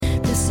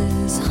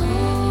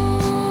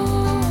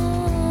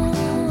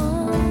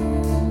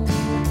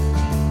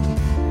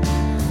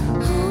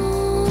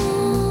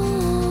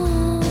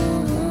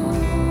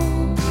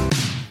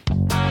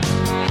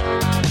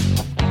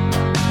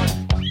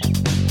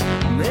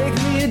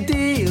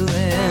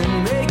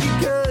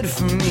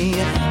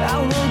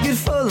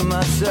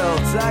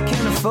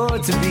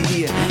afford to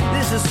be.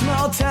 This is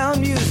small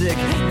town music,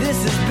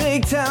 this is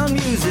big town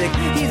music.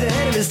 He's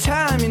ahead of his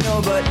time, you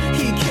know, but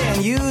he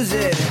can't use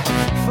it.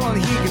 If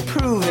only he could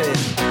prove it.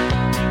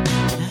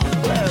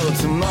 Well,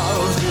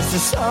 tomorrow's just a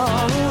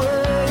song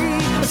away,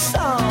 a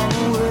song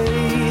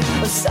away,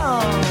 a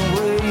song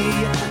away.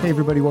 Hey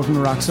everybody, welcome to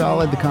Rock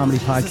Solid, the comedy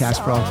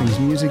podcast for all things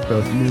music,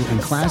 both new and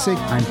classic.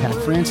 I'm Pat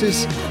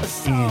Francis,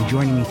 and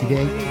joining me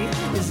today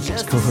is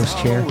his co-host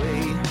chair.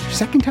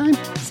 Second time?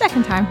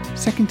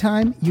 Second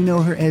time. You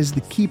know her as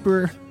the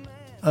keeper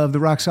of the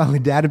Rock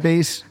Solid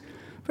database.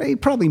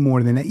 Probably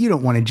more than that. You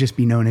don't want to just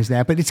be known as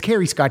that, but it's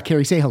Carrie Scott.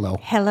 Carrie, say hello.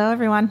 Hello,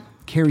 everyone.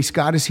 Carrie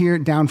Scott is here,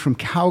 down from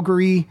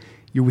Calgary.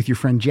 You're with your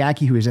friend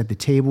Jackie, who is at the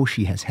table.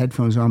 She has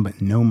headphones on,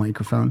 but no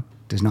microphone.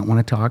 Does not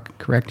want to talk.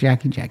 Correct,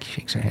 Jackie? Jackie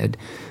shakes her head.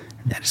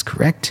 That is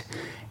correct.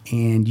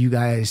 And you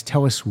guys,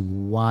 tell us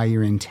why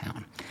you're in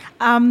town.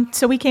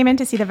 So we came in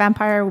to see the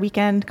Vampire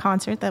Weekend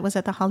concert that was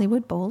at the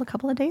Hollywood Bowl a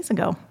couple of days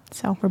ago.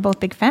 So we're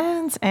both big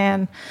fans,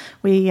 and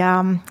we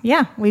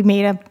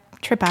made a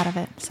trip out of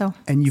it. So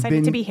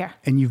excited to be here.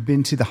 And you've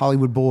been to the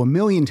Hollywood Bowl a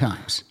million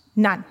times.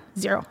 None.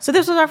 Zero. So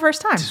this was our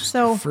first time.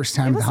 So first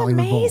time at the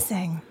Hollywood Bowl. It was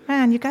amazing.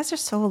 Man, you guys are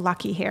so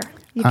lucky here.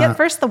 You get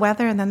first the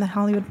weather and then the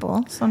Hollywood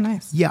Bowl. So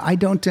nice. Yeah, I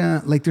don't,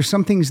 there's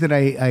some things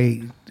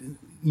that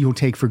you'll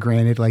take for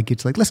granted. Like,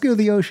 it's like, let's go to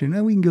the ocean.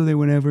 Oh, we can go there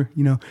whenever,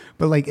 you know.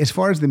 But like, as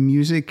far as the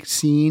music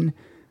scene,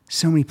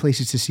 so many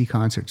places to see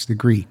concerts. The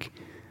Greek,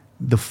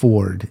 the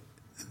Ford,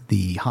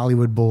 the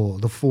Hollywood Bowl,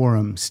 the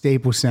Forum,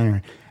 Staples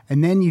Center.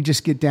 And then you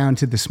just get down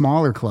to the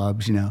smaller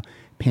clubs, you know,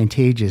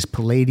 Pantages,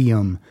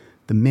 Palladium,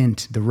 the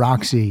Mint, the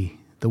Roxy,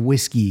 the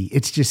Whiskey.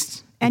 It's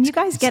just... And you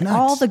guys get nuts.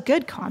 All the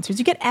good concerts.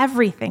 You get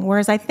everything.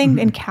 Whereas I think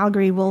in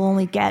Calgary, we'll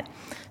only get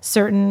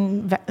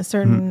certain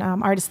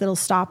artists that'll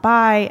stop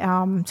by.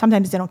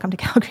 Sometimes they don't come to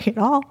Calgary at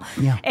all.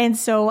 Yeah. And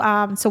so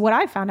what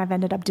I found I've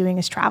ended up doing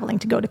is traveling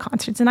to go to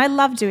concerts. And I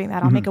love doing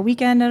that. I'll make a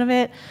weekend out of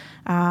it.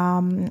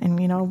 And,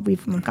 you know,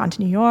 we've gone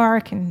to New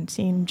York and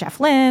seen Jeff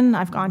Lynne.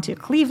 I've gone to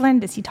Cleveland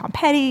to see Tom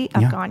Petty.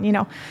 I've gone, you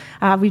know,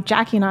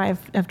 Jackie and I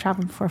have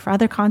traveled before for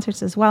other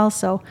concerts as well.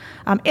 So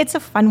it's a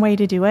fun way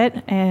to do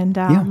it. And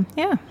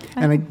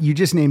And you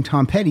just named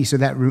Tom Petty. So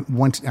that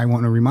I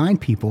want to remind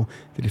people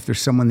that if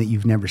there's someone that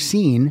you've never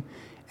seen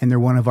and they're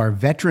one of our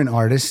veteran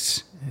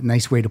artists, a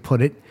nice way to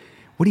put it,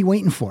 what are you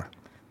waiting for?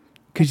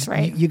 Because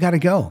you got to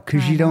go,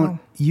 because you don't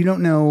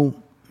know.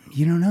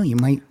 You don't know. You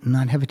might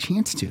not have a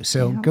chance to.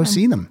 So go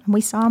see them.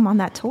 We saw him on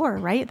that tour,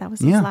 right? That was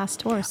his last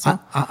tour. So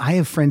I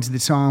have friends that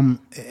saw him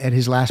at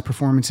his last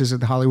performances at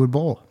the Hollywood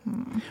Bowl.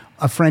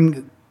 A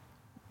friend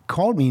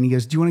called me and he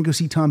goes, "Do you want to go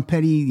see Tom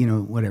Petty? You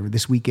know, whatever,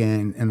 this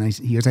weekend?" And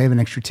he goes, "I have an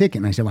extra ticket."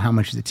 And I said, "Well, how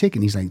much is the ticket?"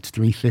 And he's like, "It's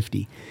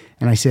 $350."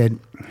 And I said,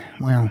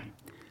 "Well,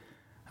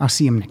 I'll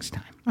see him next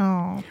time."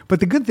 Oh. But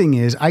the good thing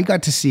is, I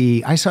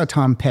saw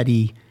Tom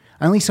Petty.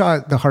 I only saw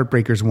the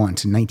Heartbreakers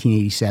once in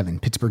 1987,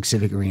 Pittsburgh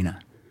Civic Arena.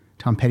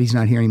 Tom Petty's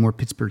not here anymore.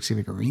 Pittsburgh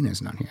Civic Arena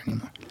is not here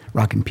anymore.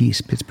 Rock and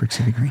peace, Pittsburgh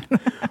Civic Arena.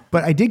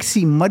 But I did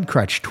see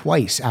Mudcrutch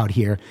twice out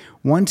here.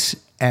 Once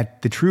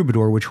at the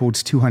Troubadour, which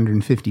holds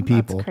 250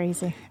 people. That's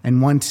crazy.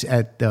 And once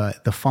at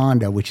the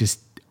Fonda, which is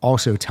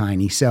also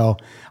tiny. So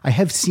I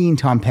have seen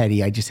Tom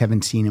Petty. I just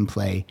haven't seen him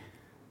play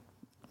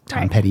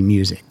Tom Petty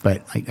music.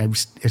 But I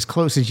was as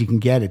close as you can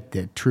get at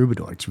the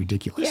Troubadour. It's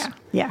ridiculous.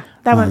 Yeah.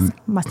 That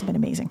must have been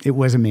amazing. It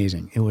was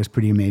amazing. It was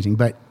pretty amazing.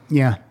 But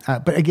yeah.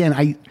 But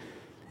again,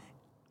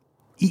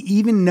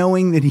 even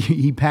knowing that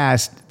he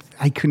passed,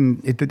 I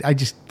couldn't. I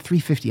just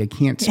 $350. I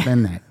can't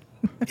spend that.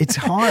 It's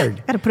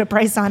hard. Got to put a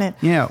price on it.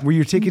 Yeah. Were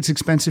your tickets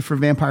expensive for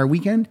Vampire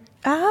Weekend?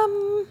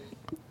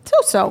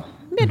 So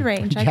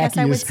mid-range. I guess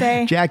I would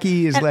say.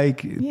 Jackie is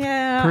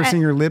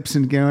pursing her lips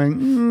and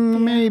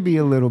going, maybe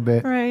a little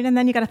bit. Right, and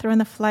then you got to throw in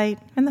the flight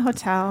and the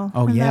hotel.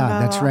 Oh yeah,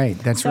 that's right.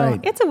 That's right.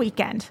 It's a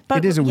weekend. But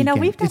it is a weekend. You know,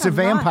 we've done it's a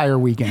vampire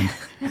weekend.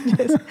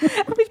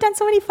 We've done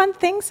so many fun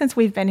things since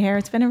we've been here.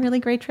 It's been a really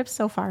great trip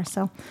so far.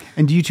 So.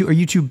 And are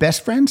you two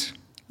best friends?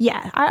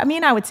 Yeah, I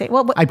mean, I would say.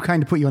 Well, I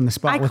kind of put you on the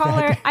spot.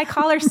 I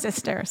call her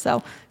sister.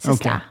 So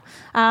sister.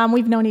 Okay.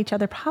 We've known each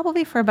other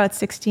probably for about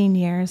 16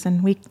 years,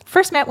 and we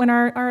first met when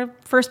our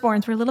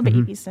firstborns were little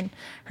babies, and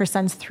her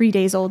son's 3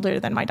 days older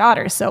than my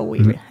daughter, so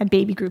we had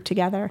baby group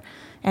together.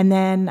 And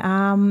then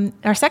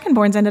our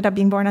second-borns ended up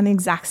being born on the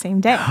exact same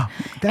day.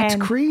 That's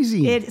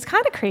crazy. It's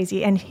kind of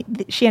crazy. And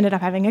she ended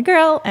up having a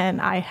girl, and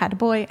I had a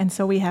boy. And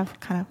so we have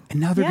kind of... And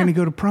now they're going to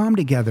go to prom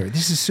together.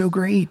 This is so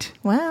great.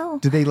 Well...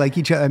 Do they like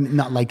each other?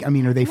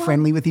 Are they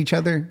friendly with each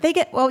other?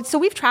 So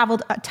we've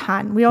traveled a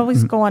ton. We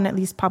always go on at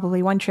least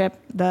probably one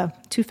trip, the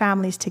two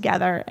families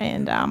together.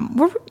 And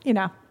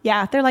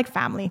they're like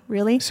family,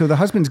 really. So the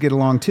husbands get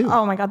along too.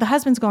 Oh my God. The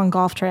husbands go on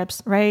golf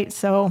trips, right?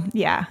 So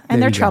yeah.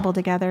 And they're trouble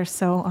together.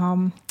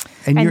 So,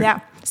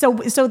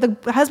 So the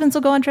husbands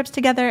will go on trips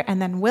together,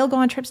 and then we'll go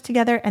on trips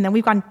together, and then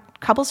we've gone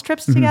couples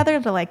trips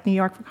together to like New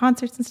York for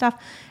concerts and stuff,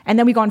 and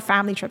then we go on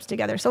family trips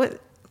together. So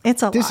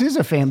It's a lot. This is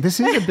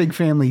a big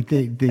family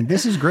thing.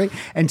 This is great.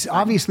 And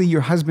obviously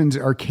your husbands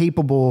are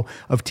capable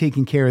of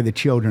taking care of the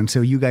children.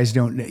 So you guys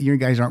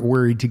aren't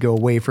worried to go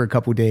away for a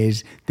couple of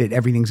days that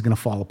everything's going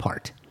to fall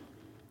apart.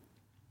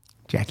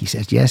 Jackie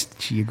says yes.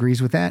 She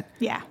agrees with that.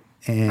 Yeah.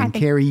 And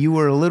Carrie, you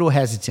were a little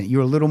hesitant. You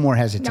were a little more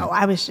hesitant. No,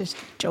 I was just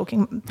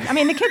joking. I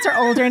mean, the kids are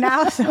older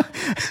now, so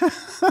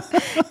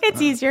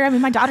it's easier. I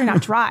mean, my daughter now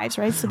drives,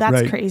 right? So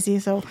that's crazy.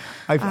 So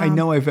I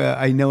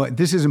know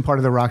this isn't part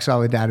of the Rock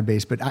Solid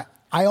database, but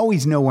I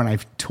always know when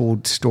I've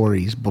told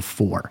stories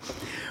before.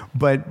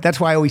 But that's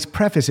why I always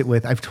preface it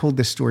with, I've told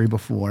this story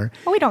before.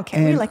 Well, we don't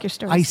care. We like your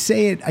stories. I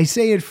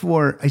say it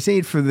for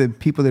the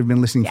people that have been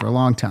listening for a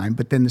long time,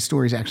 but then the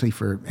story is actually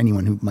for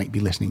anyone who might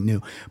be listening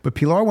new. But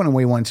Pilar went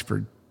away once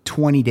for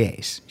 20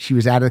 days. She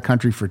was out of the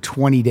country for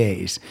 20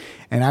 days.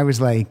 And I was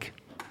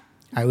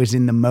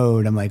in the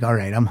mode. I'm like, all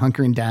right, I'm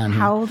hunkering down.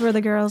 How old were the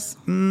girls?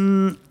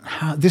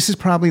 This is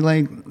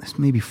probably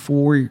maybe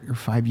 4 or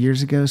 5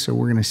 years ago. So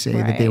we're going to say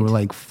that they were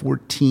like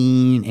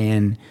 14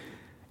 and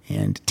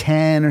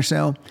 10 or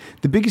so.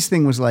 The biggest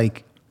thing was I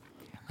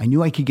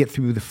knew I could get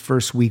through the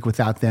first week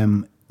without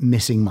them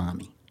missing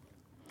mommy.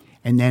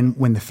 And then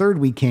when the third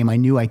week came, I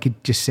knew I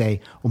could just say,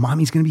 well,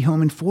 mommy's going to be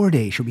home in 4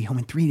 days. She'll be home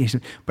in 3 days.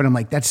 But I'm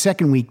like, that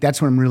second week,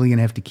 that's when I'm really going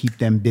to have to keep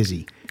them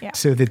busy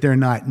so that they're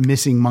not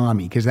missing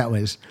mommy. Because that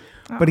was,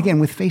 but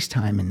again, with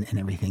FaceTime and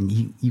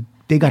everything,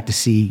 they got to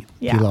see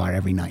Pilar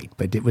every night.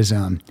 But it was,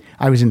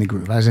 I was in the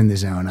groove. I was in the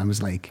zone. I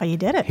was like, oh, you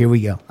did it. Here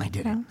we go. I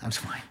did it. I was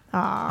fine.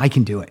 I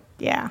can do it.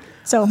 Yeah.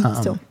 So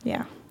still,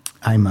 yeah.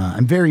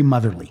 I'm very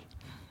motherly.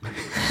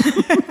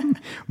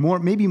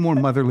 Maybe more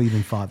motherly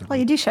than fatherly. Well,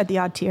 you do shed the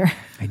odd tear.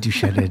 I do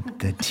shed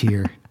the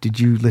tear. Did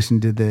you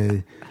listen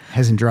to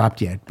hasn't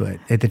dropped yet, but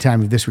at the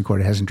time of this record,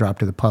 it hasn't dropped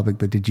to the public,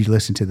 but did you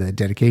listen to the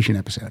dedication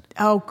episode?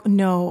 Oh,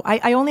 no.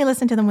 I only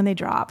listen to them when they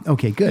drop.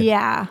 Okay, good.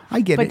 Yeah.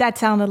 I get it. But that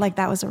sounded like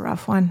that was a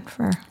rough one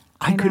for...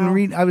 I couldn't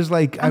read. I was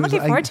like... I'm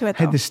looking forward to it,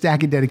 though. I had the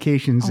stack of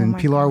dedications, and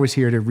Pilar was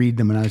here to read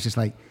them, and I was just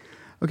like,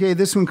 okay,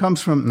 this one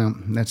comes from... No,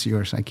 that's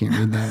yours. I can't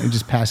read that. I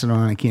just pass it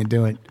on. I can't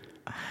do it.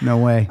 No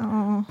way.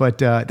 Oh. But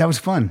that was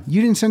fun.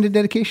 You didn't send a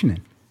dedication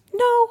in.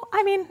 No,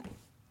 I mean,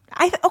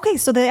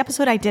 so the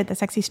episode I did, the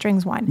Sexy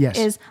Strings one,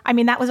 is, I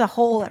mean, that was a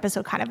whole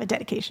episode kind of a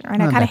dedication, right?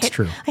 I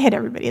hit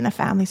everybody in the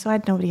family, so I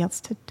had nobody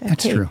else to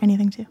dedicate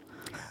anything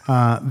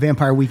to.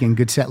 Vampire Weekend,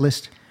 good set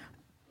list?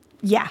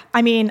 Yeah.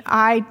 I mean,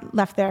 I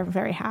left there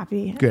very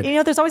happy. Good. You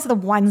know, there's always the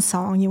one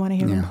song you want to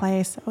hear them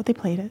play, so they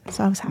played it,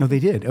 so I was happy. No, they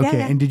did? Okay.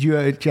 Yeah. And did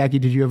you, Jackie,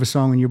 did you have a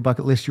song on your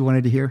bucket list you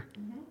wanted to hear?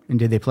 Mm-hmm. And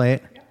did they play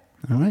it? Yeah.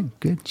 All right,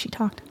 good. She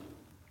talked.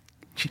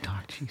 She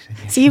said,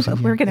 yeah. See,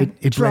 we're going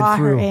to draw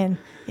her in.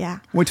 Yeah.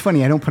 What's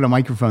funny, I don't put a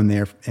microphone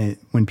there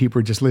when people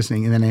are just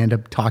listening, and then I end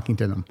up talking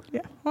to them.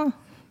 Yeah. Well,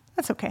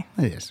 that's okay.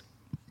 It is.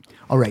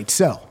 All right.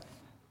 So,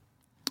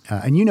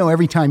 and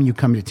every time you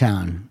come to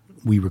town,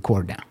 we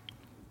record now.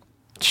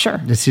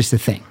 Sure. That's just the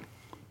thing.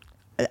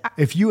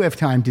 If you have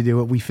time to do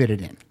it, we fit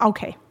it in.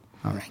 Okay.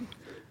 All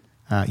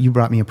right. You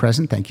brought me a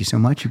present. Thank you so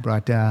much. You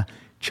brought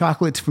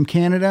chocolates from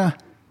Canada,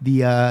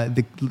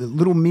 the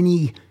little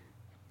mini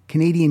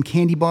Canadian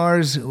candy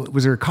bars.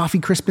 Was there a coffee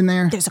crisp in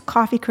there? There's a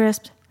coffee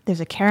crisp. There's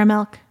a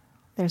caramel.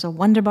 There's a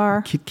Wonder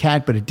Bar. Kit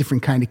Kat, but a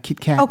different kind of Kit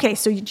Kat. Okay,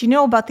 so do you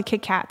know about the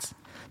Kit Kats?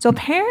 So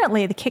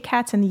apparently the Kit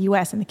Kats in the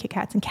U.S. and the Kit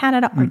Kats in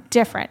Canada are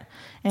different.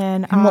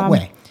 And in what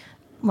way?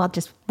 Well,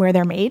 just where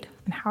they're made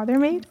and how they're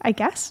made, I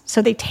guess.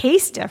 So they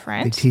taste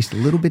different. They taste a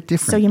little bit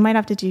different. So you might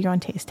have to do your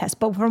own taste test.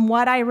 But from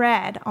what I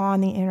read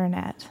on the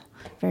internet,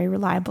 very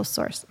reliable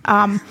source,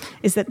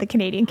 is that the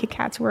Canadian Kit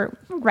Kats were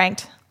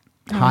ranked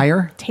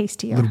higher,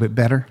 tastier, a little bit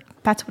better.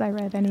 That's what I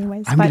read,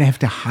 anyways. I'm going to have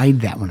to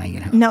hide that when I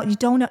get home. No, you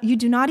don't. You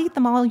do not eat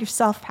them all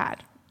yourself,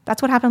 Pat.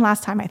 That's what happened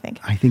last time, I think.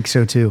 I think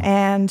so too.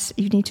 And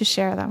you need to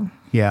share them.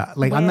 Yeah,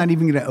 I'm not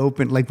even going to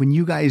open. Like when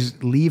you guys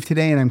leave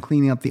today and I'm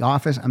cleaning up the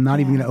office, I'm not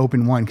even going to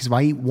open one because if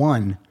I eat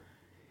one,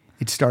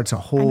 it starts a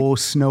whole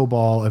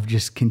snowball of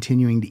just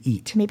continuing to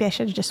eat. Maybe I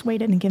should have just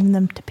waited and given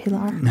them to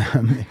Pilar.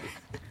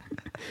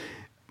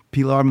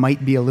 Pilar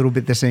might be a little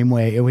bit the same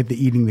way with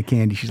the eating the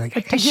candy. She's like,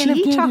 does she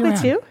eat chocolate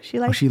too? She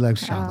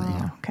loves chocolate.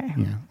 Yeah. Okay.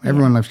 Yeah.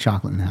 Everyone loves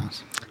chocolate in the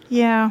house.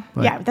 Yeah.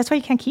 But, that's why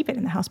you can't keep it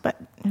in the house. But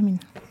I mean,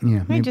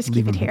 maybe just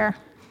keep it here.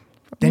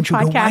 Then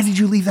she'll go, why did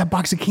you leave that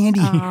box of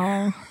candy?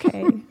 Oh,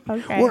 okay.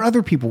 Okay. Or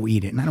other people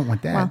eat it, and I don't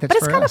want that. Well, but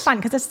it's kind of fun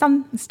because there's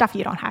some stuff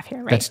you don't have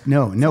here, right?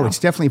 It's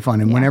definitely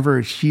fun. And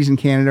whenever she's in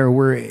Canada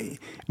or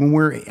when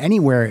we're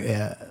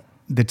anywhere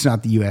that's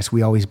not the U.S.,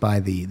 we always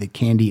buy the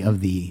candy of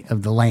the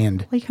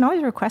land. Well, you can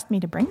always request me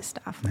to bring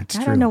stuff. That's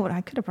true. I don't know what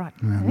I could have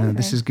brought. No,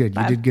 this is good.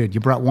 You did good.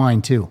 You brought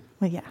wine too.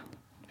 Well, yeah.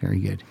 Very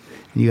good.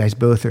 And you guys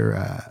both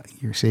are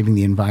you're saving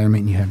the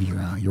environment. And you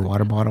have your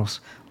water bottles.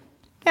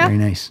 Yeah. Very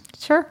nice.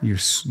 Sure.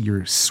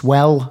 You're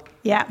swell.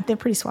 Yeah, they're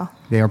pretty swell.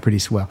 They are pretty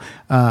swell.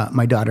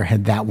 My daughter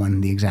had that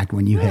one, the exact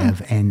one you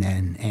have,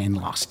 and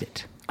lost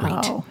it. Great.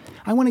 Oh.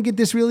 I want to get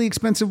this really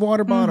expensive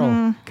water bottle.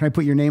 Mm-hmm. Can I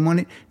put your name on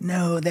it?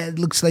 No, that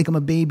looks like I'm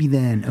a baby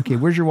then. Okay,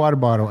 where's your water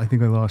bottle? I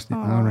think I lost it.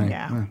 All right.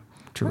 Yeah.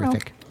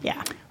 Terrific. Well,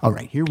 yeah. All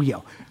right, here we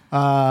go.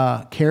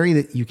 Carrie,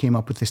 that you came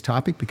up with this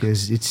topic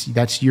because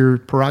that's your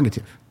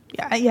prerogative.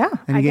 Yeah.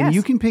 And again,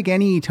 you can pick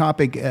any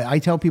topic. I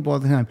tell people all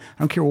the time, I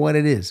don't care what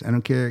it is. I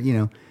don't care,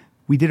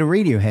 we did a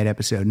Radiohead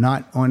episode,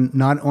 not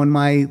on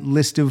my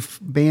list of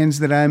bands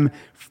that I'm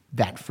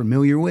that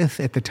familiar with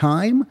at the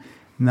time,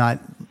 not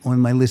on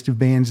my list of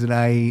bands that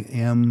I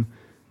am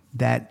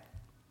that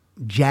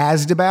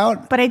jazzed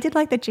about. But I did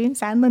like that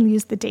James Sandlin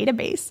used the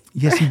database.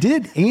 Yes, he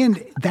did.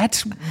 And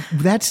that's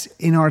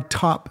in our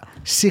top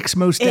 6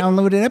 most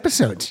downloaded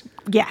episodes.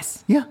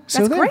 Yes. Yeah.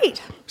 That's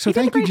great. So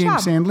thank you,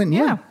 James Sandlin.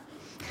 Yeah.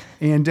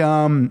 And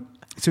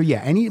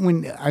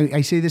when I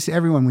say this to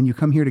everyone, when you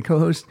come here to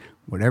co-host,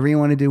 whatever you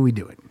want to do, we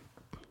do it.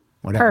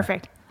 Whatever.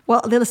 Perfect.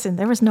 Well, listen,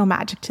 there was no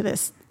magic to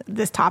this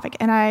topic,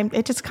 and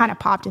it just kind of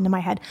popped into my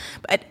head.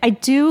 But I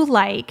do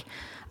like.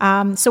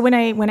 So when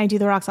I do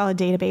the Rock Solid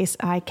database,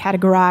 I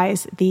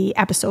categorize the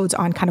episodes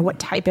on kind of what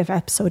type of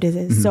episode it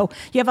is. Mm-hmm. So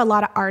you have a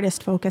lot of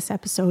artist focused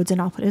episodes,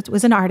 and I'll put it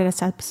was an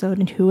artist episode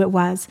and who it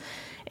was.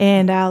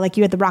 And like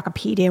you had the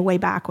Rockopedia way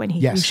back when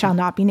Who Shall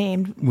Not Be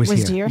Named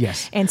was here.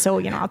 Yes. And so,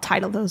 I'll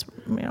title those,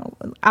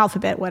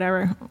 alphabet,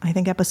 whatever, I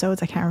think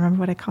episodes. I can't remember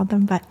what I called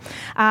them.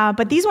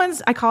 But these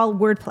ones I call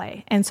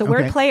wordplay. And so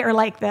wordplay are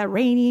like the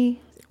rainy,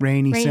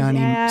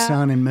 sunny,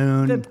 sun and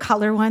moon. The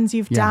color ones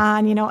you've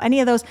done, any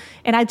of those.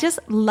 And I just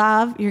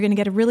love, you're going to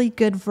get a really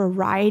good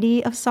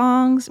variety of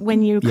songs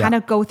when you kind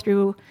of go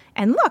through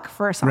and look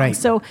for a song. Right.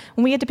 So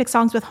when we had to pick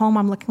songs with home,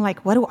 I'm looking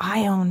like, what do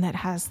I own that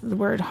has the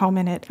word home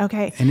in it?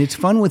 Okay. And it's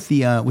fun with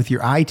the with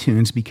your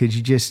iTunes because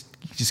you just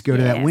go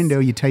to that window,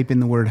 you type in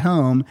the word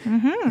home,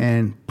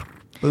 and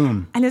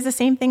boom. And it's the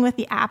same thing with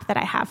the app that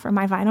I have for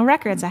my vinyl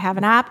records. I have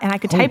an app, and I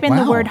could type in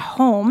the word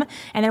home,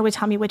 and it would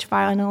tell me which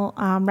vinyl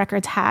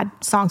records had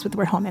songs with the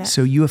word home in it.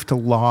 So you have to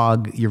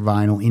log your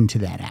vinyl into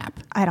that app.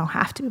 I don't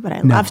have to, but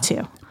I love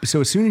to.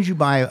 So as soon as you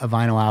buy a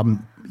vinyl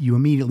album, you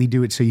immediately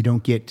do it so you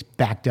don't get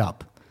backed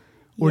up.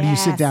 Or do you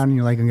sit down and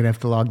you're like, I'm going to have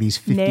to log these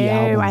 50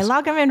 albums? No, I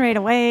log them in right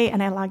away,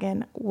 and I log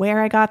in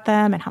where I got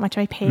them and how much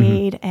I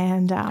paid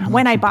and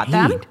when I bought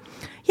them.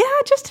 Yeah,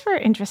 just for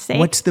interest's sake.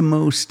 What's the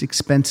most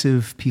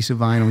expensive piece of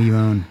vinyl you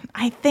own?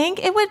 I think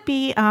it would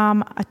be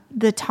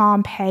the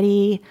Tom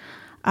Petty,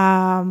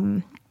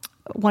 one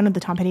of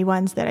the Tom Petty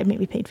ones that I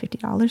maybe paid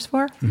 $50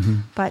 for. Mm-hmm.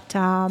 But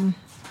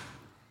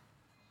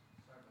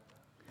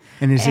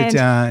and is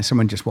it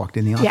someone just walked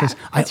in the office?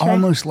 I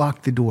almost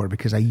locked the door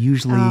because I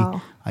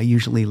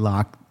usually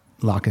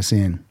lock us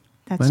in.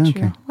 That's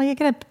true. Well, you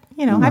get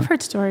I've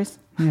heard stories.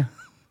 Yeah.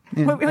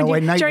 Yeah.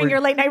 During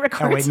your late night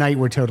records. At night,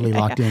 we're totally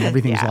locked in.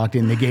 Everything's locked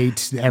in. The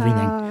gates,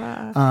 everything.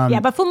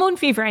 But Full Moon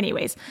Fever,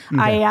 anyways.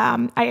 Okay.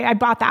 I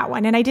bought that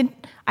one, and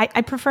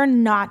I prefer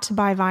not to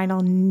buy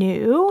vinyl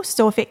new.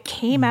 So if it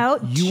came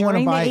out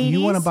during the 80s, you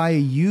want to buy a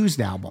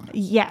used album.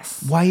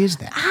 Yes. Why is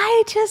that?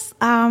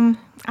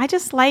 I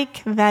just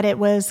like that it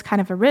was kind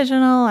of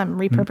original. I'm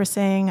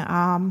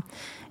repurposing,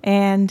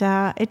 and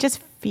it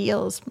just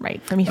feels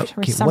right for me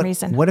for some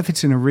reason. What if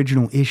it's an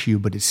original issue,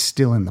 but it's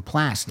still in the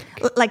plastic?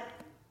 Like.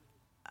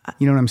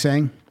 You know what I'm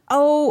saying?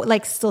 Oh,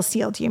 like still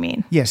sealed, you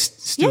mean? Yes,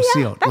 still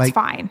sealed. That's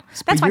fine.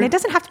 That's fine. It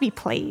doesn't have to be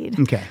played.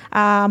 Okay.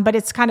 But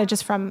it's kind of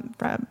just from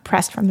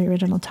pressed from the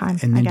original time.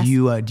 And then do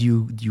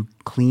you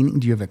clean?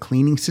 Do you have a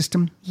cleaning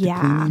system?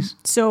 Yeah.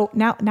 So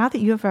now that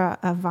you have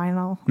a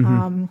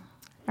vinyl,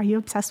 are you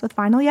obsessed with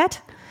vinyl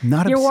yet?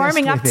 Not You're obsessed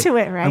warming with up to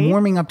it, right? I'm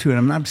warming up to it.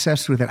 I'm not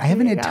obsessed with it. I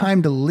haven't had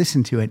time to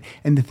listen to it.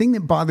 And the thing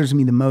that bothers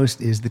me the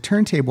most is the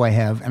turntable I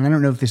have, and I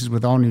don't know if this is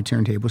with all new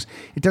turntables,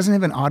 it doesn't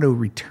have an auto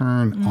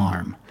return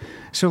arm.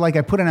 So like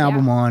I put an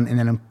album on and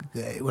then I'm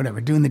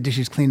doing the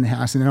dishes, cleaning the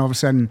house, and then all of a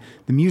sudden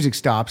the music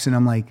stops and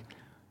I'm like,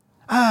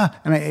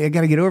 and I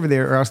got to get over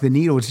there or else the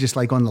needle is just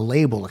like on the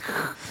label.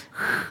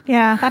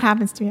 Yeah, that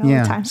happens to me all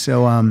the time.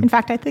 So, in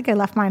fact, I think I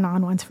left mine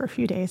on once for a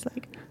few days.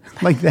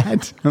 Like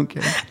that?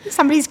 Okay.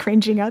 Somebody's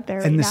cringing out there.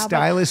 And the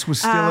stylus was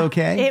still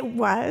okay? It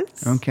was.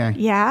 Okay.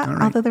 Yeah.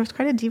 Right. Although there was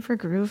quite a deeper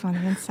groove on the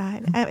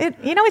inside.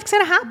 It's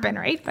going to happen,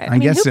 right? But I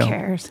mean, guess who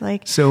cares?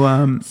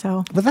 Well,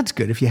 that's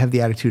good if you have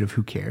the attitude of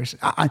who cares.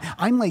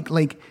 I'm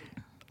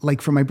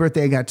like for my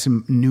birthday, I got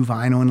some new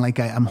vinyl, and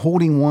I'm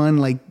holding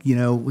one,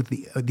 with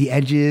the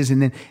edges,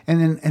 and then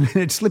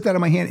it slipped out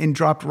of my hand and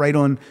dropped right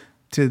on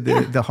to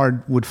the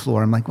hardwood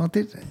floor. I'm like, well,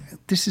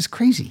 this is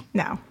crazy.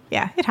 No,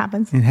 it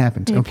happens. It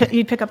happens.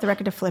 You'd pick up the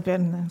record to flip it,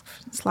 and then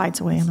it slides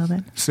away a little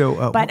bit.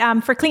 So, but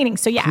for cleaning,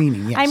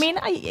 cleaning, yes. I mean,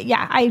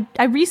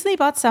 I recently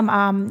bought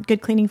some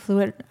good cleaning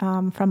fluid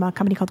from a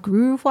company called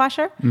Groove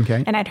Washer.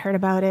 Okay, and I'd heard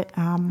about it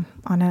on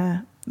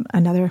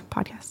another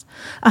podcast.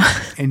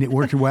 And it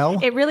worked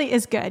well? It really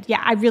is good.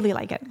 Yeah, I really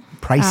like it.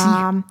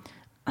 Pricey?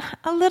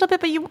 A little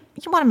bit, but you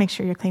want to make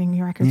sure you're cleaning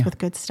your records with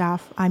good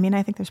stuff. I mean,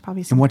 I think there's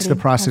probably some. And what's the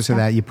process of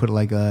that? You put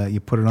you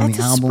put it on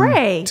the album?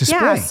 Spray. It's a spray.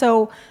 Yeah,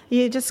 so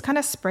you just kind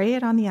of spray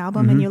it on the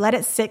album and you let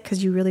it sit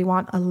because you really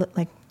want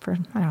for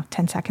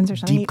 10 seconds or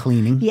something. Deep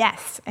cleaning.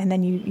 Yes, and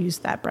then you use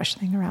that brush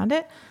thing around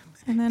it.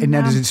 And then And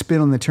now, does it spit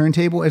on the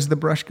turntable as the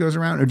brush goes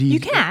around, or do you? You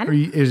can. Or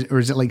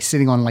is it like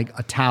sitting on like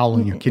a towel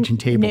on your kitchen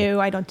table? No,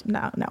 I don't.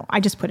 No. I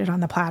just put it on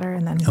the platter,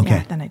 and then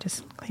then I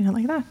just clean it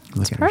like that.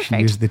 Look It's at her. She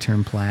perfect. used the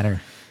term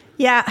platter.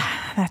 Yeah,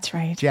 that's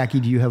right. Jackie,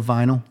 do you have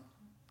vinyl?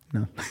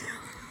 No.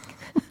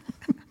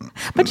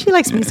 But she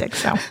likes music,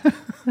 so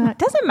it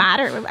doesn't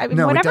matter. I mean,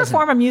 No, it whatever doesn't.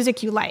 form of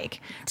music you like,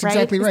 That's right?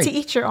 exactly right. It's to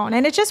each your own,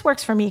 and it just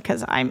works for me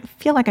because I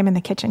feel like I'm in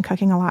the kitchen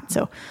cooking a lot,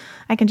 so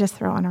I can just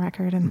throw on a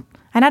record and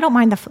I don't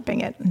mind the flipping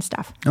it and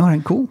stuff. All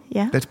right, cool.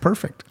 Yeah. That's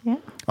perfect. Yeah.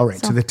 All right,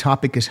 so the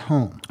topic is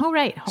home. Oh,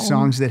 right. Home.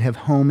 Songs that have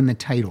home in the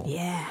title.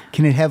 Yeah.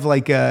 Can it have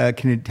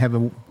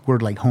a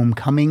word like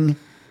homecoming?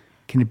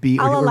 Can it be?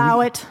 I'll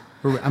allow it.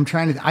 I'm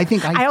trying to. I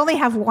I only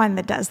have one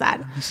that does that.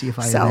 Let me see if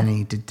I So, have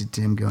any.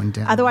 I'm going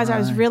down. Otherwise, I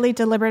was really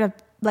deliberate of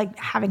like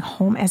having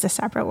home as a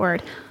separate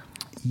word.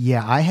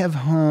 Yeah, I have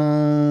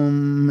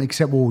home.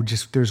 Except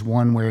there's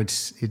one where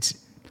it's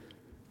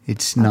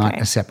not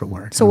Okay. a separate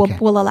word. So Okay.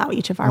 we'll allow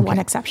each of our one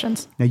Okay.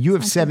 exceptions. Now you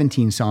have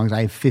 17 songs.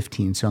 I have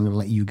 15, so I'm going to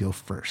let you go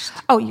first.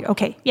 Oh,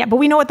 okay. Yeah, but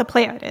we know what the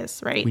playout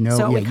is, right? We know.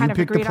 So yeah, we kind you of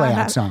picked the agreed on playout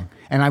that. song,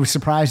 and I was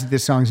surprised that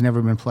this song's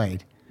never been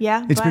played.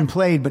 Yeah, It's been but-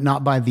 played, but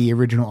not by the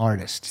original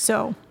artist.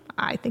 So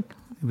I think,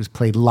 It was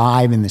played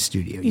live in the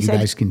studio. You said-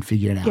 guys can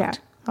figure it out. yeah.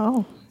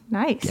 Oh,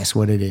 nice. Guess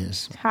what it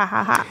is? Ha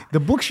ha ha. The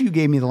books you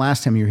gave me the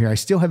last time you were here, I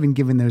still haven't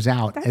given those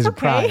out That's as a okay.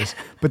 prize,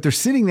 but they're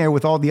sitting there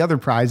with all the other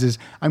prizes.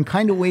 I'm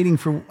kind of waiting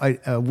for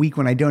a week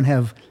when I don't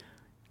have.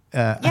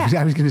 I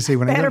was going to say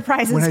when Better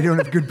prizes. when I don't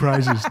have good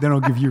prizes, then I'll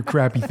give you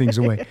crappy things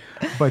away.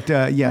 But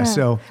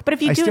so. But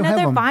if you I do still have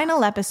another them.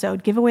 vinyl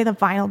episode, give away the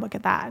vinyl book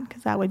at that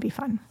because that would be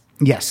fun.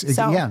 Yes,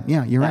 So yeah,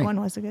 you're that right.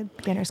 one was a good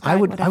beginner's guide. I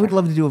would whatever.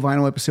 love to do a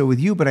vinyl episode with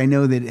you, but I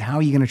know that how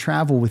are you going to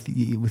travel with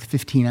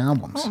 15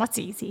 albums? Oh, that's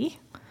easy.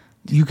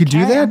 You could do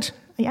Can. that.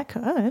 Yeah, I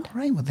could. All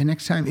right. Well, the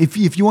next time, if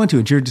you want to,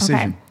 it's your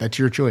decision. Okay. That's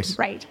your choice.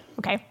 Right.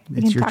 Okay. We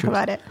It's can your talk choice.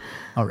 about it.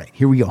 All right.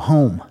 Here we go.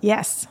 Home.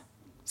 Yes.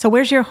 So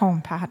where's your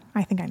home, Pat?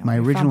 I think I know. My where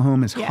you're original from.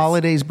 home is Yes.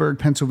 Hollidaysburg,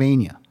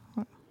 Pennsylvania.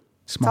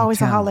 Small always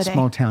a town, holiday.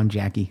 Small town,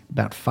 Jackie.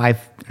 About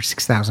 5,000 or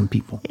 6,000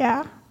 people.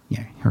 Yeah.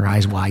 Yeah. Her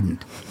eyes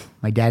widened.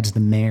 My dad's the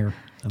mayor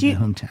of Do the you,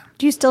 hometown.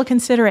 do you still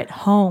consider it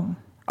home,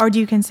 or do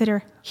you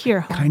consider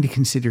here home? Kind of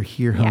consider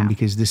here home Yeah.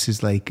 because this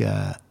is like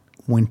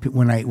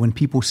when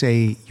people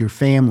say your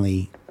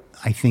family,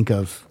 I think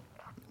of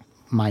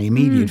my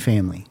immediate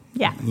family.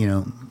 Yeah. You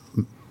know,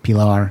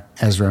 Pilar,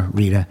 Ezra,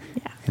 Rita,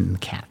 Yeah. and the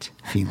cat,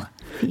 Fila.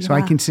 So I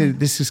Fila. consider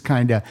this is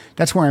kind of,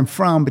 that's where I'm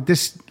from. But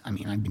this, I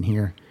mean, I've been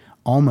here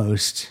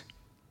almost,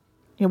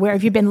 Where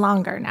have you been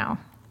longer now?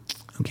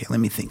 okay, let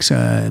me think.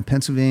 So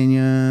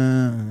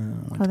Pennsylvania,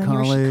 went Oh, to then you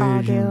were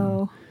college.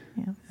 Chicago.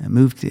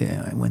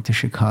 Yeah. I went to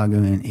Chicago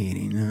in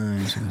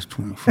 89, so I was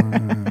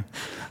 24.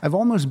 I've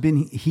almost been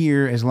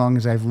here as long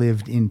as I've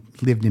lived in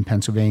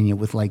Pennsylvania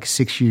with like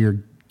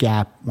 6-year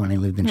gap when I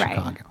lived in Right.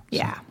 Chicago. So,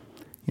 Yeah.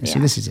 So Yeah.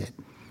 this is it.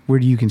 Where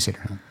do you consider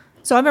home?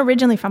 So I'm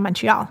originally from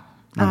Montreal.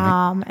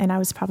 right. And I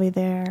was probably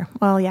there,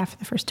 for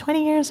the first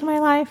 20 years of my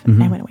life. Mm-hmm.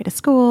 And I went away to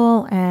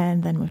school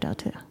and then moved out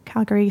to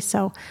Calgary.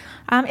 So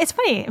it's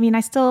funny. I mean,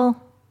 I still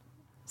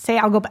say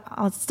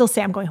I'll still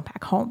say I'm going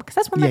back home because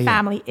that's where my Yeah, yeah.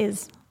 family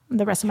is.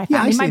 The rest of my Yeah,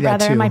 family, I say my that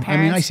brother, too. my parents.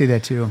 I mean, I say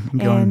that too. I'm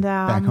going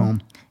back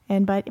home.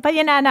 But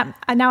yeah,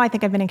 now I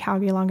think I've been in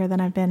Calgary longer than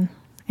I've been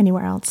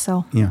anywhere else.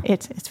 So Yeah.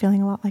 it's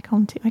feeling a lot like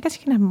home too. I guess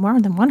you can have more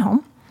than one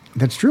home.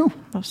 That's true.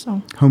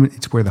 So Home,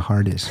 it's where the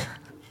heart is.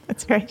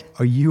 that's great.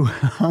 Are you?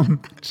 Are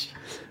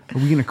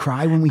we gonna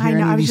cry when we hear I know.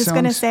 any I of was these just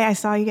going to songs? say I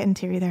saw you getting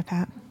teary there,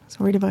 Pat. I was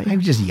worried about you.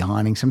 I'm just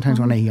yawning. Sometimes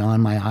when I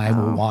yawn, my eye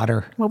will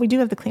water. Well, we do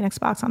have the Kleenex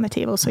box on the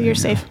table, so you're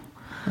safe.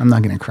 I'm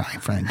not going to cry in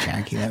front of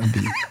Jackie.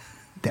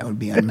 That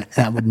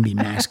wouldn't be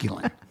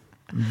masculine.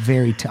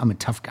 I'm a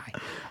tough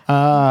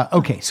guy.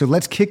 Okay, so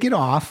let's kick it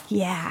off.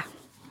 Yeah.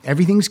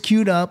 Everything's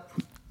queued up.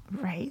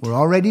 Right. We're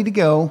all ready to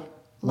go.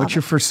 What's Love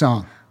your first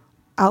song?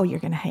 Oh, you're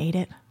going to hate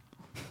it.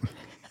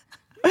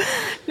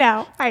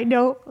 Now, I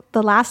know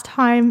the last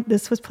time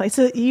this was played,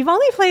 so you've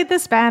only played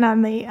this band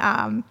on the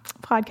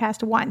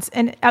podcast once,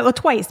 and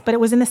twice, but it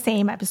was in the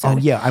same episode. Oh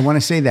yeah, I want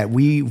to say that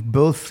we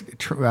both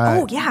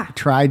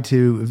tried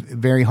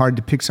very hard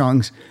to pick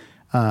songs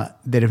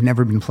that have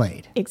never been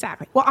played.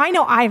 Exactly. Well, I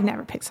know I've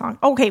never picked songs.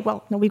 Okay,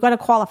 well, no, we've got to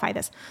qualify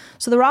this.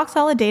 So the Rock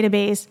Solid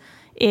database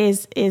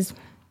is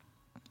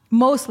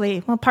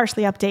partially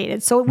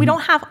updated. So we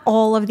don't have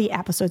all of the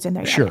episodes in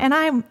there yet. Sure. And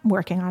I'm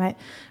working on it.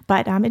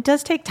 But it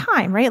does take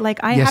time, right?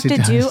 Like I Yes, have it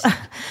to do, does.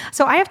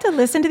 so I have to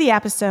listen to the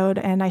episode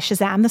and I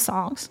Shazam the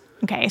songs.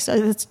 Okay,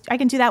 so I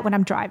can do that when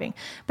I'm driving.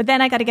 But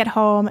then I got to get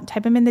home,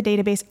 type them in the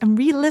database, and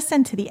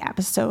re-listen to the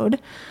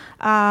episode.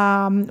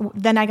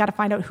 Then I got to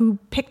find out who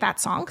picked that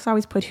song, because I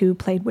always put who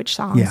played which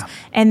songs, Yeah.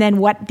 and then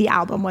what the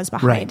album was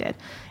behind Right. it.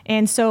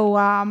 And so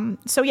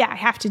yeah, I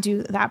have to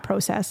do that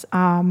process.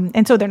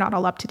 And so they're not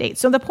all up to date.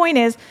 So the point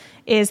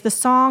is the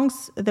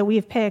songs that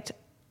we've picked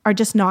are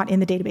just not in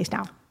the database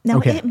now. Now,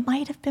 Okay. it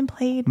might have been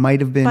played. Might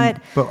have been,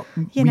 But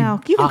you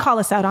can call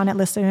us out on it,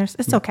 listeners.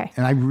 It's okay.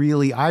 And I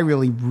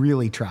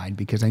really tried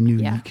because I knew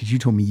Yeah. because you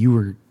told me you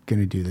were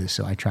going to do this,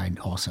 so I tried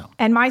also.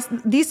 And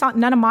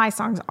none of my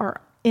songs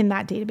are in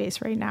that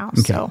database right now.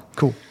 Okay, So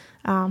cool.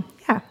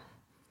 yeah.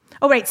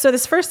 Oh, right. So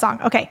this first song.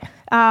 Okay.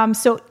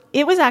 So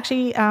it was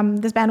actually,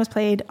 this band was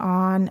played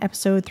on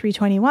episode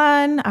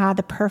 321,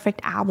 the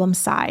Perfect Album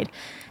side.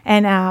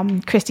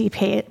 And Christy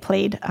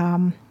played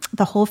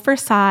the whole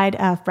first side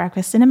of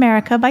Breakfast in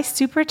America by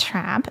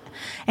Supertramp.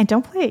 And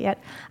don't play it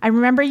yet. I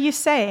remember you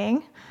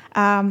saying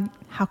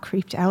how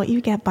creeped out you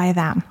get by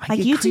them.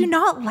 Do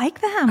not like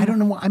them. I don't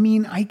know. I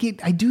mean, I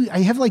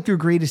have like their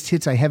greatest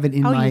hits. I have it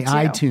in my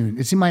iTunes.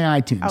 It's in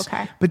my iTunes.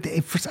 Okay. But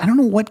I don't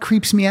know what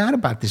creeps me out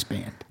about this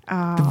band.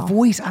 The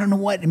voice, I don't know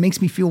what. It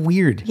makes me feel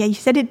weird. Yeah, you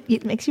said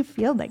it makes you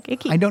feel like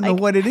icky. I don't know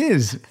what it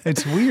is.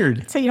 It's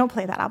weird. So you don't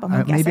play that album,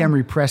 maybe I'm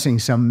repressing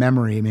some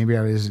memory. Maybe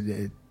I was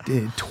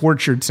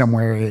tortured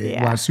somewhere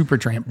while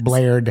Supertramp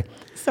blared.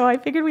 So I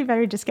figured we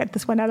better just get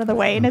this one out of the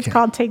way. And it's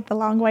called Take the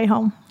Long Way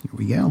Home. Here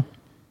we go.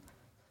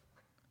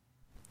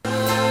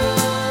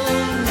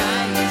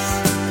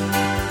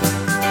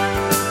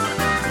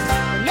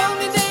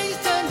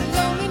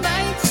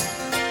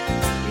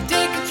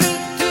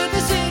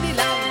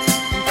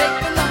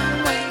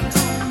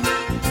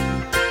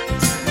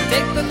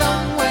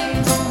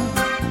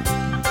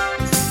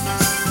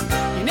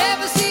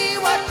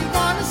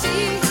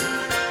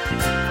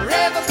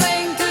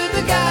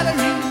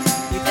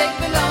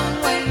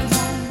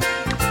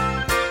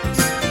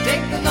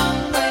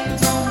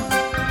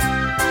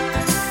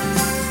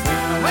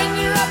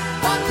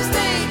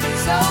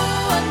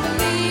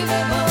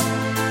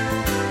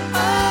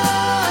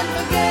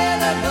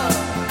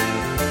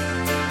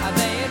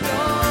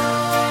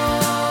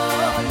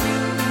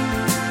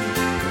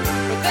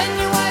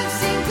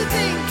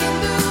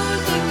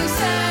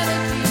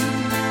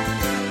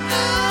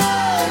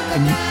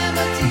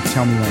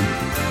 Tell me when.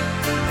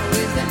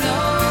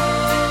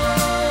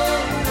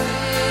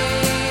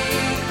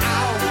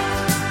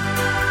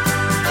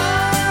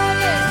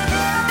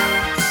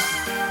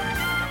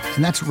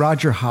 And that's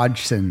Roger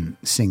Hodgson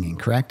singing,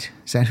 correct?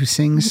 Is that who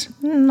sings?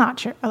 Not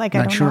sure. I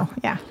don't know.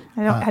 Yeah.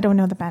 I don't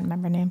know the band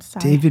member names.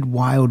 Sorry. David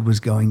Wild was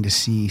going to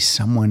see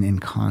someone in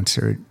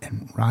concert,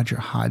 and Roger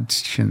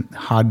Hodgson,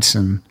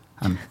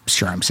 I'm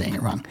sure I'm saying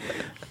it wrong,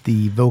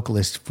 the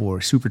vocalist for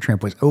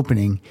Supertramp, was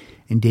opening,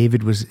 and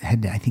David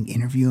had to, I think,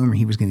 interview him, or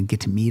he was going to get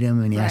to meet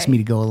him, and he asked me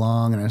to go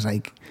along, and I was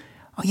like,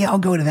 oh yeah, I'll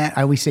go to that.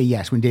 I always say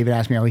yes. When David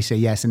asks me, I always say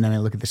yes, and then I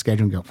look at the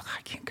schedule and go,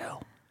 I can't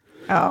go.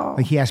 Oh.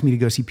 Like he asked me to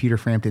go see Peter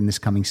Frampton this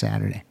coming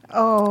Saturday.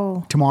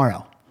 Oh.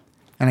 Tomorrow.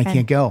 And I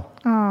can't go.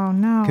 Oh,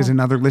 no. Because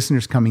another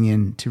listener's coming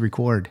in to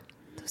record.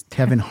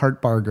 Kevin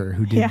Hartbarger,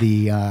 who did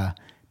the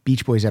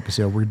Beach Boys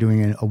episode. We're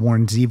doing a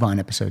Warren Zevon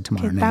episode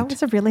tomorrow night. That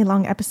was a really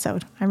long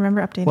episode. I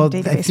remember updating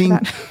the database I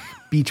think for that.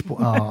 Beach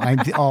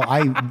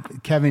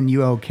Boys. Kevin,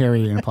 you owe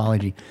Carrie an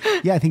apology.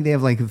 Yeah, I think they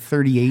have like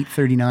 38,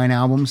 39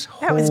 albums.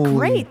 That was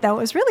great, though.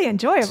 It was really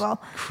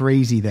enjoyable.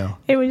 Crazy, though.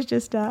 It was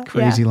just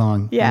crazy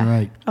long. Yeah. You're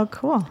right. Oh,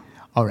 cool.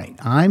 All right.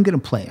 I'm going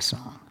to play a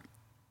song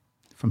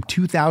from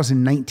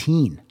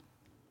 2019.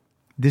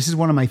 This is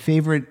one of my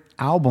favorite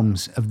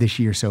albums of this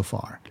year so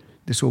far.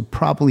 This will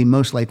probably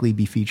most likely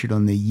be featured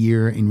on the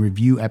year in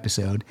review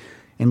episode,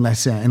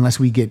 unless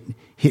we get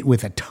hit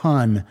with a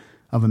ton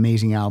of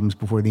amazing albums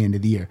before the end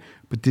of the year.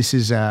 But this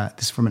is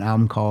from an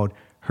album called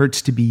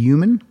Hurts to Be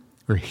Human,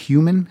 or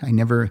Human.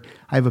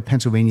 I have a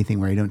Pennsylvania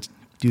thing where I don't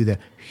do the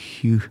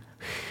hu,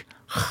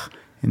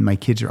 and my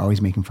kids are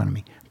always making fun of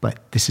me.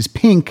 But this is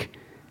Pink,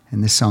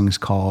 and this song is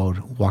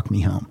called Walk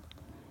Me Home.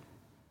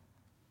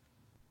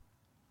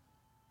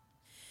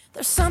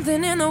 There's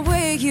something in the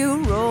way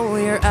you roll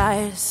your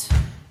eyes.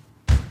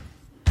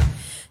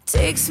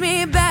 Takes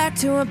me back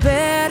to a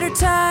better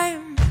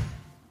time,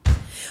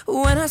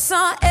 when I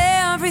saw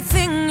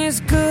everything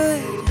is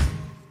good,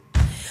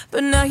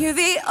 but now you're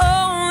the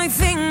only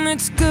thing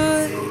that's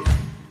good.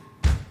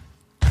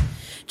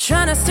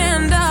 Trying to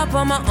stand up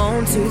on my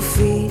own 2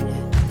 feet.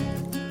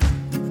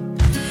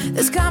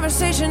 This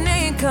conversation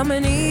ain't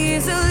coming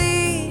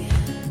easily,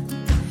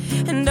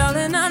 and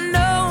darling, I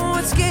know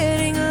it's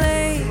getting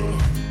late.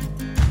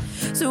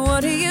 So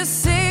what do you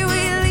say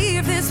we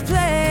leave this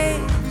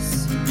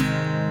place?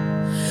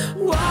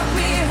 Walk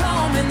me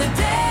home in the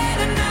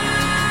dead of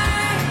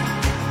night.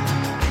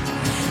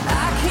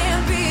 I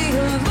can't be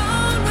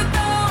alone with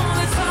all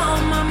that's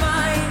on my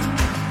mind.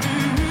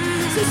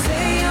 So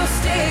say you'll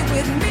stay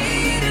with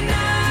me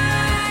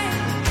tonight,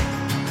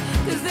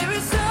 'cause there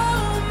is so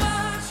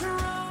much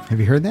wrong. Have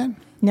you heard that?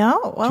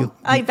 No. Well,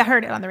 I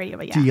heard it on the radio,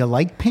 but yeah. Do you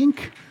like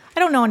Pink? I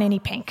don't know any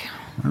Pink.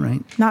 All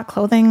right. Not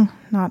clothing,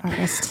 not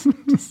artist.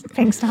 Just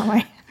Pink's not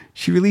my...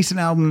 She released an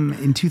album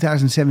in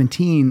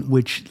 2017,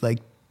 which like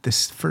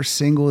this first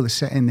single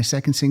and the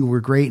second single were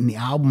great, and the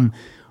album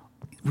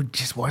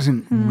just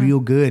wasn't real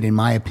good in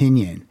my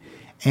opinion.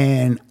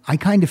 And I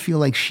kind of feel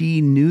like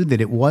she knew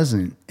that it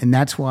wasn't, and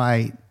that's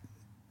why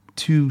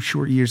 2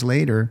 short years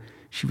later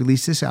she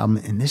released this album,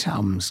 and this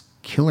album's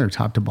killer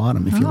top to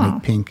bottom. If you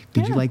like Pink,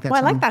 did you like that?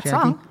 Well, song, I like that Jackie?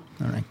 song.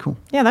 All right, cool.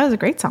 Yeah, that was a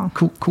great song.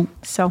 Cool.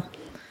 So,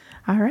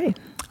 all right.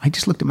 I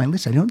just looked at my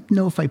list. I don't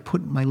know if I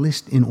put my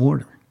list in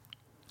order.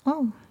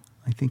 Oh,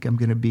 I think I'm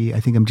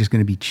just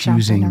going to be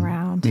choosing.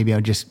 around. Maybe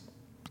I'll just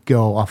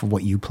go off of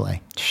what you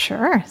play.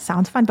 sure.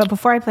 Sounds fun. But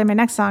before I play my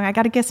next song, I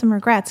got to get some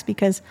regrets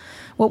because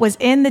what was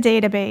in the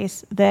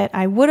database that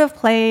I would have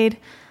played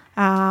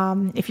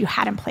if you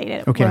hadn't played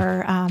it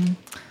were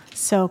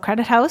so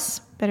Credit House,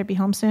 Better Be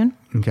Home Soon.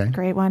 Okay.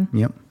 Great one.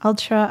 Yep.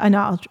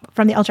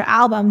 From the Ultra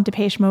album,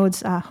 Depeche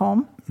Mode's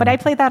Home. But I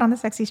played that on the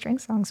Sexy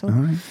Strings song, so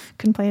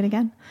couldn't play it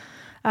again.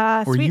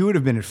 Or you would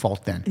have been at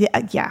fault then.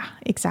 Yeah,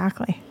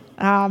 exactly.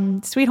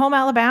 Sweet Home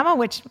Alabama,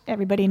 which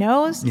everybody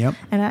knows. Yep.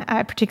 And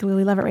I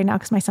particularly love it right now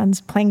because my son's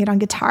playing it on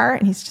guitar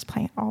and he's just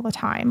playing it all the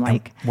time.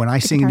 Like When I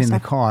sing it in guitar the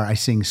stuff. car, I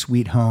sing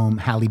Sweet Home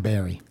Halle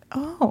Berry.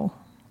 Oh,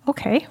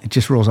 okay. It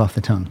just rolls off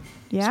the tongue.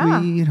 Yeah.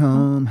 Sweet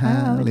Home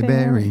Halle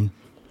Berry.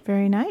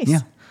 Very nice.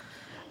 Yeah.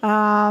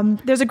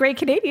 There's a great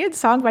Canadian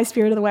song by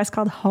Spirit of the West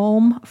called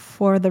Home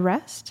for the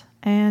Rest.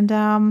 And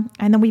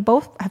then we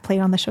both have played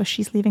on the show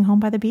She's Leaving Home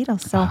by the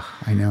Beatles. So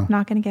I know. I'm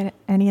not going to get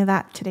any of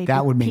that today.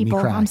 That would make people.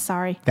 me cry. I'm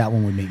sorry. That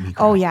one would make me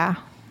cry. Oh, yeah.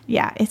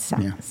 Yeah, it's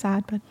sad, Yeah.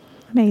 sad, but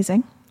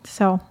amazing.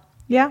 So,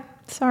 yeah,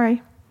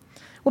 sorry.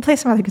 We'll play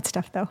some other good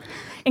stuff, though,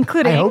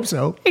 including... I hope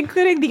so.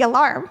 Including The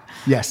Alarm.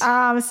 Yes.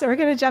 So we're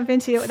going to jump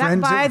into...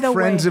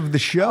 Friends of the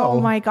show. Oh,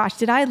 my gosh.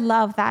 Did I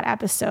love that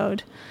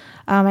episode?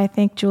 I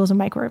think Jules and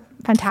Mike were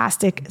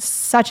fantastic.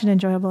 Such an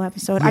enjoyable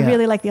episode. I Yeah.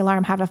 really like The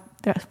Alarm. Have a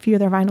few of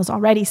their vinyls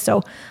already.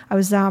 So I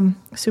was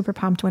super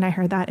pumped when I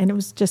heard that. And it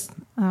was just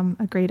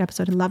a great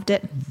episode. I loved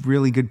it.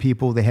 Really good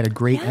people. They had a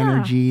great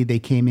energy. They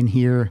came in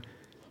here.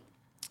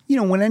 You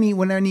know, when any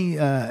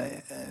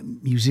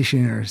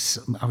musician or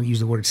I'll use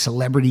the word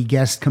celebrity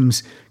guest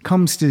comes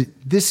to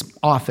this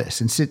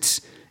office and sits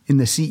in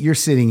the seat you're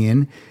sitting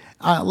in,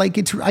 I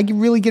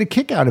really get a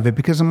kick out of it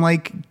because I'm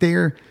like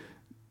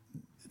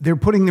they're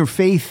putting their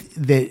faith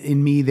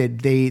in me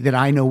that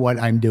I know what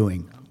I'm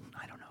doing.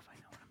 I don't know if I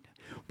know what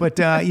I'm doing,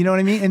 but you know what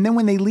I mean. And then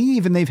when they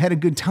leave and they've had a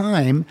good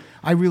time,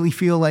 I really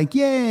feel like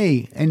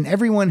yay! And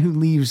everyone who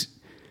leaves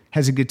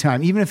has a good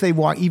time, even if they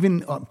walk,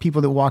 even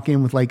people that walk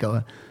in with like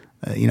a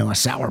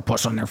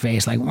sourpuss on their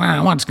face, like,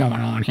 wow, what's going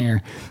on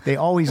here? They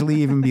always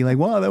leave and be like,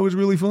 wow, that was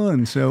really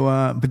fun.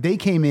 So, but they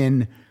came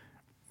in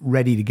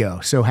ready to go,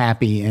 so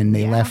happy, and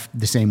they left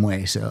the same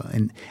way. So,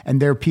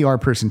 and their PR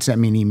person sent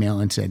me an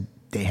email and said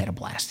they had a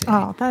blast today.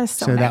 Oh, that is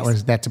so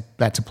nice. that's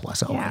a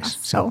plus always. Yeah.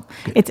 So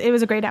it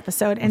was a great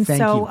episode. And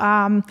Thank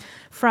you.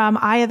 From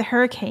Eye of the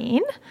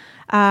Hurricane,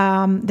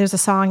 there's a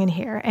song in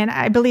here. And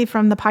I believe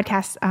from the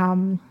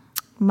podcast,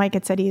 Mike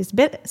had said he's a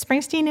bit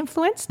Springsteen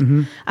influenced.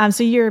 Mm-hmm.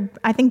 So you're,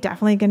 I think,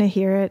 definitely going to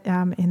hear it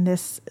in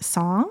this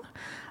song.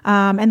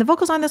 And the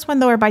vocals on this one,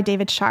 though, are by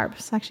David Sharp.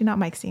 It's actually not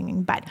Mike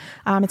singing, but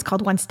it's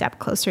called One Step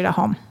Closer to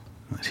Home.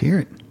 let's hear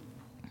it.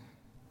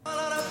 A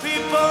lot of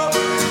people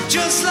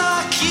just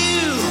like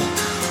you,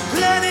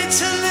 plenty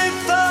to live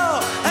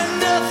for and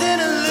nothing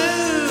to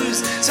lose.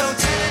 So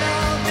tear it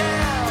all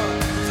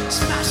down,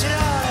 smash it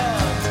all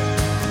up,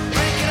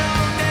 break it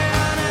all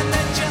down, and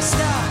then just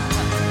stop.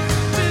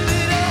 Build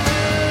it up.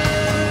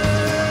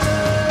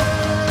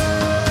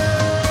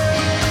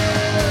 Build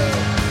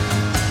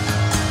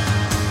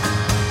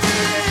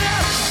it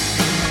up.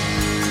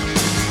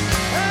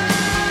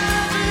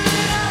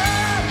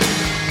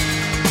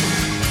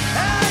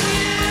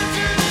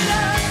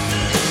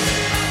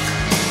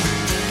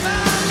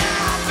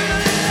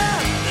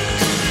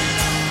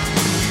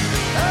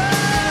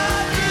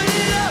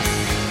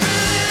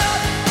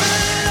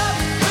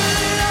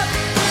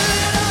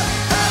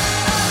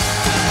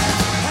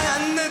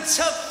 And the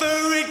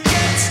tougher it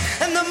gets,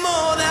 and the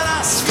more that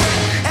I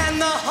sweat,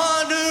 and the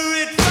harder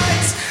it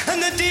fights,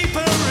 and the deeper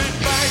it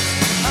bites.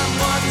 I'm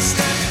one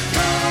step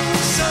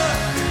closer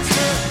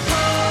to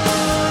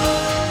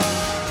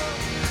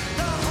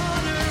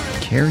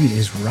home. Carrie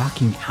is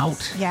rocking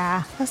out.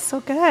 Yeah, that's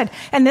so good.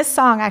 And this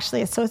song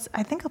actually, it's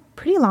I think a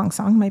pretty long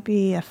song, might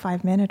be a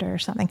 5-minute or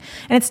something.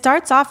 And it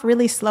starts off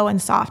really slow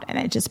and soft, and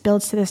it just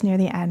builds to this near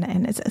the end.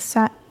 And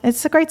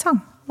it's a great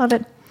song. Love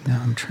it. Now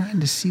I'm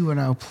trying to see what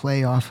I'll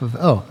play off of.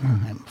 Oh,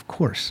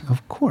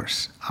 of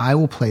course. I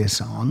will play a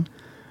song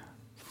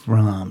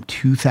from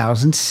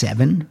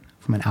 2007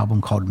 from an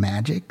album called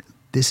Magic.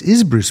 This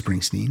is Bruce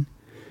Springsteen,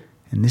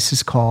 and this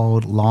is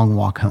called Long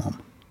Walk Home.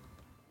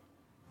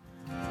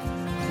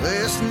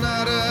 Last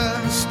night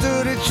I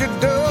stood at your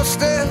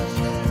doorstep,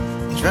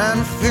 trying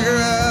to figure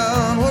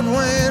out what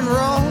went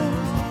wrong.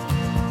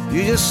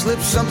 You just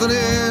slipped something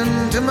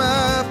into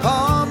my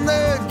palm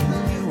there,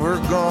 and you were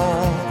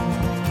gone.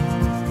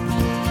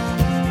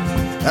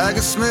 I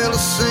could smell the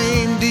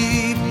same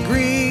deep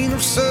green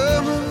of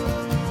summer.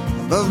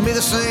 Above me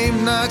the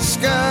same night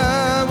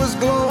sky was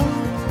glowing.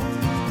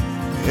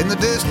 In the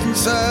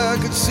distance I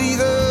could see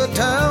the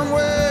town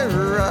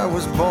where I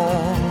was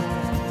born.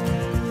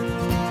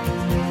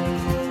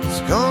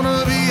 It's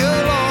gonna be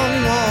a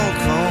long walk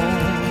home.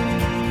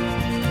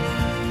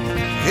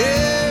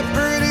 Yeah,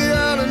 pretty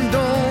darling,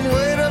 don't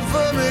wait up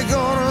for me.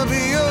 Gonna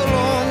be a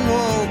long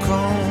walk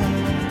home.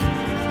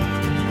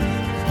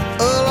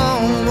 A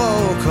long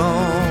walk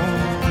home.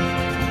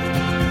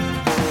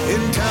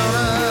 In town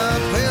I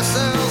pass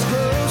Sal's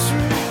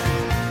grocery.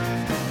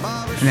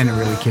 then it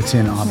really kicks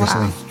in,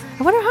 obviously. Wow.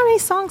 I wonder how many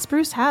songs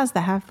Bruce has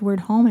that have the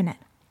word home in it.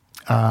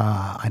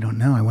 I don't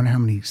know. I wonder how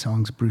many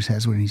songs Bruce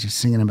has when he's just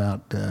singing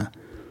about a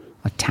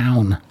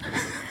town.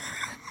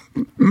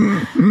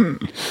 Well,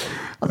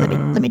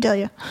 let me tell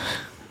you.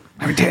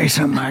 Let me tell you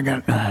something. I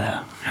got,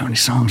 how many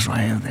songs do I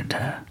have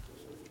that,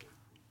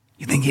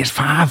 you think he has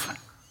 5?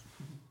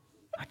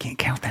 I can't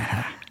count that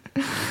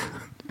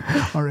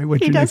high. All right,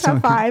 what's He your next does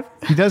have song? 5.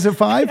 He does have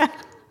 5? Yeah.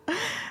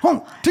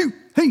 1, 2,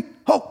 3,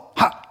 ho,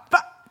 ha,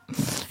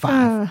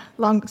 5.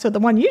 So the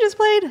one you just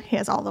played, he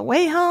has All the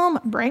Way Home,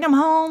 Bring 'Em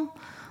Home,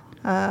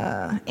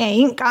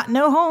 Ain't Got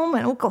No Home,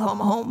 and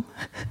Oklahoma Home.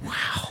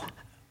 Wow.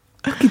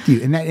 Look at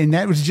you. And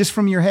that was just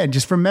from your head,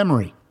 just from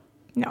memory.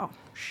 No.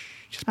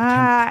 Just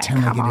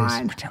pretend like come it is.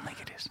 on. Pretend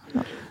like it is.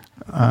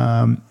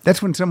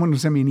 That's when someone will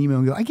send me an email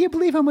and go, I can't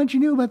believe how much you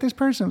knew about this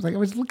person. I was like, I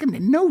was looking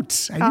at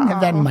notes. I didn't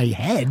have that in my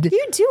head.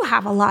 You do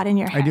have a lot in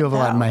your head. I do have a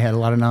lot in my head, a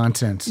lot of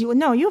nonsense. You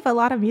have a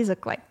lot of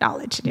music like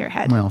knowledge in your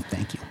head. Well,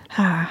 thank you.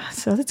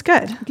 So that's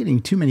good. I'm getting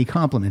too many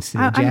compliments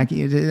today,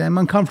 Jackie. I'm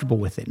uncomfortable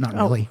with it. Not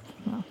really.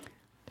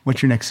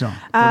 What's your next song?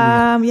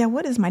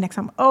 What is my next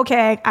song?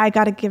 Okay, I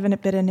got to give it a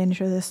bit of an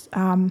intro to this.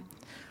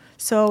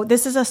 So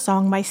this is a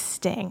song by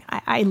Sting.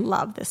 I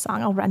love this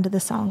song. I'll run to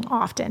this song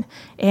often.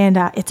 And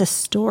it's a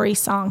story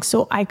song.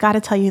 So I got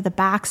to tell you the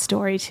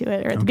backstory to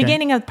it, or the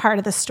beginning of part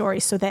of the story,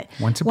 so that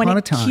when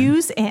it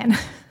cues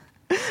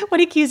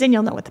in,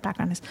 you'll know what the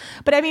background is.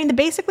 But I mean,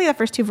 basically the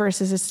first 2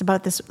 verses, it's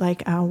about this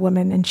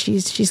woman, and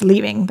she's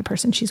leaving the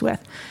person she's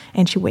with.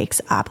 And she wakes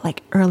up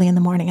like early in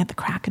the morning at the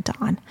crack of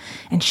dawn,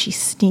 and she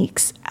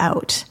sneaks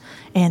out.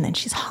 And then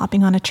she's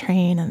hopping on a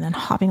train and then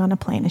hopping on a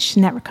plane, and she's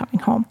never coming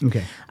home.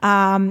 Okay.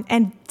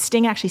 And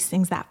Sting actually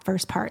sings that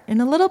first part in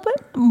a little bit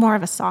more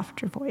of a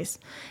softer voice.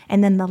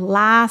 And then the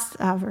last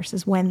verse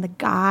is when the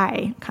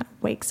guy kind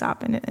of wakes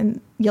up,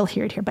 and you'll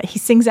hear it here, but he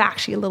sings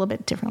actually a little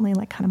bit differently,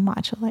 like kind of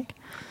macho-like.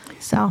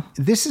 So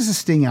this is a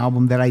Sting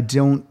album that I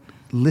don't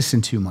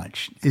listen to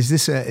much. Is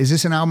this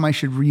an album I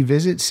should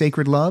revisit?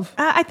 Sacred Love?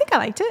 I think I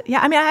liked it. Yeah,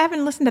 I mean, I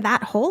haven't listened to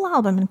that whole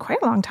album in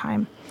quite a long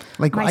time.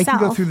 Like myself. I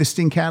can go through the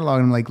Sting catalog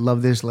and I'm like,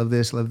 love this, love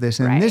this, love this.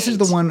 And this is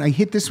the one, I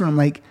hit this one, I'm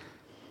like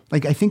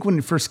I think when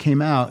it first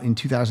came out in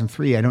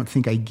 2003, I don't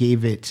think I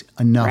gave it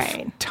enough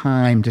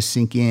time to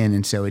sink in.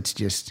 And so it's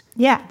just...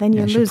 Yeah, then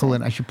you lose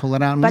it. I should pull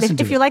it out and but listen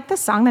to it. But if you like this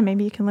song, then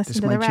maybe you can listen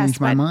to the rest. This might change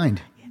my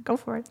mind. Yeah, go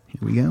for it.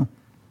 Here we go.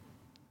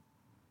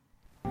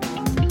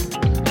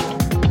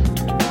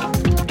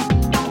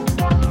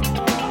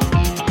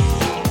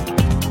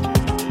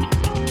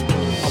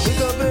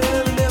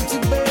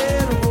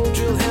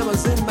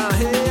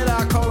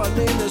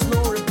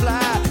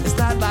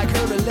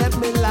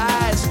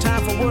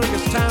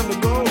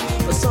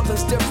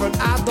 Different,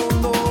 I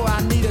don't know.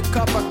 I need a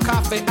cup of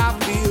coffee, I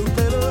feel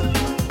better.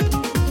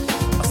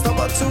 I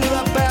stumble to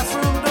the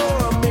bathroom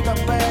door, make a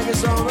bag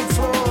is on the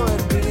floor.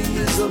 It really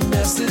is a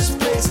mess, this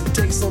place. It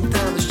takes some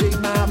time to shake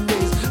my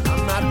face.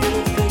 I'm not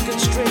really thinking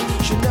straight.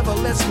 She never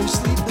lets me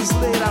sleep this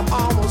late. I'm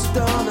almost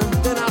done, and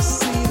then I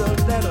see the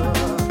letter.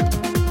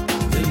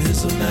 In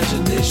his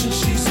imagination,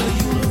 she's a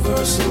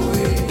universal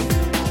way.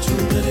 Too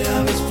many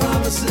of his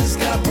promises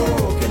got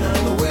broken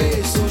on the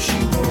way, so she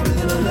wrote it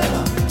in a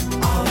letter.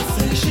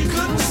 She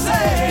couldn't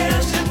say,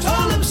 and she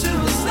told him she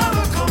was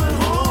never coming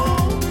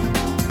home.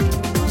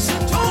 She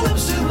told him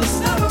she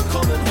was never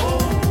coming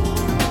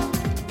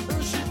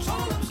home. She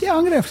told him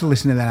I'm going to have to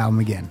listen to that album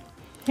again.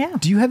 Yeah.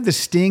 Do you have the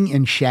Sting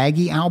and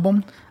Shaggy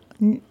album?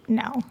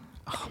 No.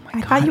 Oh my I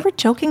God. thought you were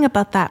joking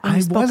about that when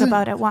you spoke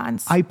about it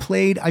once. I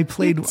played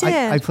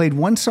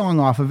one song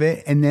off of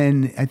it, and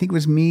then I think it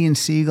was me and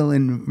Siegel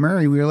and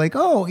Murray. We were like,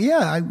 "Oh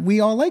yeah,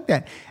 we all like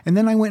that." And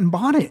then I went and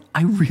bought it.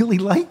 I really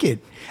like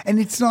it, and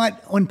it's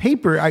not on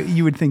paper.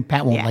 You would think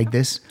Pat won't like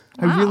this.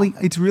 Wow.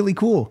 It's really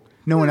cool.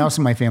 No one else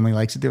in my family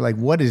likes it. They're like,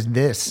 "What is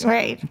this?"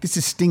 Right. This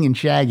is Sting and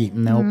Shaggy.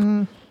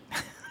 Nope.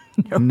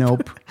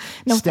 Nope.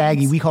 No Staggy.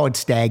 thanks. We call it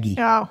Staggy.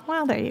 Oh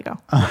well, there you go.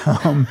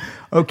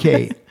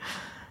 Okay.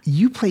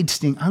 You played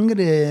Sting.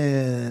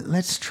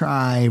 Let's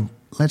try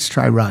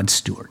Rod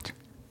Stewart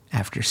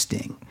after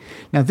Sting.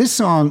 Now this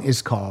song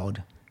it's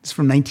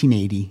from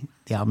 1980.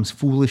 The album's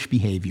Foolish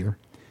Behavior.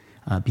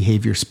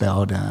 Behavior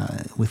spelled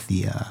with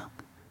the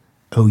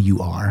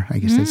O-U-R. I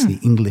guess that's the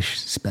English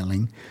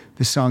spelling.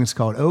 This song is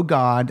called Oh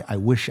God, I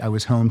Wish I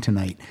Was Home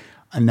Tonight.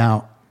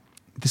 Now,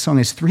 this song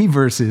has 3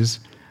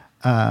 verses.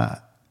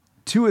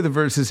 2 of the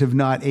verses have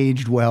not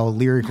aged well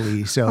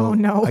lyrically, so Oh,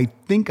 no. I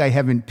think I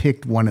haven't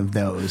picked one of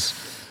those.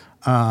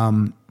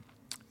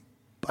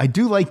 I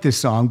do like this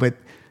song, but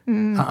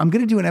I'm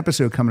going to do an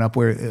episode coming up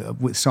where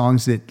with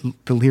songs that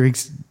the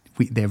lyrics,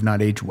 they have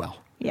not aged well.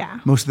 Yeah.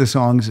 Most of the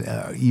songs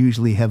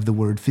usually have the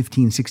word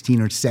 15,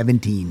 16, or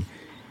 17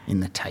 in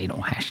the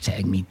title.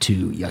 # me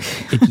too,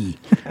 yuck, icky.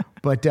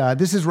 But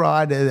this is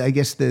Rod. I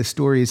guess the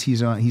story is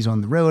he's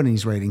on the road and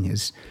he's writing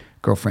his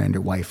girlfriend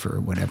or wife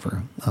or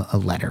whatever a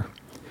letter,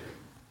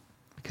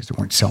 because there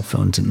weren't cell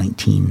phones in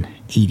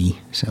 1980.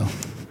 So,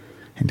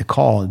 and to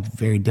call,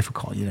 very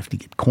difficult. You'd have to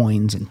get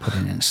coins and put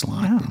it in a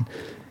slot. Wow. And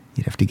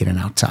you'd have to get an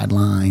outside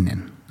line.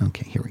 And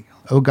okay, here we go.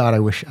 Oh God, I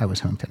wish I was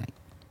home tonight.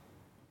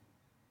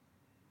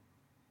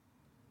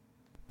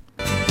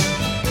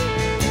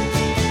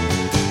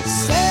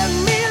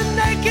 Send me a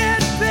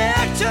naked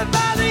picture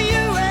by the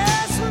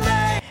U.S.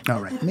 mail.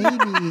 All right,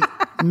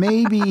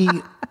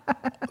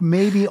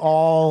 maybe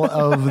all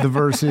of the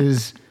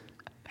verses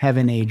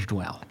haven't aged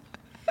well.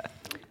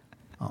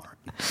 All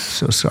right,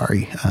 so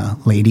sorry,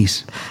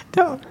 ladies,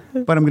 No.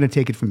 but I'm going to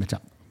take it from the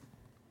top.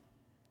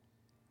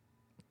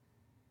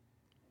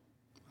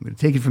 I'm going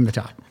to take it from the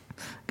top.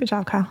 Good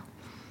job, Kyle.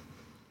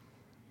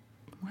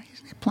 Why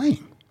isn't it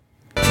playing?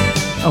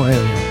 Oh, there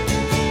we go.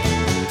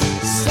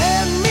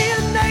 Send me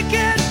a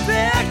naked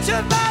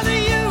picture by the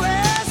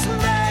U.S.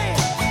 mail.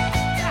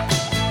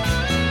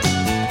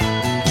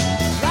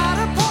 Write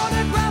a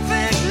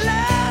pornographic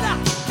letter.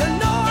 You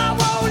know I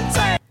won't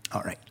take.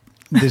 All right.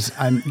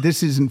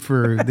 This isn't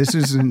for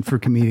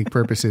comedic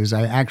purposes.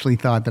 I actually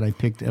thought that I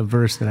picked a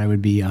verse that I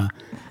would be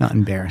not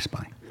embarrassed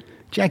by.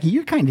 Jackie,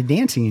 you're kind of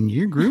dancing and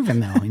you're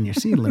grooving though, and you're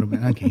seeing a little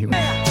bit. Okay, here we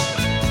go.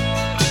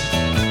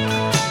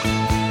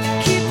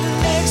 Keep your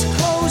legs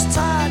closed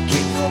tight.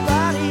 Keep your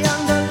body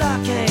under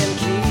lock and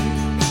key.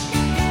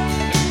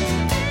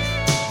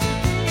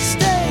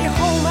 Stay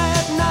home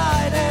at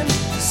night and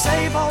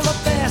save all the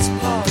best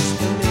parts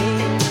for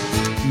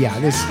me. Yeah,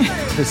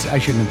 this I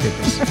shouldn't have picked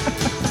this.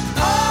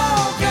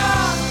 Oh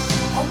God,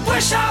 I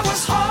wish I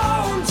was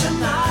home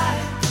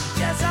tonight.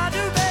 Yes, I do,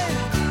 baby.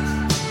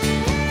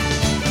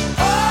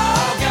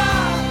 Oh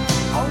God,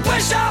 I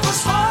wish I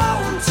was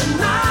home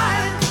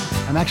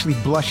tonight. I'm actually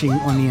blushing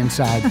on the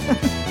inside.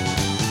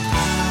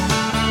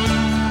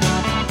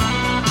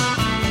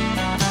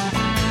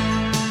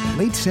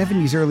 Late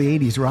 70s, early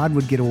 80s, Rod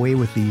would get away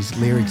with these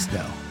lyrics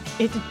though.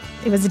 It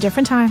was a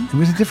different time. It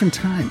was a different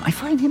time. I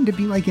find him to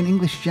be like an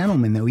English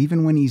gentleman though,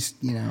 even when he's,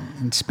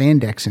 in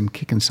spandex and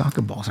kicking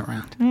soccer balls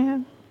around. Yeah.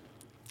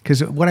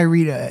 Because what I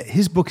read,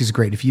 his book is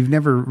great. If you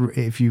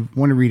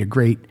want to read a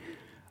great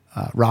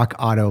rock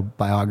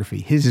autobiography,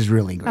 his is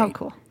really great. Oh,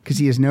 cool. Because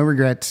he has no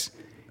regrets,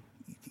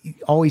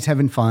 always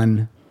having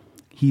fun.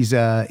 He's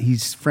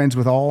friends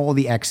with all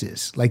the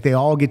exes. Like they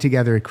all get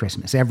together at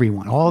Christmas,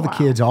 everyone, all the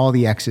kids, all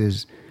the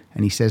exes,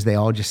 and he says they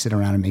all just sit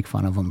around and make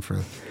fun of him for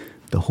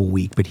the whole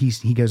week. But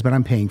he goes, but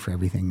I'm paying for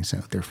everything, so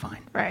they're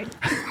fine. Right.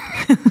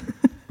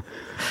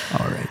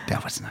 All right,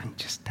 that was not a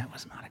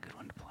good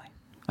one to play.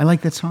 I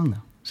like that song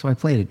though, so I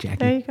played it, Jackie.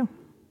 There you go. I'm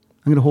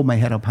going to hold my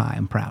head up high.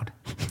 I'm proud.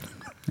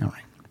 All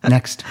right.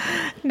 Next.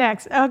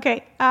 Next.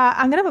 Okay.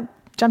 I'm going to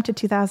jump to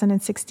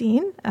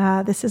 2016.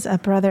 This is a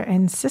brother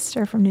and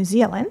sister from New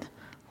Zealand.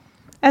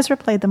 Ezra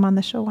played them on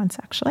the show once,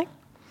 actually.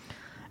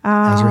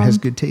 Ezra has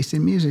good taste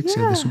in music,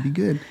 so this will be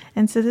good.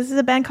 And so this is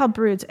a band called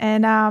Broods.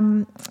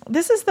 And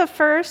this is the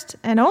first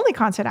and only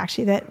concert,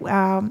 actually, that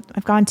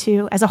I've gone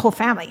to as a whole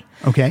family.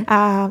 Okay.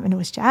 And it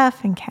was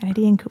Jeff and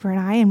Kennedy and Cooper and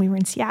I, and we were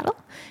in Seattle.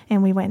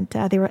 And we went,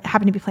 they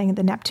happened to be playing at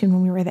the Neptune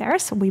when we were there.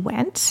 So we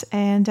went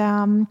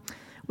and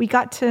we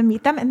got to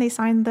meet them, and they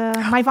signed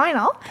my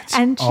vinyl.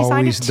 And she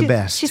signed it the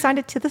best. She signed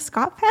it to the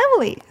Scott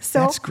family. So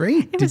that's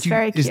great. It was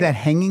very cute. Is that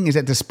hanging? Is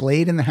that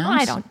displayed in the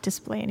house? I don't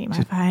display any of my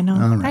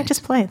vinyl. Right. I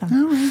just play them.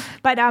 All right.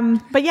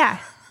 But yeah,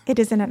 it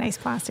is in a nice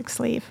plastic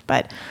sleeve.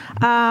 But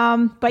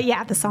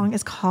yeah, the song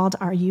is called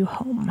 "Are You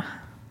Home?"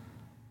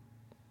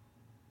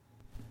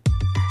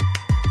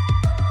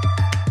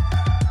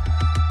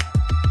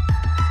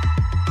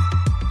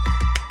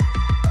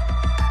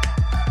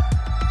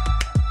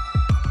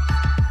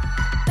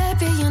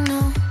 You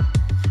know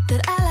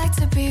that I like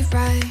to be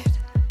right,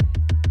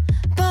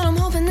 but I'm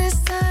hoping this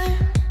time,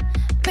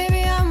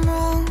 maybe I'm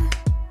wrong.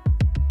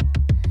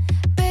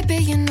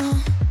 Baby, you know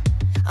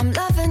I'm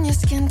loving your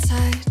skin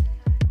tight,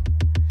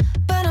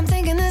 but I'm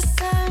thinking this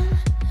time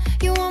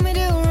you want me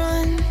to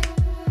run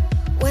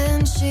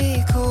when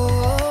she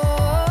calls.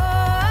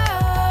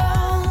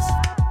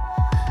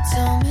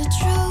 Tell me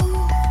true,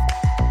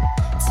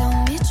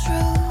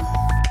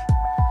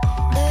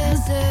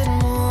 is it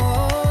more?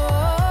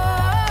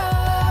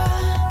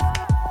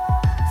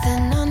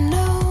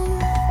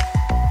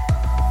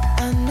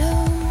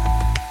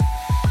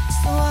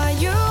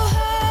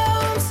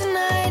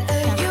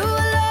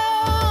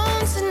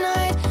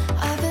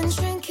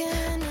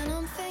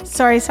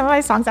 Sorry, some of my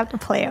songs have to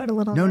play out a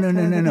little bit. No.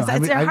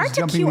 They're hard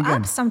to cue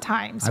up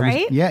sometimes,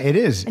 right? Yeah, it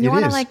is. And you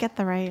want to get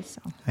the right. So.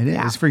 It is.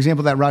 Yeah. For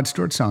example, that Rod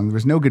Stewart song, there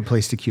was no good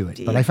place to cue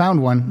it. But I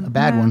found one, a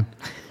bad one.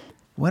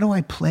 What do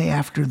I play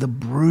after the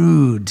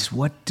Broods?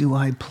 What do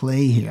I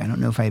play here? I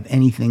don't know if I have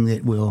anything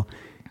that will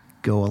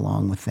go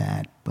along with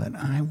that, but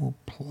I will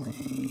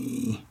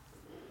play.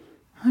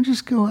 I'm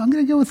going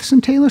to go with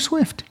some Taylor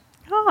Swift.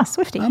 Oh,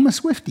 Swiftie. I'm a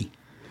Swiftie.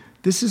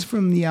 This is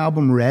from the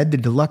album Red, the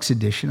deluxe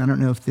edition. I don't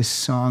know if this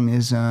song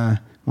is one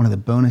of the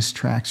bonus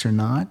tracks or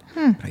not,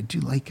 but I do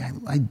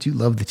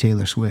love the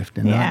Taylor Swift,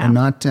 and I'm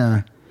not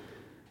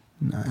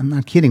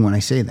kidding when I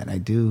say that. I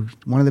do.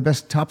 One of the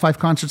best top 5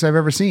 concerts I've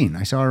ever seen.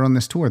 I saw her on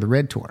this tour, the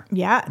Red Tour.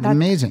 Yeah, that's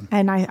amazing.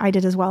 And I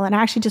did as well. And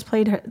I actually just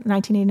played her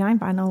 1989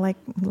 vinyl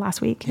last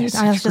week. Yes,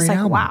 I was just like,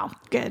 album. wow,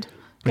 good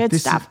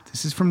stuff.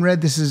 This is from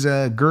Red. This is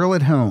Girl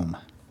at Home.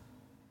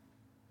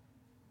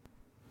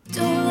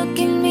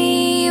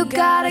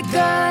 got a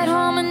girl at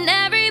home, and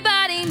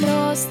everybody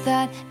knows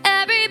that.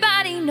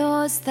 Everybody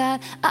knows that.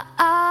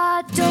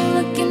 Don't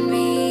look at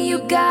me. You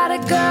got a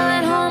girl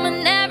at home,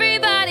 and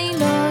everybody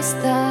knows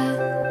that.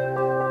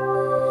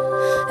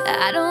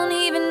 I don't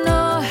even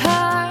know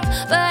her,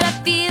 but I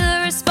feel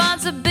a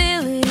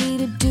responsibility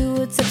to do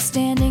what's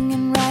upstanding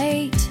and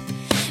right.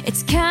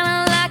 It's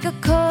kinda like a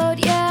code,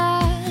 yeah.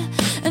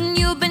 And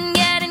you've been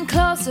getting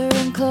closer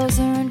and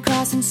closer and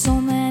crossing so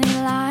many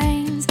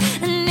lines.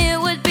 And it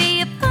would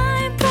be a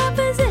fine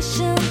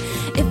proposition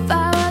if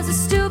I was a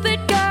stupid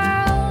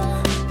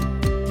girl.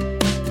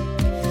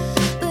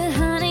 But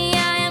honey,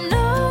 I am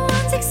no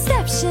one's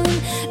exception.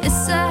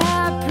 This I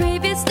have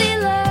previously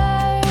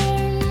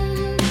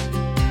learned.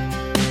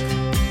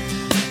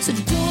 So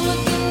don't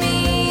look at me,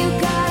 you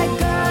got a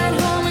girl at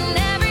home, and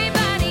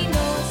everybody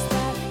knows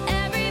that.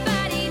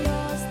 Everybody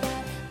knows that.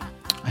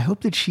 I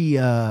hope that she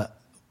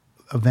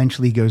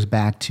eventually goes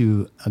back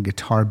to a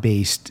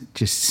guitar-based,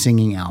 just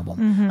singing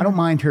album. I don't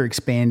mind her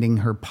expanding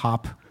her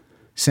pop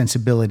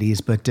sensibilities,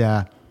 but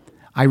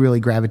I really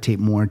gravitate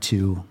more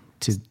to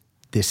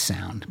this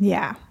sound.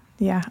 Yeah.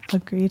 Yeah.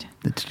 Agreed.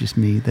 That's just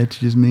me. That's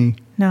just me.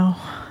 No.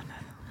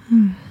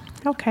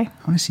 Okay.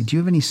 Honestly, do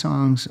you have any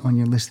songs on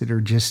your list that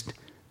are just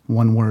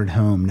one word,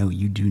 home? No,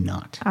 you do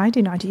not. I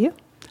do not. Do you?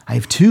 I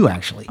have two,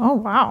 actually. Oh,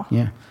 wow.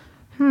 Yeah.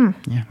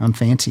 Yeah, I'm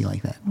fancy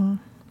like that.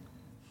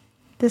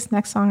 This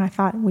next song I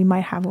thought we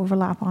might have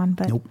overlap on,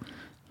 but Nope.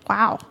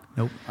 wow.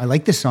 Nope. I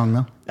like this song,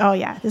 though. Oh,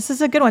 yeah. This is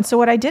a good one. So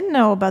what I didn't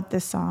know about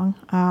this song,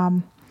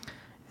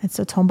 it's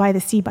Home by the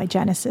Sea by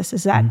Genesis,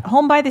 is that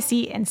Home by the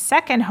Sea and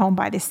Second Home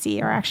by the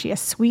Sea are actually a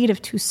suite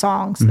of two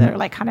songs that are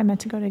like kind of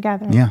meant to go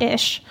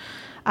together-ish.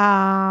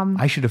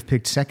 I should have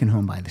picked Second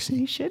Home by the Sea.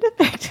 You should have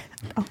picked.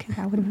 Okay,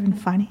 that would have been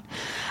funny.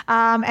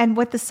 And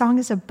what the song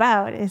is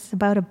about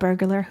a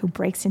burglar who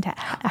breaks into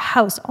a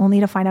house only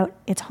to find out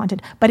it's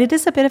haunted. But it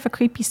is a bit of a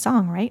creepy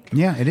song, right?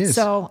 Yeah, it is.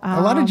 So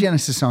a lot of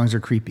Genesis songs are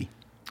creepy.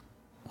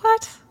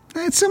 What?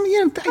 Some,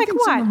 I Like think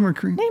what? some of them are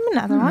creepy. Name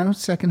another one. No,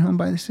 Second Home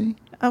by the Sea.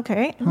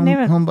 Okay. Name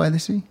it. Home by the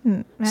Sea.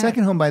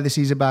 Second Home by the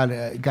Sea is about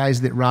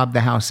guys that rob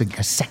the house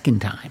a second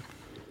time.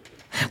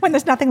 When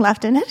there's nothing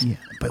left in it? Yeah,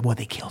 but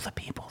they kill the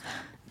people.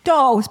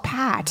 Oh, it's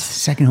Pat.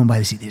 Second Home by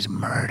the Sea, there's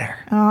murder.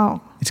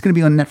 Oh, It's going to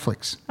be on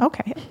Netflix.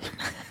 okay.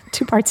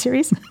 2-part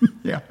series?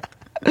 Yeah.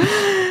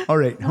 All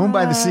right, Home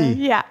by the Sea.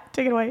 Yeah,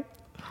 take it away.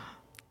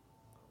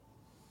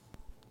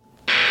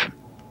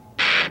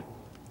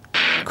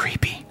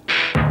 Creepy.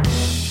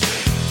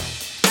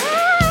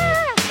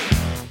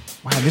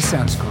 Wow, this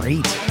sounds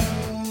great.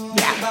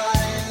 Yeah.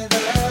 By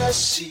the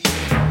sea,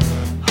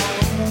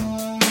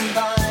 home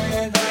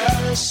by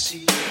the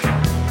sea,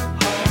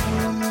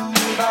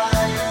 home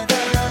by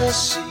the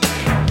sea,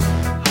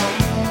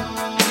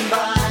 home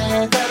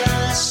by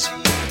the sea.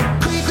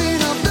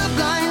 Creeping up the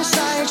blind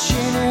side,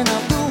 shining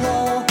up the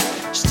wall,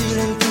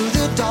 stealing through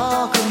the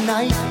dark of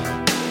night,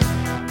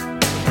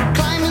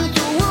 climbing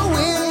through a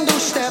window,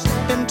 step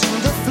into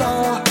the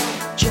floor,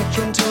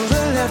 checking to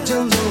the left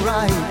and the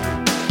right.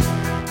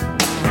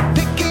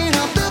 Picking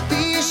up the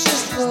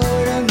pieces,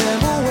 putting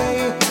them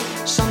away.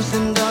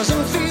 Something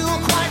doesn't feel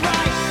quite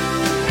right.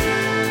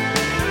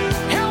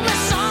 Help me,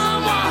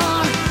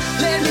 someone,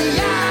 let me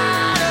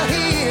out of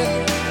here.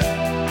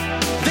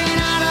 Then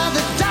out of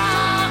the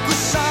dark we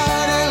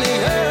suddenly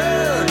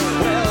heard,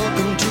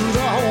 welcome to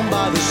the home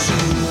by the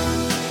sea.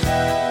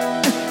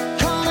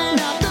 Coming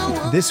out the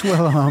wood. This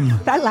will,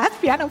 That last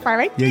piano part,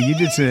 right? yeah, you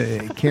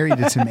did Carrie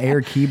did some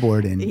air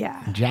keyboard and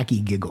Yeah. Jackie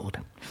giggled.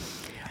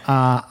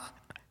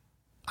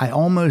 I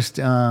almost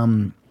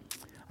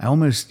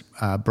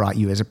brought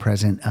you as a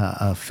present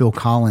a Phil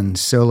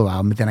Collins solo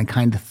album, but then I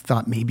kind of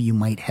thought maybe you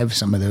might have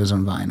some of those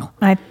on vinyl.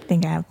 I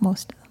think I have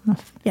most of them.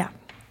 Yeah.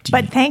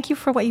 But thank you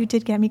for what you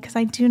did get me because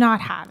I do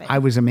not have it. I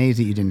was amazed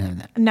that you didn't have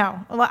that. No.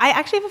 Well, I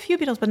actually have a few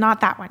Beatles, but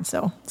not that one.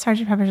 So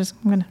Sgt. Pepper's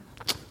I'm going to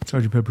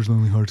Sgt. Pepper's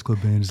Lonely Hearts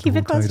Club Band is keep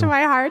it close to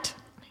my heart.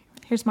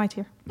 Here's my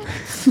tear.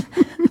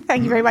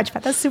 Thank you very much,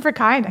 Pat. That's super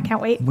kind. I can't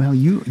wait. Well,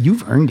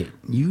 you've earned it.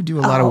 You do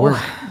a lot of work.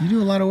 You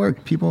do a lot of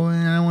work. People,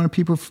 and I don't want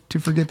people to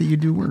forget that you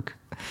do work.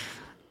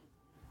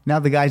 Now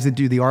the guys that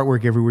do the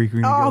artwork every week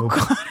are going to go,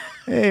 God.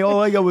 hey,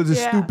 all I got was a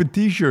Yeah. stupid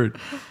T-shirt.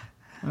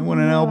 I want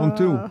an album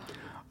too.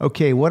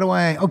 Okay, what do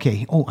I?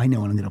 Okay, I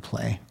know what I'm going to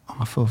play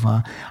off of.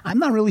 I'm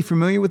not really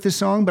familiar with this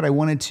song, but I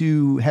wanted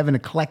to have an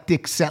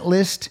eclectic set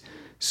list.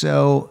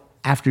 So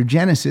after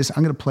Genesis,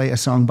 I'm going to play a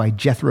song by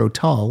Jethro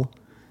Tull.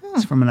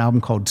 It's from an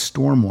album called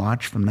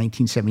Stormwatch from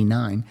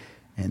 1979.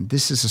 And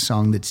this is a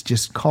song that's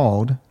just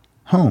called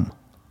Home.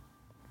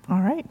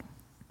 All right.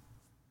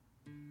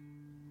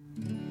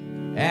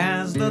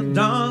 As the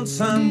dawn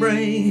sun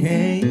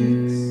breaks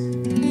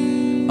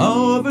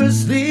over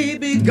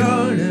sleepy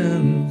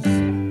gardens,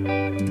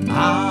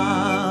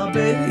 I'll be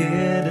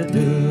here to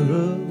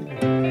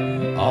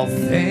do all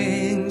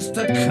things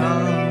to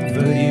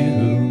comfort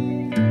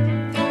you.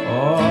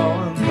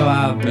 Oh, though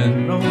I've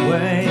been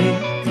away,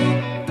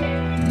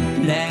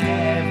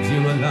 left you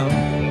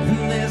alone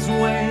in this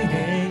way,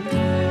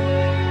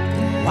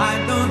 why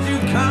don't you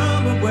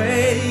come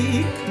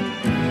away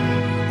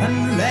and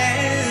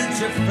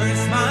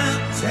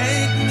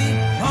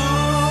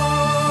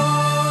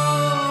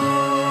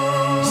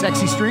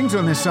Sexy strings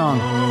on this song.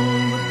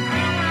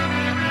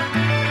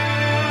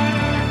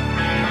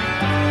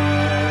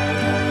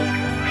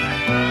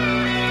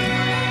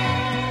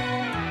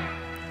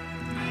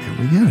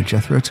 There we go,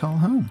 Jethro Tull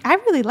Home. I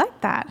really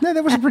like that. No,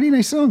 that was a pretty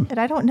nice song. But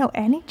I don't know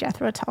any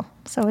Jethro Tull,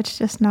 so it's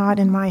just not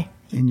in my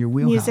In your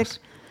wheelhouse.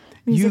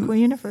 musical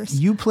universe.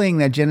 You playing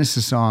that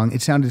Genesis song,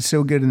 it sounded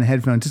so good in the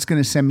headphones. It's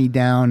going to send me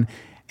down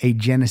a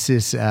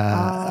Genesis.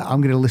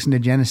 I'm going to listen to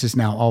Genesis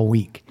now all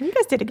week. You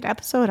guys did a good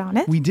episode on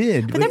it. We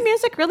did. But their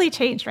music really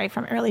changed, right,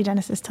 from early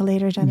Genesis to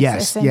later Genesis.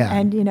 Yes, and, yeah.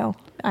 And, you know,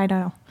 I don't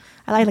know.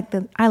 I like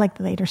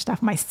the later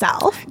stuff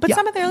myself, but Yeah,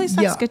 some of the early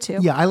stuff's yeah, good too.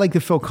 Yeah, I like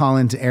the Phil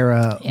Collins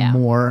era Yeah.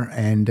 more,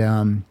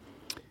 and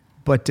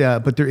but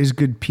there is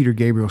good Peter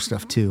Gabriel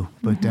stuff too.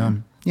 But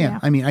Yeah.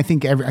 I mean, I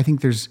think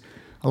there's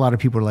a lot of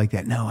people are like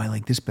that. No, I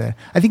like this better.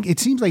 I think it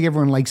seems like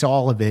everyone likes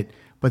all of it,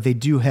 but they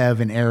do have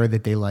an era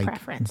that they like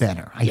Preference.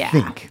 better. I Yeah.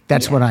 think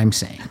that's Yeah. what I'm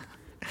saying.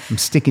 I'm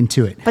sticking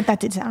to it. But that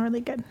did sound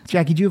really good.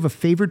 Jackie, do you have a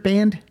favorite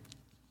band?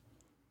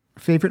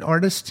 Favorite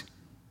artist?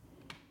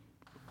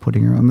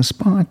 Putting her on the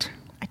spot.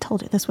 I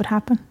told you this would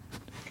happen.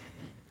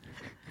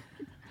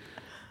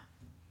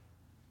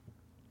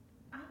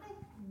 I like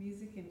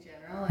music in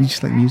general. You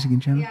just like music in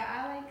general? Yeah,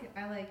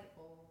 I like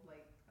old,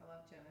 I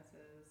love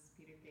Genesis,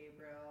 Peter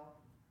Gabriel,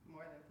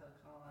 more than Phil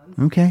Collins.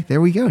 Okay,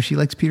 there we go. She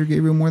likes Peter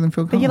Gabriel more than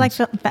Phil But Collins.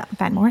 you like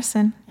Van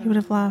Morrison. You would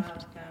have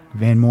loved.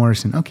 Van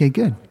Morrison. Okay,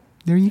 good.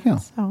 There you go.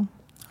 So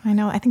I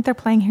know. I think they're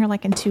playing here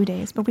like in 2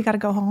 days, but we got to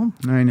go home.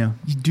 I know.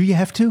 Do you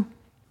have to?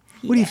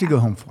 What do you have to Yeah. go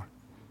home for?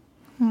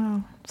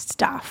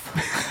 Stuff.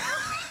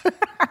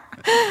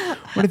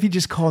 What if you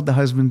just called the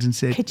husbands and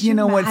said, Could you you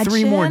know what,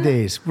 3 more imagine?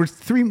 days.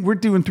 We're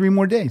doing 3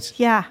 more days.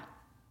 Yeah.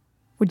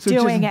 We're So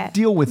doing just it.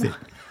 deal with it.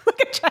 Look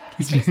at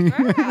Jackie's face.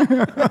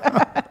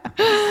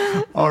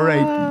 All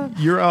right,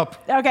 you're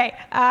up. Okay,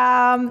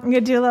 I'm going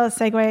to do a little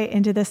segue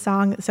into this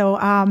song. So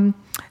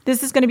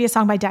this is going to be a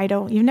song by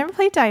Dido. You've never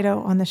played Dido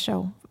on the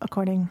show,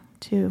 according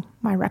to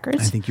my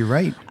records. I think you're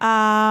right.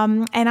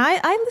 And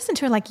I listened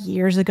to her like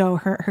years ago,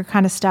 her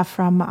kind of stuff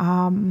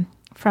from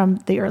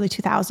the early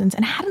 2000s,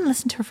 and I hadn't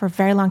listened to her for a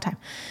very long time.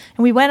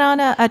 And we went on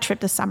a trip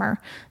this summer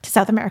to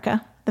South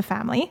America, the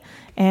family,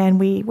 and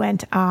we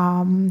went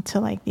to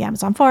like the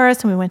Amazon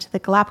forest, and we went to the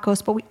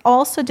Galapagos, but we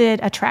also did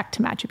a trek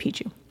to Machu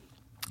Picchu.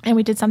 And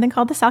we did something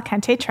called the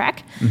Salkantay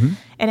Trek,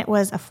 and it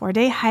was a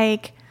 4-day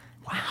hike.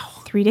 Wow.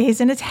 3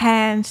 days in a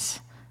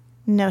tent,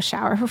 no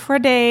shower for 4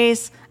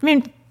 days. I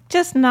mean,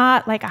 just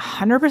not like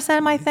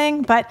 100% my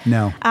thing, but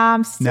No.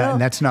 still, No,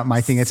 that's not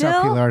my thing. It's not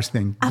still Pilar's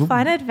thing. A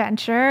fun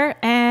adventure,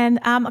 and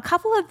a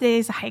couple of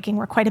days of hiking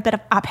were quite a bit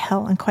of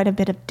uphill and quite a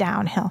bit of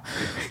downhill.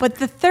 But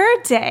the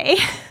third day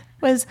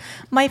was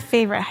my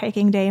favorite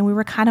hiking day, and we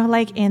were kind of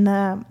like in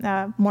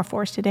the more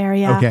forested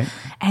area. Okay.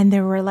 And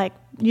there were like,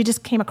 you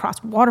just came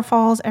across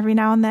waterfalls every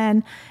now and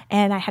then,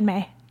 and I had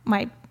my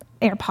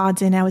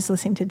AirPods in. I was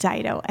listening to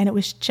Dido, and it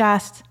was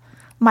just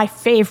my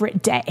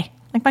favorite day.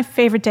 Like my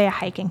favorite day of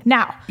hiking.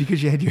 Now,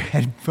 Because you had your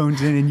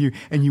headphones in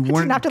and you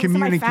weren't not to listen to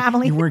my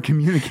family. You weren't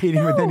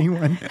communicating with No.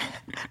 anyone.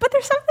 but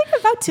there's something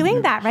about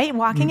doing that, right?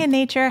 Walking in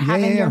nature,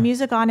 having yeah. your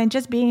music on, and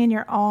just being in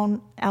your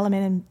own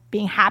element and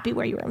being happy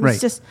where you are. It was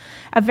Right. just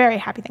a very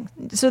happy thing.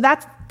 So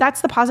that's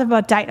the positive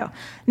about Dido.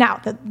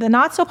 Now, the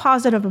not so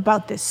positive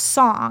about this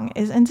song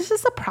is, and this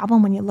is the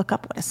problem when you look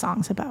up what a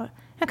song's about.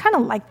 I kind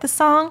of like the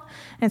song,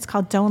 and it's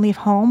called Don't Leave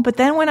Home. But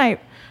then when I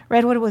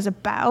read what it was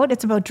about,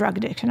 it's about drug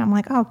addiction. I'm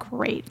like, oh,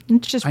 great.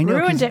 It just I know,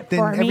 'cause ruined it then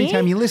for me. every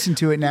time you listen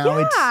to it now,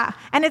 Yeah,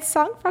 and it's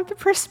sung from the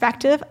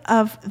perspective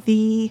of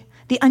the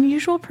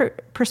unusual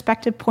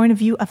perspective point of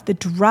view of the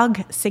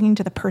drug singing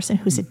to the person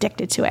who's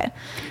addicted to it.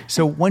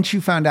 So once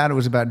you found out it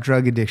was about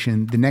drug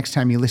addiction, the next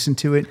time you listened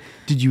to it,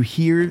 did you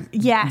hear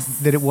Yes.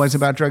 that it was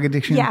about drug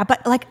addiction? Yeah,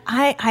 but like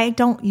I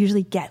don't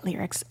usually get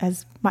lyrics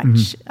as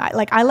much.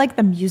 I like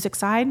the music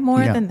side more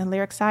Mm-hmm. Yeah. than the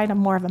lyric side. I'm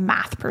more of a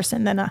math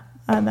person than a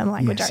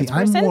language Yeah,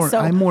 arts see, I'm person.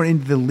 I'm more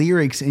into the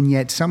lyrics, and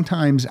yet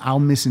sometimes I'll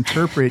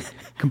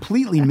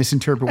completely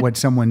misinterpret what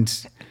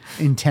someone's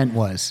intent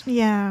was.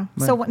 yeah.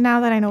 So now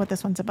that I know what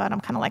this one's about,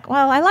 I'm kind of like,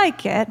 well, I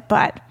like it,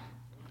 but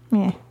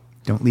yeah,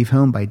 Don't Leave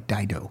Home by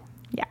Dido.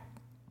 yeah.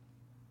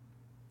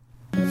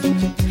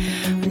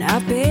 When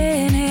I've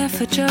been here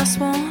for just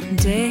one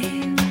day,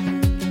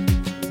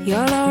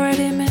 you'll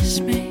already miss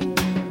me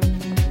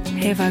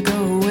if I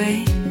go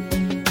away.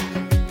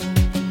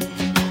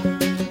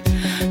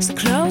 So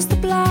close the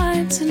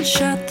blinds and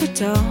shut the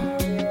door.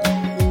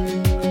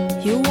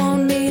 You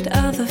won't need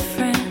other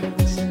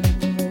friends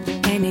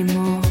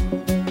anymore.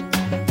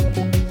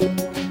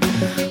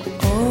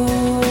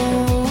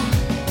 Oh,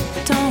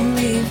 don't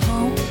leave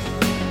home.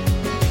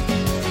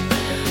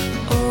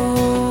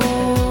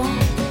 Oh,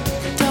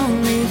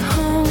 don't leave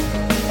home.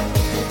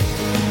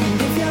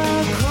 And if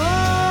you're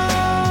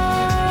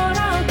cold,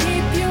 I'll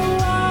keep you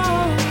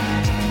warm.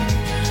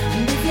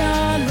 And if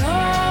you're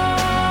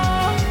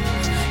low,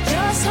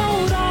 just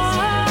hold on.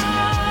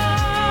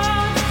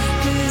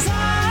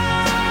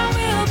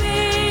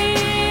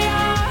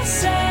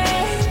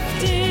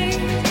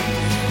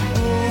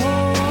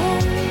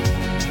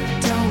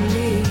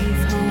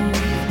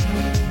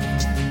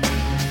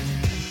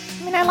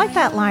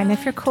 love that line.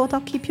 If you're cold,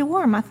 I'll keep you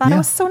warm. I thought Yeah. it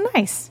was so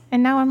nice.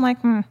 And now I'm like,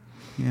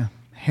 Yeah.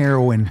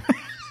 Heroin.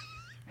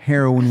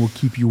 Heroin will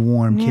keep you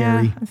warm,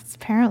 Carrie. yeah, it's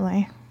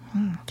apparently.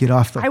 Get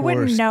off the I horse.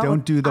 wouldn't know.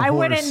 Don't do the I horse.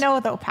 wouldn't know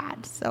though,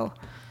 Pat. So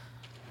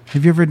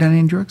Have you ever done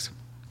any drugs?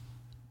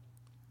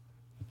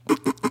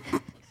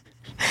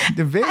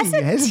 The very as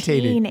a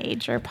hesitated.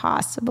 teenager,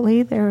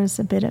 possibly there was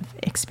a bit of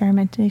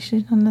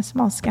experimentation on a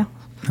small scale.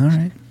 All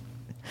right.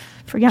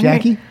 For younger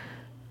Jackie?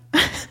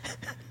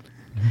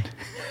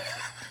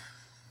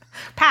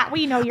 Pat,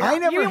 we know you're. I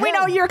never we have.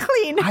 know you're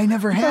clean. I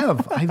never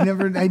have. I've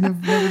never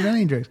done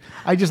any drugs.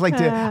 I just like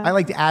to. I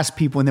like to ask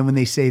people, and then when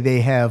they say they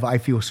have, I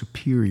feel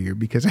superior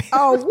because I.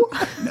 Oh.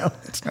 No,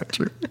 that's not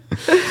true.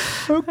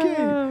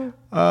 Okay.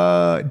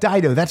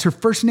 Dido. That's her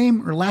first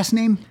name or last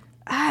name?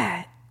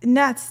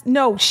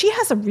 No, she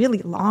has a really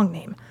long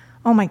name.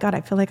 Oh my God,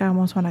 I feel like I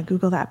almost want to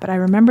Google that, but I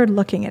remembered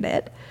looking at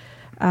it.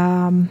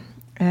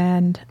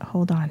 And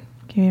hold on,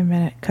 give me a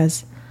minute,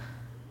 because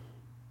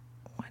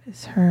what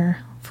is her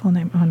full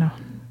name? Oh no.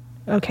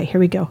 Okay, here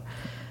we go.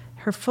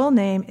 Her full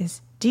name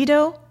is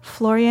Dido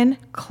Florian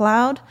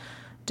Cloud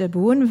de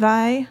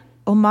Boonvai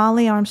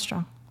O'Malley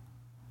Armstrong.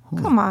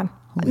 Come on.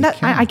 holy No,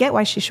 cow. I get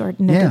why she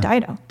shortened it to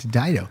Dido. To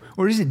Dido.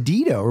 Or is it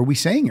Dido? Or are we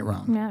saying it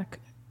wrong? Yeah.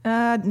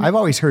 I've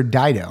always heard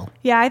Dido.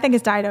 Yeah, I think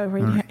it's Dido.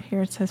 Right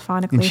here it says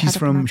phonically. And how she's to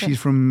from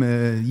pronounce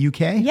it.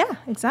 UK? Yeah,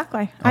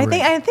 exactly. All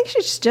I think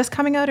she's just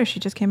coming out, or she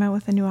just came out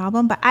with a new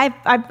album. But I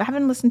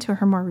haven't listened to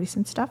her more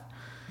recent stuff.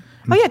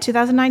 Oh yeah,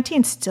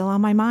 2019, still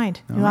on my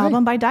mind. New right.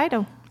 album by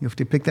Dido. You have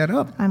to pick that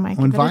up. I might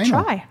on give it a vinyl.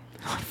 try.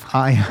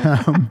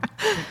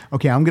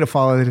 Okay, I'm going to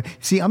follow it.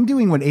 See, I'm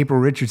doing what April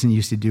Richardson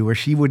used to do, where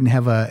she would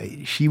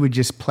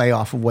just play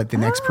off of what the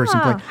next person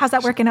played. How's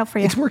that working out for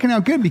you? It's working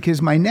out good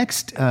because my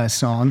next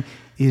song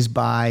is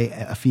by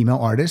a female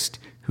artist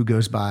who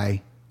goes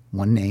by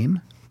one name,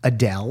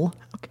 Adele.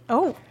 Okay.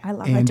 Oh, I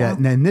love And Adele.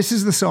 then this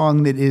is the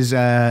song that is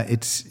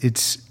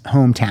it's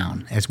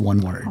hometown as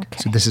one word. Okay.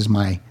 So this is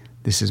my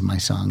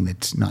song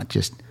that's not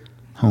just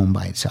home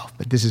by itself,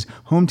 but this is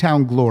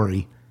Hometown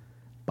Glory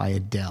by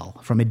Adele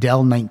from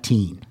Adele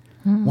 19.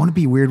 Won't it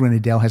be weird when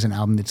Adele has an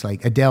album that's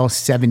like Adele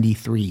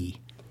 73?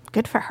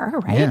 Good for her,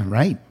 right? Yeah,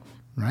 right.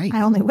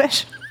 I only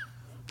wish.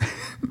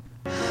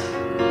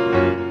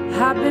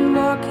 I've been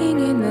walking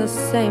in the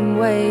same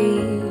way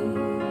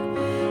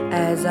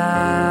as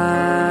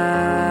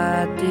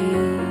I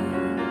did.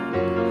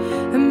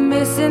 I'm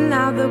missing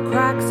out the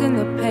cracks in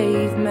the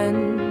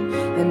pavement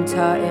and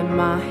tutting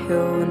my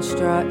heel and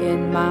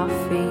strutting my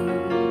feet.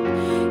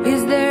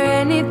 Is there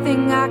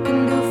anything I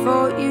can do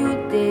for you,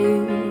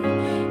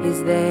 dear?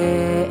 Is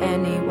there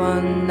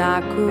anyone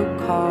I could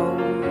call?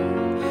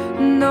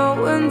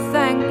 No, and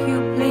thank you,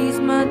 please,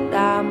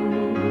 madame.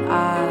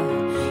 I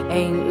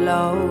ain't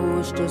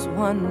lost, just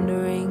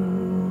wondering.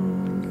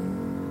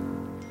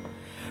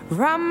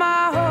 Round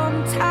my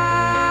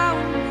hometown,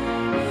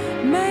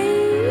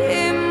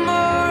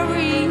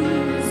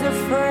 memories of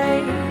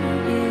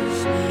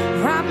phrase.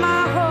 Round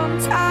my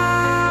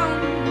hometown,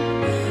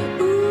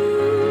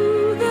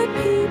 ooh, the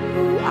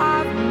people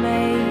I've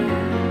made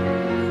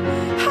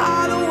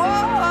are the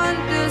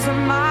wonders of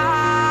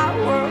my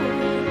world.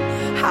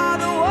 Are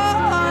the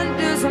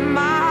wonders of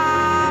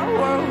my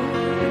world.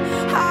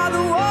 Are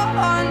the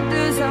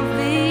wonders of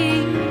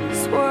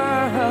this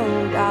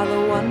world. Are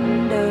the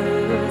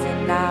wonders,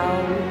 and now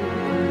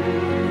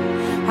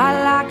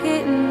I like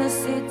it in the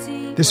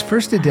city. This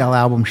first Adele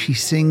album, she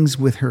sings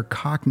with her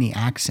Cockney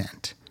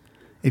accent.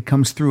 It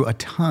comes through a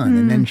ton,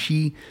 and then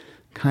she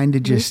kind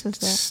of just Loses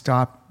that.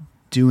 stopped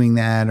doing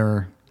that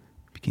or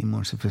became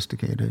more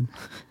sophisticated.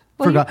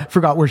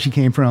 Forgot where she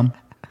came from.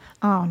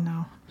 Oh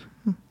no.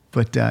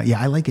 But yeah,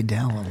 I like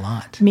Adele a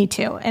lot. Me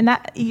too. And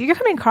that you're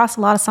coming across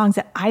a lot of songs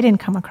that I didn't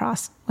come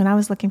across when I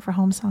was looking for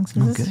home songs.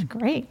 This is good.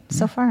 great.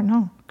 So far,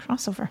 no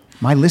crossover.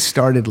 My list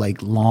started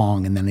like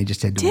long, and then I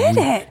just had to Did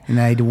weed, it? and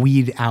I had to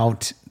weed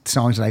out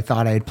songs that I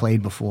thought I had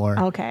played before.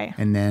 Okay.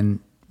 And then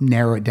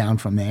narrow it down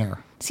from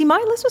there. See, my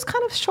list was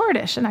kind of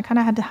shortish, and I kind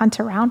of had to hunt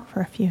around for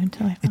a few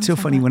until I found It's so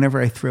funny something.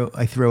 whenever I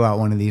throw out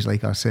one of these,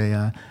 like I'll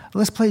say,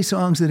 let's play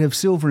songs that have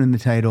silver in the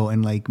title,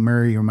 and like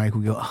Murray or Mike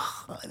will go,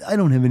 oh, I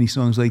don't have any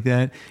songs like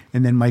that,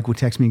 and then Mike will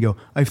text me and go,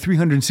 I have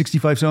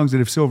 365 songs that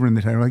have silver in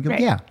the title. I go, Right,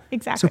 yeah,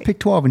 exactly. So pick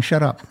 12 and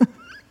shut up.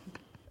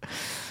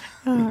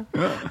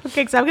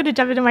 Okay, so I'm going to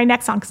jump into my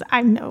next song because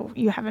I know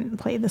you haven't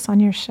played this on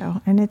your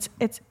show, and it's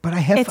But I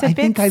have, it's a I bit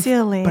think I've,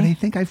 silly. but I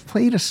think I've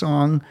played a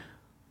song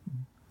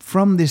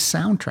from this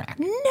soundtrack.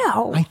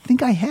 No. I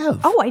think I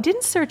have. Oh, I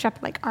didn't search up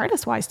like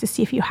artist wise to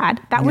see if you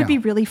had. That would Yeah. be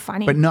really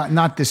funny. But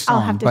not this song.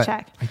 I'll have to but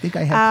check. I think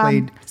I have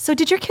played. So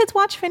did your kids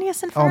watch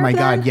Phineas and Ferb? Oh my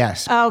God, then?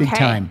 yes. Okay. Big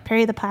time.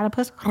 Perry the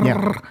Platypus.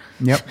 Yeah.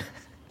 Yep.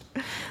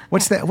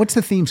 What's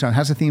the theme song?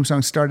 How's the theme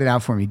song started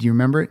out for me? Do you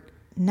remember it?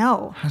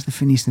 No. How's the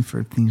Phineas and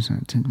Ferb theme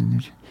song?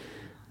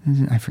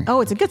 I forget. Oh,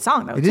 it's a good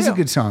song though. It is a too.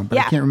 good song, but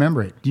I Yeah. can't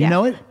remember it. Do you Yeah.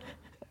 know it?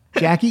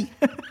 Jackie?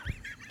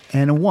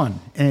 And a 1.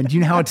 And do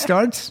you know how it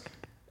starts?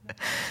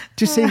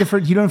 Just say the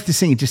first. You don't have to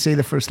sing it. Just say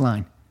the first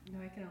line. No,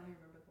 I can only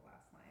remember the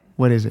last line.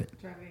 What is it?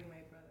 Driving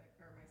my brother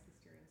or my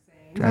sister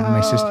insane. Driving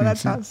my sister that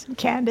insane. sounds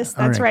Candace.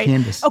 All That's right, right.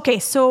 Candace. Okay,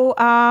 so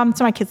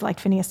so my kids liked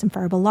Phineas and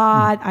Ferb a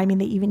lot. I mean,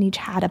 they even each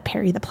had a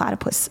Perry the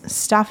Platypus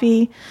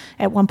stuffy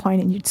at one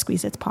point, and you'd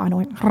squeeze its paw and it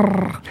went.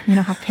 "Rrr." You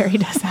know how Perry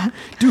does that.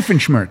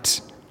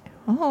 Doofenshmirtz.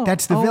 Oh,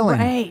 That's the villain.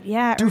 Right?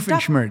 Yeah. Or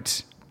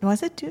Doofenshmirtz.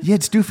 Was it? Yeah,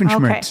 it's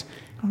Doofenshmirtz. Okay.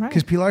 All right.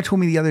 Because Pilar told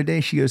me the other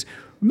day, she goes,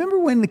 remember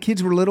when the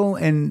kids were little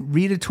and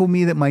Rita told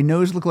me that my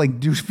nose looked like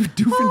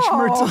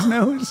Doofenshmirtz's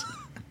nose?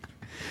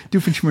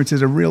 Doofenshmirtz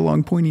has a real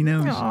long pointy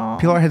nose. Aw.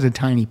 Pilar has a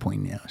tiny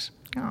pointy nose.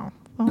 Oh.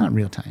 Not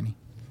real tiny.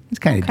 It's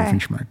kind of Okay.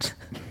 Doofenshmirtz.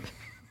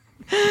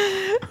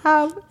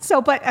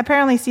 But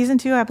apparently, season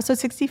 2, episode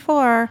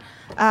 64,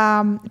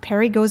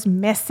 Perry goes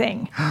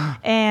missing,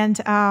 and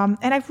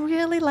I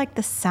really like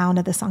the sound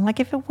of the song. Like,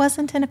 if it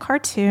wasn't in a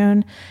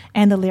cartoon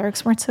and the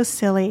lyrics weren't so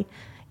silly,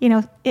 you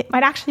know, it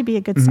might actually be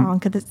a good song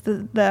because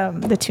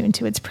the tune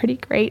to it's pretty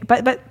great.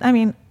 But I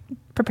mean,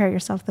 prepare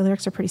yourself. The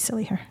lyrics are pretty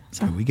silly here.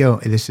 So Here we go.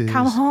 This is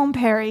come home,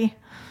 Perry.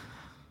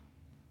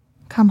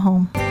 Come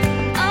home.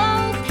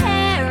 Oh,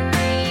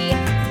 Perry,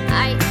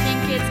 I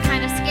think it's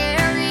kind of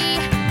scary.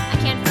 I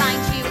can't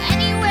find you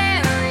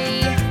anywhere.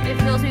 It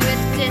fills me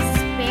with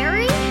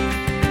despair.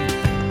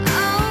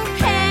 Oh,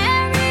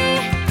 Perry,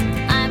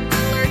 I'm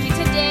allergic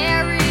to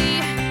dairy.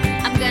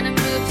 I'm gonna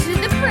move to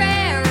the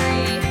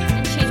prairie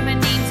and change my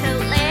name to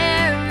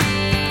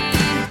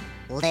Larry.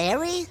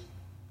 Larry?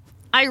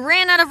 I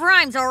ran out of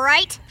rhymes, all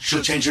right?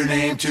 She'll change her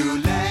name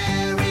to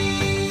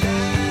Larry.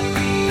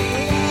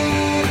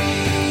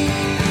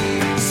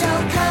 So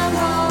come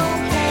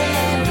home,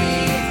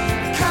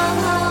 Perry. Come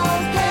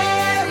home,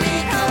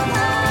 Perry. Come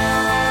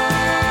home.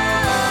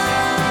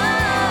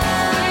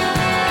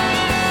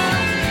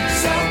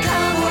 So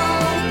come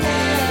home,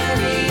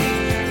 Perry.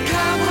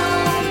 Come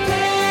home,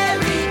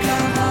 Perry.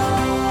 Come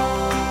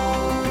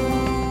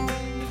home.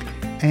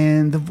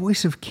 And the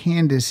voice of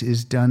Candace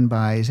is done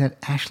by, is that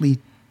Ashley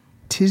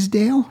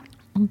Tisdale?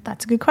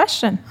 That's a good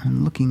question.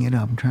 I'm looking it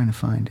up. I'm trying to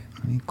find it.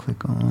 Let me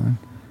click on.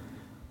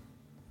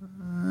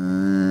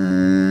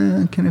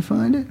 Can I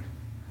find it?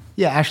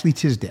 Yeah, Ashley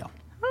Tisdale.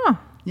 Oh,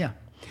 Yeah.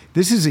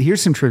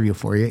 Here's some trivia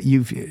for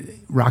you.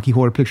 Rocky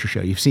Horror Picture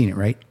Show. You've seen it,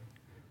 right?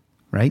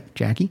 Right,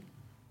 Jackie?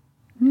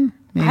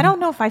 I don't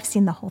know if I've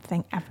seen the whole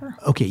thing ever.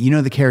 Okay, you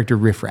know the character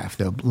Riff Raff,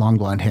 the long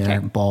blonde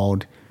hair,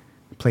 bald,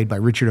 played by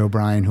Richard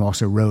O'Brien, who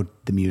also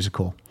wrote the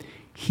musical.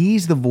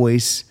 He's the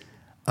voice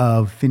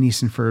of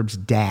Phineas and Ferb's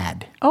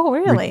dad. Oh,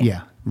 really?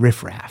 Yeah,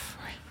 Riff Raff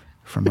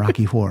from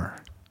Rocky Horror.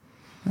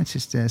 That's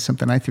just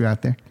something I threw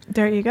out there.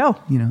 There you go.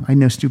 You know, I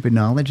know stupid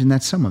knowledge, and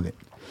that's some of it.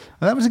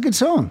 Well, that was a good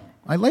song.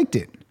 I liked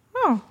it.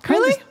 Oh,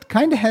 really?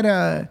 Kind of had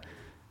a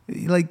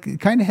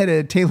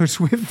Taylor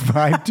Swift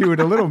vibe to it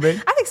a little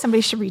bit. I think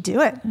somebody should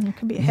redo it, and it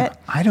could be a hit.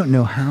 I don't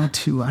know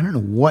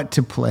what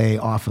to play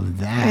off of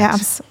that. Yeah,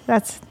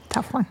 that's a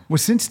tough one. Well,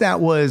 since that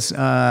was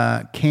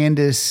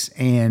Candace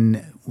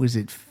and was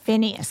it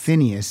Phineas.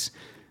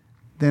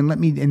 Then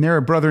and they're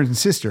a brother and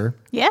sister.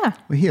 Yeah.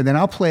 Well, then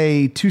I'll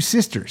play Two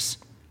Sisters.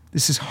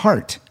 This is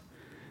Heart.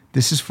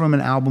 This is from an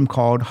album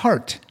called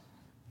Heart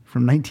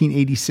from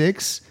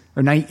 1986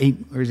 or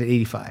is it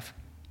 85?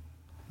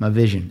 My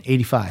vision,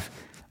 85.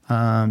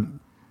 John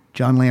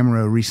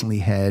Lamoureux recently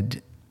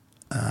had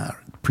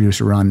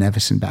producer Ron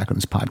Nevison back on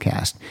his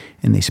podcast,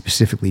 and they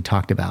specifically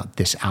talked about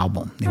this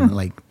album. They went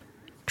like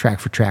track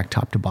for track,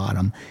 top to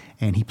bottom,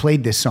 and he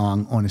played this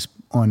song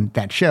on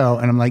that show,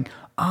 and I'm like,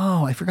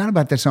 oh, I forgot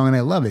about that song, and I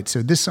love it.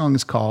 So this song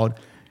is called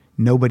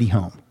Nobody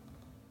Home.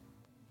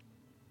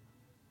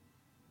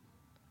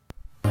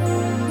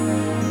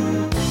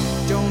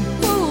 Don't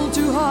pull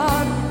too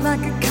hard like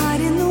a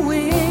kite in the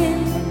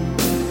wind.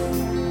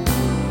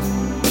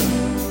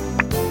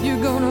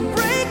 You're gonna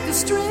break the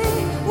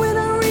string when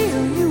I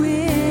reel you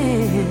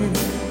in.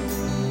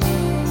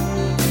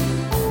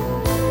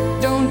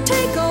 Don't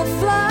take off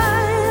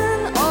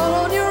flying all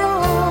on your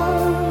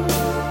own.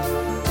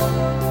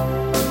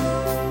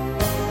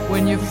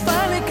 When you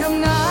finally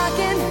come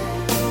knocking,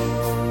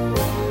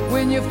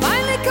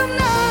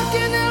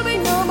 there'll be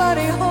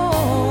nobody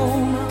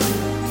home.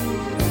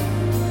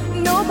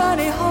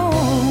 Nobody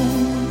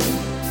home.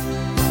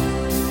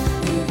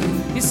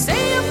 You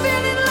say you're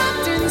feeling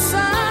locked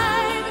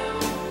inside.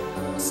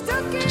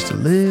 Stuck in Just a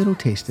little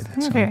taste of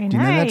that song. Very Do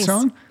you know that nice.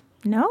 song?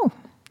 No.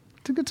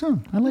 It's a good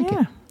song. I like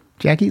Yeah. it.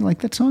 Jackie, you like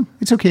that song?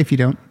 It's okay if you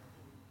don't.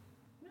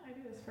 No, I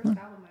do. This first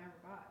album I ever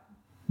bought.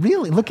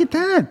 Really? Look at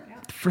that.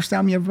 The first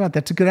album you ever bought.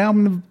 That's a good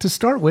album to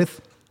start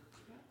with.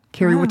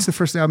 Carrie, what's the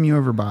first album you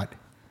ever bought?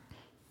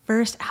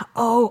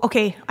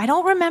 Okay. I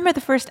don't remember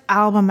the first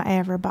album I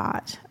ever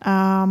bought. But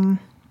I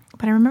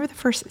remember the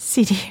first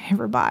CD I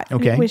ever bought.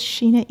 Okay. It was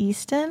Sheena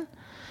Easton.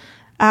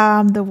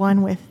 The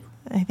one with,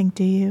 I think,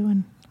 Do You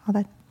and all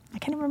that. I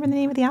can't remember the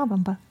name of the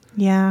album, but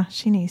yeah,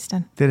 Sheena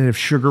Easton. Did it have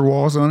Sugar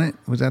Walls on it?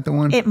 Was that the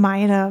one? It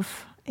might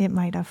have.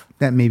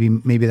 That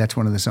maybe that's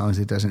one of the songs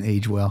that doesn't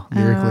age well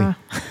lyrically.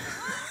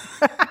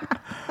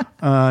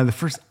 The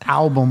first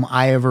album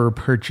I ever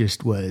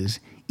purchased was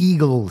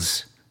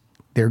Eagles,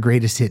 their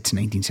greatest hits,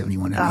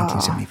 1971 and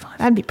 1975.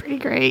 That'd be pretty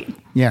great.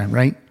 Yeah,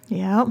 right?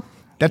 Yep.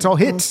 That's all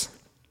hits.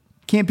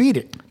 Can't beat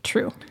it.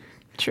 True.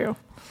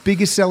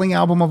 Biggest selling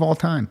album of all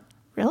time.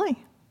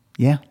 Really?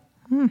 Yeah.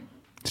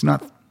 It's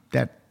not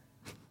that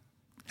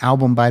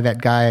album by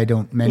that guy I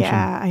don't mention.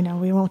 Yeah, I know.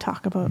 We won't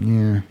talk about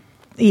Yeah.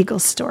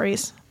 Eagles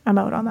stories. I'm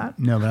out on that.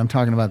 No, but I'm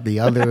talking about the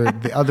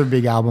other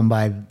big album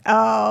by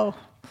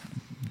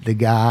the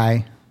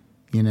guy,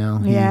 you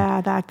know.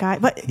 Yeah, that guy.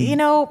 But, you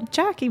know,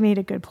 Jackie made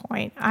a good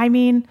point. I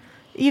mean,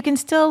 you can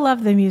still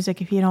love the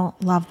music if you don't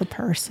love the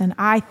person,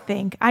 I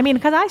think. I mean,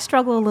 because I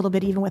struggle a little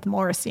bit even with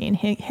Morrissey and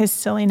his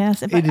silliness.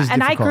 But, It is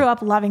and I difficult. grew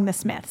up loving the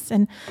Smiths.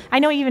 And I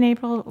know even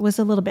April was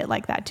a little bit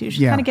like that, too.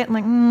 She's Yeah. kind of getting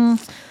like,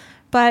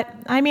 But,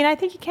 I mean, I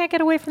think you can't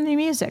get away from the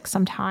music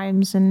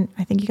sometimes. And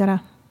I think you got to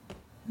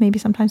maybe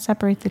sometimes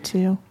separate the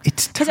two.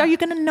 Because are you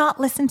going to not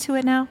listen to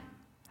it now?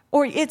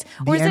 Or is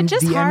it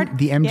just hard?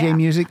 The MJ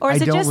music, Or I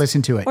is it don't just-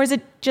 listen to it. Or is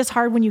it just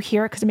hard when you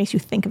hear it because it makes you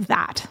think of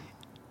that?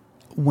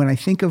 When I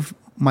think of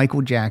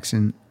Michael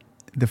Jackson,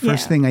 the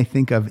first Yeah. thing I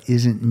think of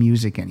isn't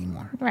music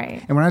anymore.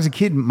 Right. And when I was a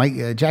kid,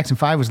 Jackson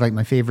 5 was like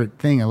my favorite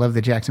thing. I love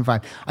the Jackson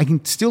 5. I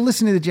can still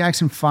listen to the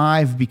Jackson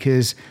 5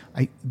 because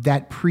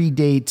that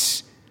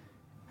predates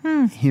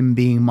him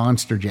being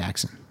Monster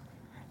Jackson.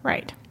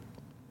 Right.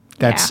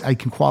 That's I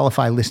can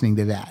qualify listening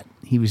to that.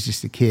 He was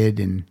just a kid,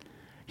 and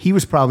he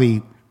was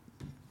probably,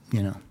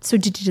 you know. So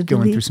did you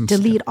going through some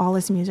delete all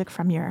his music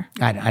from your?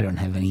 I don't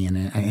have any in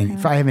it.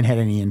 I haven't had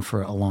any in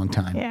for a long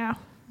time. Yeah.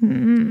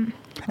 And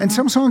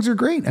some songs are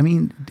great. I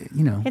mean,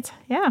 you know,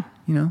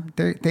 You know,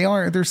 they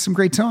are. There's some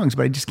great songs,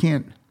 but I just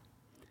can't.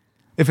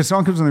 If a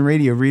song comes on the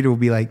radio, Rita will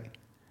be like,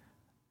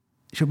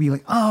 she'll be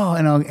like, oh,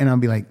 and I'll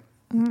be like,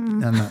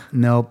 no,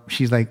 nope.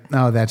 She's like,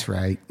 oh, that's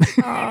right.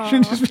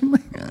 She'll just be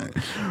like,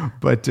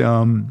 but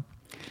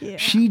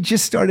she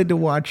just started to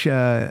watch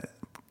a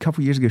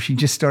couple years ago. She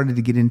just started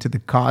to get into the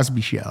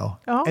Cosby Show,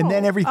 and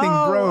then everything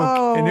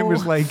broke, and it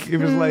was like,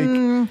 let's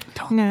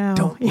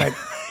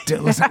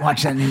not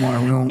watch that anymore.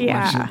 We won't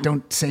watch it.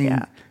 Don't say.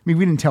 I mean,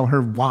 we didn't tell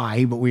her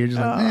why, but we were just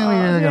like,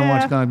 we're gonna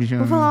watch Cosby Show.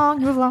 Move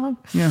along.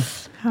 Yeah.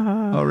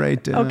 All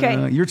right.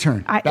 Okay. Your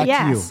turn. Back to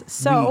you.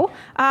 So,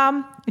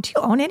 do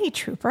you own any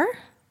Trooper?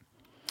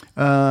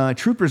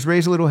 Troopers,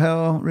 Raise a Little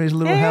Hell, Raise a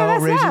Little Hell,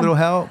 that's Raise a them. Little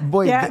Hell.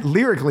 Boy, Yeah.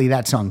 lyrically,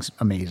 that song's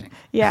amazing.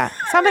 Yeah.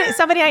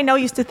 Somebody I know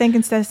used to think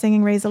instead of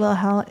singing Raise a Little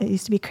Hell, it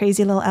used to be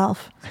Crazy Little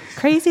Elf.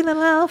 Crazy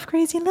Little Elf,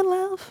 Crazy Little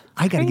Elf.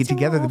 I got to get Crazy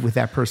together Little Elf. with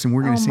that person.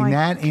 We're going to Oh sing my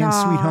that and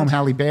Sweet Home God.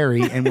 Halle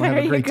Berry, and we'll have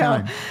There a you great go.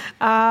 time.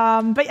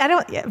 But I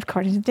don't,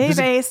 according to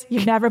Database,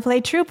 you've never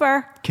played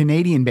Trooper.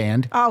 Canadian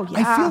band. Oh, I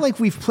yeah. feel like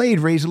we've played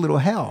Raise a Little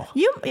Hell.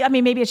 I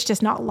mean, maybe it's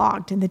just not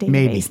logged in the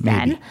database Maybe.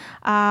 then.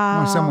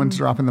 Oh, someone's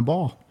dropping the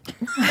ball.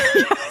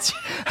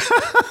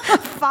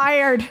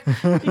 Fired.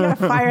 You gotta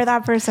fire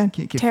that person.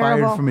 Can't get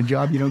Terrible. fired from a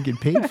job you don't get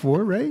paid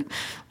for, right?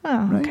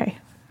 Oh, Right? okay.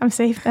 I'm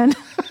safe then.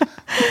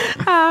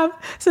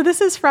 So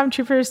this is from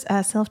Trooper's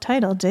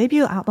self-titled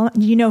debut album.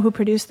 You know who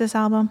produced this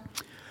album?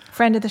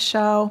 Friend of the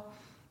show.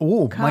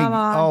 Oh, Come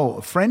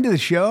on. Friend of the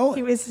show?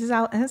 He was his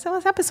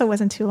episode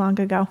wasn't too long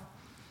ago.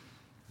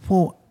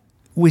 Well,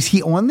 was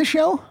he on the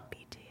show?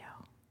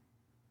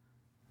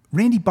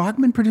 Randy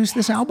Bachman produced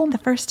this album? The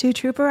first two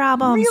Trooper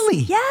albums. Really?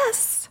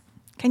 Yes.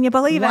 Can you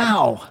believe it?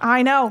 Wow.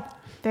 I know.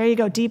 There you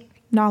go. Deep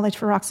knowledge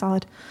for Rock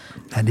Solid.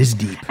 That is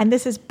deep. And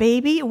this is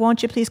Baby,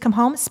 Won't You Please Come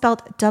Home,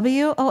 spelled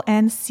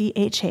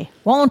WONCHA.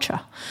 Won't ya?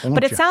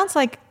 But it ya. sounds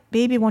like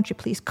Baby, Won't You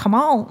Please Come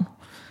On.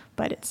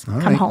 But it's All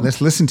Come right, Home. let's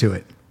listen to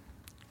it.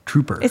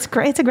 Trooper. It's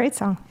great. It's a great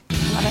song.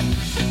 Love it.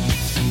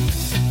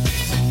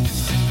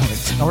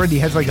 It already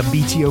has like a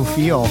BTO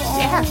feel.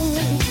 Yeah.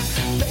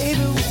 Baby,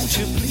 won't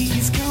you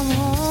please come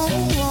home?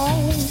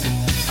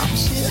 I'm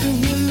sitting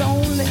here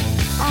lonely.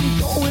 I'm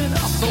going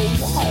up the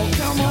wall.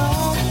 Come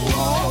on.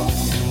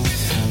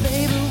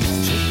 Baby,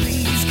 won't you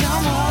please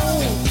come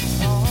home?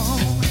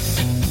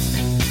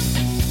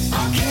 I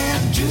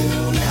can't do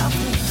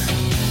nothing.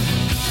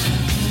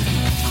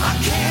 I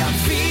can't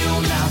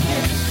feel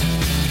nothing.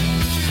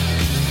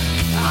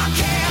 I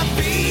can't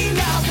be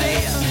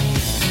nothing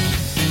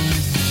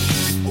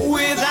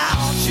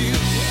without you.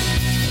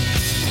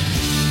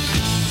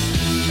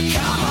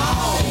 Come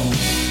on,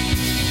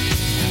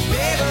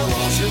 baby,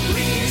 won't you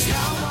please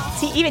come on?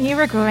 See, even you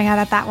were growing out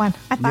at that one.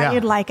 I thought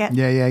you'd like it.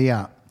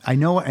 Yeah. I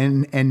know,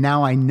 and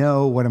now I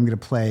know what I'm going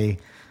to play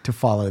to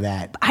follow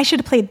that. I should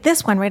have played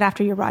this one right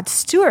after your Rod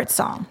Stewart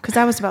song because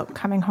that was about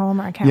coming home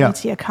or I can't Yeah. wait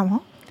to see you come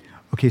home.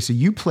 Okay, so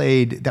you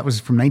played, that was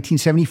from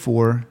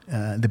 1974.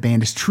 The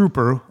band is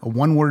Trooper, a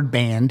one-word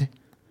band.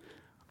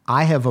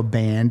 I have a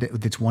band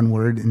that's one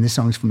word, and this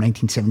song's from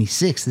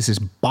 1976. This is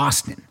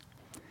Boston.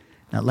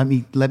 Now, let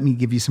me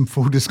give you some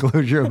full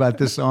disclosure about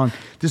this song.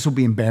 This will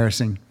be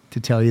embarrassing to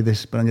tell you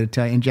this, but I'm going to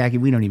tell you. And Jackie,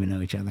 we don't even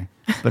know each other,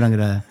 but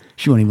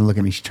she won't even look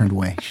at me. She turned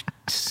away. She's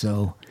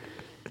so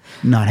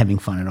not having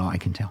fun at all, I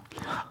can tell.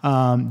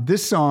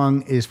 This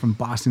song is from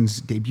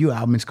Boston's debut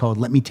album. It's called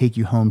Let Me Take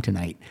You Home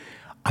Tonight.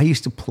 I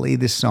used to play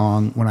this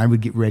song when I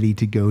would get ready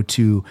to go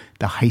to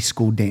the high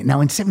school dance.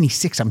 Now, in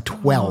 76, I'm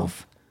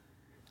 12.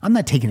 I'm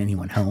not taking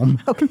anyone home.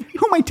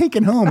 Who am I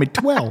taking home at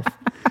 12?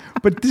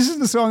 But this is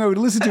the song I would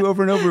listen to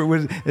over and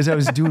over as I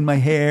was doing my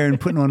hair and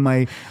putting on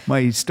my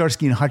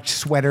Starsky and Hutch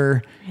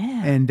sweater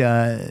and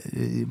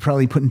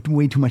probably putting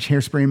way too much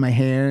hairspray in my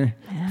hair,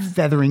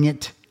 feathering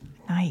it.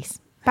 Nice.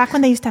 Back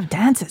when they used to have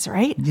dances,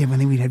 right? Yeah,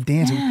 when we'd have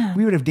dances. Yeah.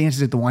 We would have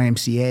dances at the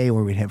YMCA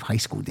or we'd have high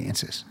school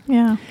dances.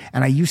 Yeah.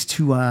 And I used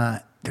to,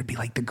 there'd be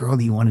like the girl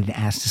that you wanted to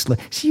ask to slip.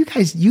 See, you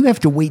guys, you have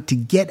to wait to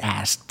get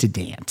asked to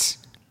dance,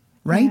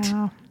 right?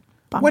 Yeah.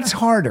 Bummer. What's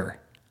harder?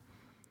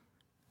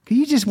 Can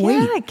you just wait?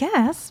 Yeah, I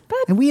guess. But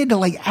And we had to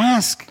like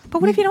ask.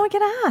 what if you don't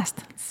get asked?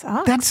 It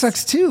sucks. That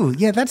sucks too.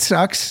 Yeah, that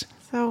sucks.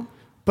 So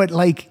But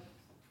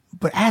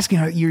asking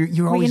her,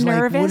 you're always you like,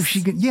 what if nervous?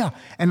 she could? Yeah.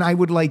 And I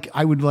would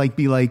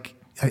be like,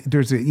 there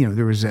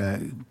was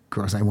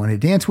girls I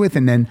wanted to dance with,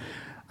 and then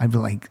I'd be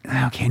like,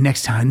 okay,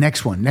 next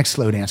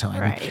slow dance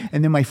time. Right.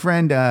 And then my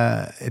friend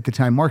at the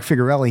time, Mark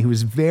Figarelli, who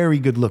was very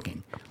good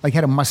looking, like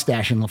had a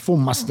mustache and a full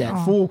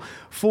mustache,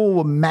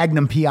 full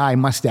Magnum PI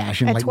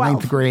mustache in At like 12.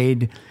 ninth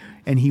grade.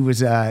 And he was,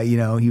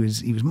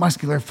 he was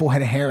muscular, full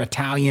head of hair,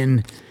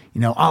 Italian,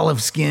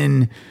 olive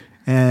skin.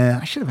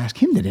 I should have asked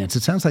him to dance.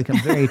 It sounds like I'm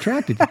very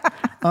attracted.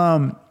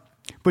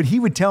 But he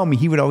would tell me,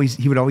 he would always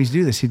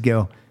do this. He'd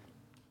go,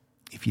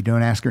 if you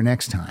don't ask her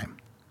next time,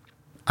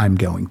 I'm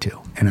going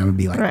to. And I would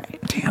be like, Right.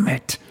 damn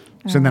it.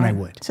 So then I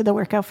would. So they'll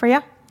work out for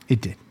you?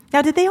 It did.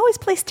 Now, did they always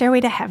play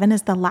Stairway to Heaven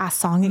as the last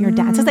song at your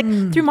dances? Like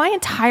through my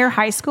entire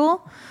high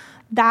school,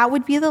 that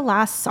would be the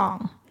last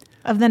song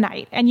of the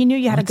night. And you knew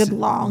you had a good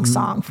long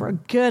song for a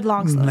good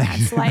long slow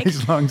dance. Like,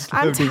 nice long slow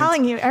I'm dance.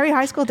 telling you, every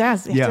high school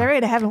dance, Stairway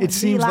to Heaven was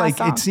the last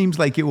song. It seems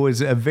like it was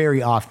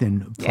very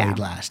often played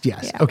last.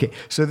 Yes. Yeah. Okay.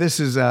 So this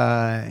is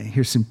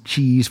here's some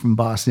cheese from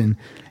Boston,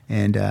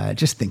 and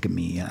just think of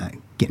me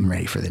getting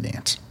ready for the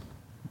dance.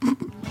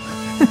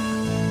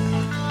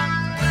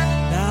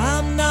 Now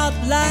I'm not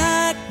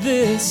like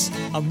this,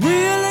 I'm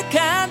really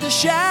kinda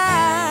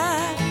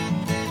shy,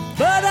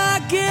 but I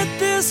get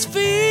this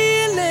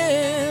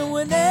feeling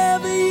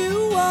whenever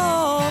you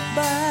walk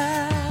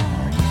by.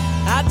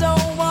 I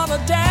don't wanna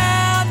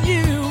down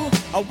you,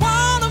 I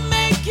wanna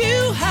make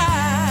you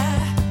high.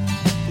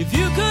 If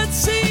you could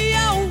see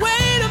your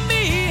way to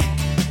me,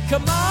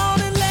 come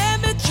on and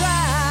let me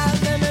try.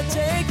 Let me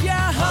take you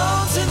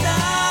home tonight.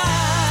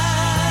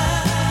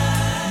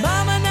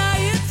 Mama, now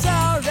it's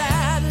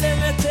alright. Let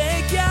me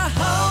take you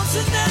home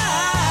tonight.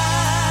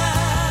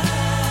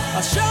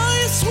 I'll show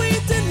you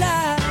sweet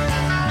delight.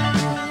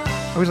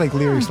 I always like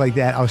lyrics like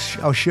that.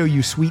 I'll show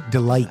you sweet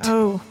delight.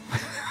 Oh,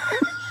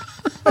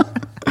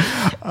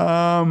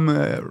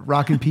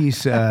 Rock and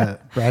Peace,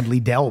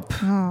 Bradley Delp,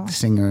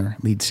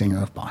 lead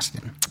singer of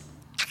Boston.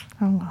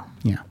 oh well.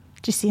 Yeah.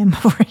 Did you see him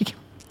before he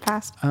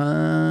passed?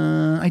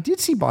 I did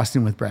see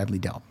Boston with Bradley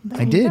Delp.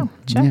 I you did. go.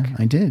 Check. Yeah,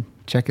 I did.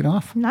 Check it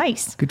off.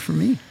 Nice. Good for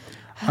me.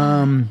 How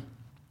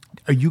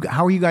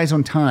are you guys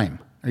on time?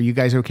 Are you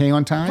guys okay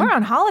on time? We're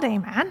on holiday,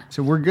 man.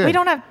 So we're good. We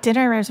don't have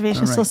dinner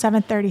reservations All till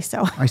right. 7:30,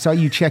 so I saw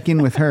you check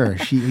in with her.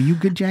 Are you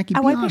good, Jackie? I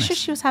Be want to make honest. sure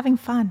she was having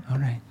fun. All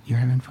right. You're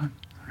having fun.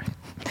 All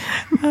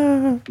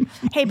right.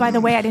 Hey, by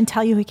the way, I didn't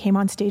tell you he came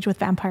on stage with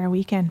Vampire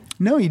Weekend.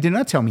 No, you did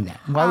not tell me that.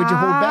 Why would you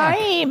hold back?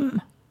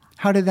 Time.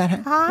 How did that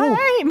happen?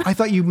 Time. I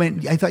thought you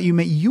meant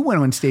you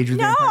went on stage with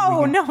Vampire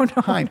Weekend.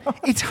 No. Haim.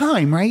 It's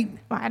Haim, right?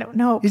 I don't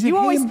know. Is it you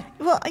always him?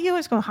 you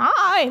always go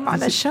Haim on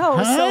the show.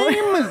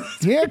 Haim.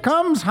 Here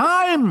comes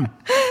Haim.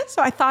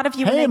 So I thought of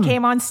you when Haim. they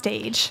came on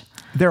stage.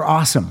 They're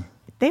awesome.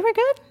 They were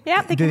good.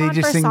 Yeah, they Did came they on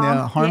just for a sing the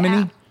song.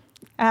 harmony?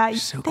 Yeah.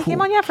 So they came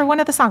cool. on for one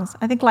of the songs.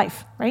 I think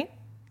Life, right?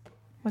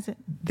 Was it?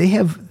 They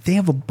have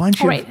a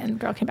bunch of Right, and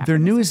Girl came back. Their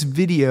with this. newest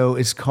video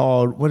is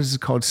called, what is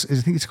it called? I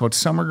think it's called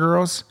Summer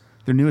Girls.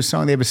 Their newest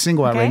song. They have a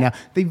single out Okay. right now.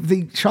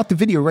 They shot the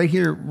video right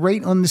here,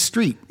 right on the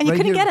street. And you right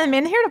couldn't here. get them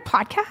in here to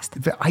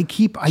podcast? I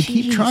keep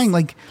Jeez. trying.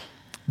 Like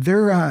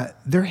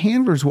their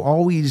handlers will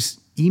always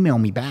email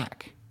me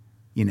back,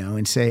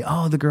 and say,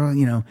 "Oh, the girl,"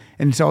 and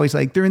it's always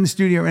like they're in the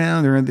studio right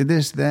now. They're into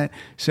this, that.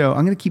 So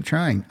I'm going to keep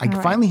trying. I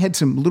right. finally had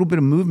some little bit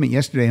of movement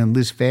yesterday on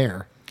Liz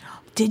Fair.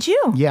 Did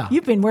you? Yeah.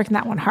 You've been working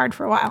that one hard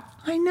for a while.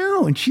 I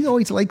know, and she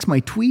always likes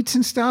my tweets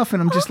and stuff,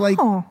 and I'm just like,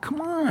 Oh.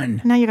 come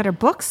on. Now you got her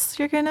books.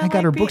 You're gonna. I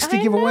got her books to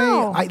give away.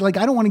 I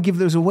don't want to give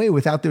those away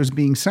without those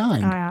being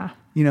signed. Oh, yeah.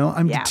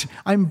 I'm Yeah.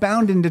 I'm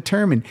bound and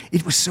determined.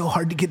 It was so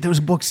hard to get those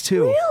books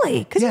too. Really?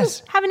 Because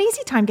Yes. you have an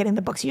easy time getting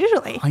the books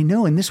usually. I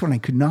know. And this one, I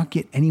could not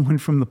get anyone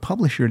from the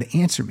publisher to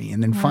answer me.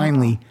 And then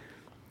finally,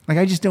 like,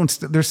 I just don't.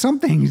 There's some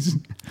things,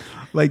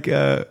 like,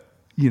 I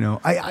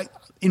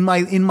in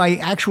my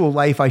actual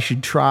life, I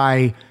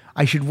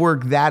should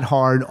work that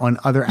hard on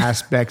other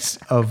aspects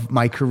of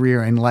my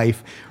career and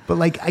life. But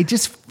like, I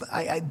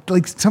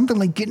like something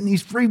like getting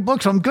these free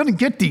books. I'm going to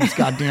get these,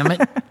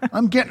 goddammit.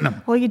 I'm getting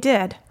them. Well, you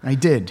did. I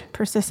did.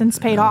 Persistence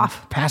paid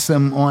off. Pass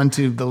them on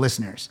to the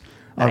listeners.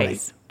 All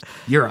Nice. right.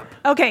 You're up.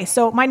 Okay,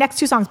 so my next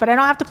two songs, but I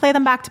don't have to play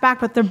them back to back,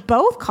 but they're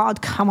both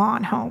called Come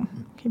On Home.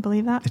 Can you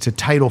believe that? It's a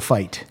title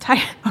fight.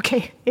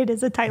 Okay, it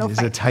is a title It is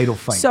fight. a title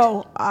fight.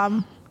 So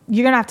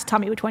you're going to have to tell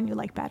me which one you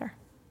like better.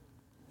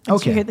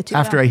 Once Okay. you hear the two.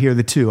 After I hear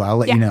the two, I'll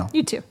let yeah, you know.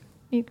 You too.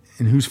 You,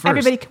 And who's first?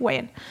 everybody can weigh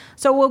in.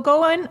 So we'll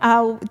go in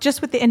just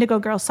with the Indigo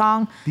Girls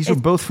song. These are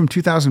both from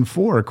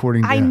 2004,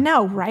 according to. I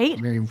know, right?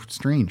 Very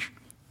strange.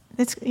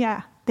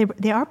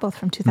 They are both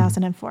from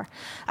 2004.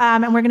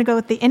 And we're going to go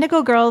with the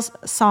Indigo Girls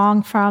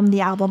song from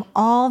the album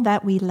All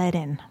That We Let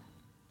In.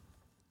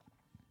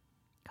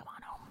 Come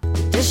on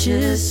home.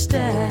 Dishes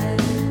stacked,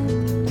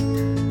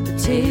 the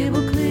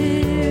table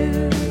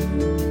clear.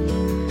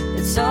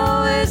 It's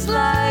always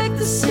like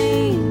the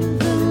scene of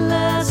the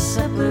Last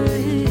Supper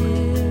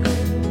here.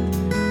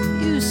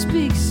 You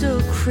speak so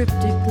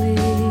cryptically,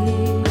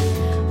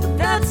 but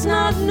that's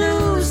not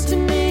news to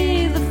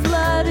me. The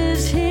flood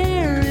is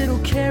here, it'll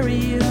carry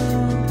you,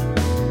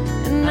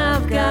 and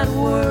I've got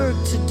work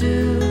to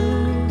do.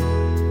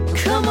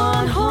 Come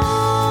on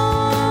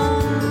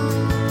home.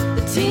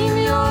 The team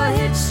you're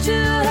hitched to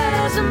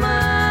has a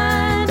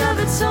mind of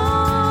its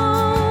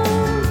own,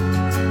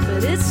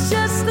 but it's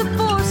just the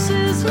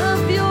forces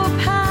of your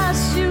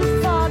past you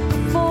fought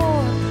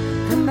before.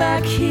 Come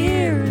back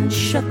here and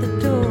shut the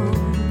door.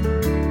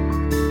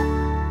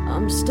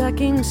 I'm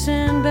stacking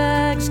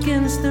sandbags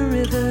against the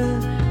river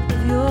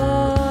of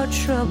your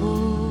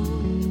trouble.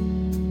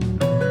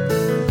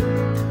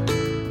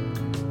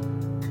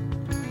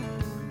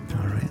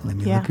 All right, let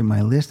me look at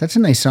my list. That's a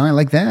nice song. I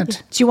like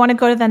that. Do you want to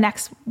go to the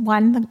next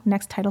one, the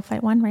next title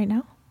fight one right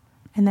now?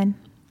 And then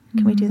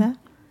can we do that?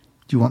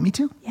 Do you want me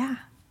to? Yeah. You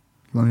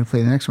want me to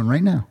play the next one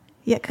right now?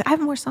 Yeah, 'cause I have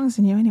more songs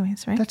than you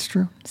anyways, right? That's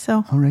true.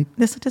 So All right.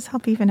 this will just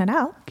help even it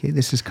out. Okay,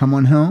 this is Come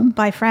On Home.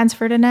 By Franz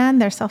Ferdinand,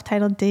 their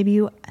self-titled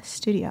debut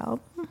studio album.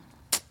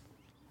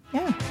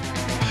 Yeah.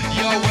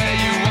 You're where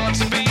you want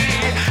to be,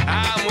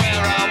 I'm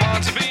where I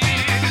want to be.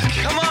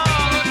 Come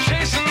on, we're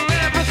chasing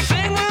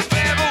everything we've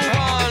ever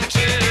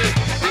wanted.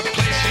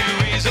 Replace you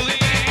easily,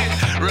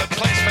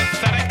 replace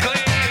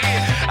pathetically.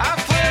 I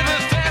flirt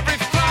with every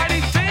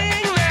flighty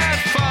thing that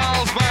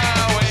falls my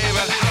way.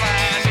 But how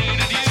I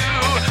needed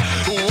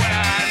you, when I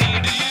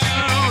needed you.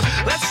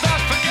 Let's not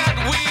forget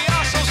we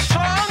are so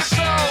strong,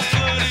 so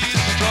bloody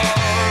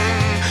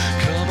strong.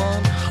 Come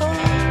on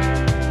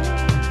home.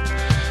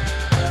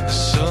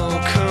 So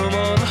come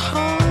on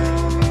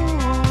home.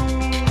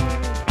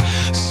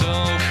 So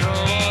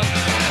come on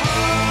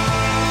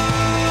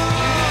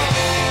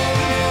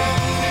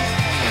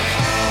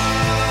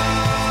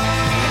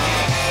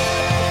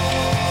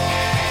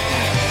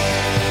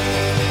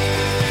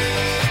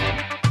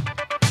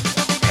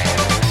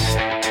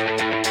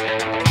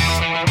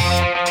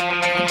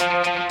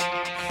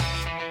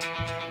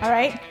All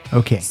right.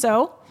 Okay.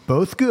 So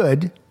Both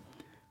good,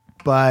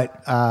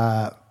 but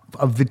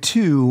of the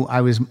two,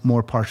 I was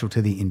more partial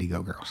to the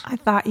Indigo Girls. I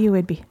thought you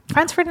would be.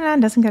 Franz Ferdinand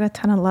doesn't get a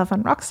ton of love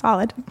on Rock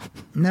Solid.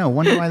 No,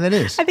 wonder why that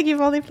is. I think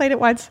you've only played it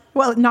once.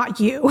 Well, not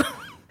you.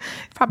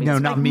 Probably No,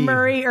 just not like me.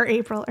 Murray or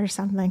April or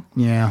something.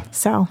 Yeah.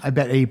 So I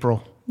bet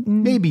April.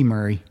 Maybe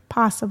Murray.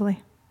 possibly.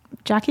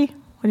 Jackie,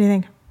 what do you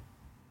think?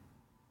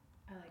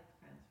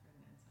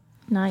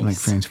 Nice. Like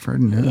Franz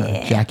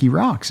Ferdinand. Jackie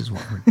rocks is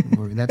what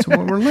that's what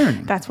we're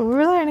learning. That's what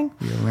we're learning.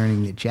 We're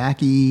learning that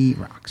Jackie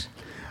rocks.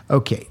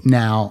 Okay,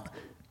 now,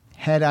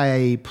 had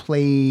I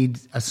played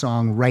a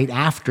song right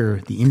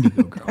after the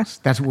Indigo Girls,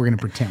 that's what we're going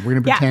to pretend. We're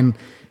going to Yeah. pretend,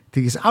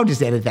 because I'll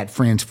just edit that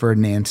Franz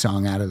Ferdinand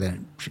song out of the,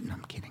 no,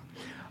 I'm kidding.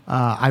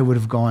 I would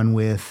have gone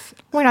with,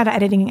 We're not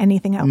editing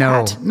anything out.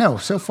 Pat. no,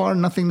 so far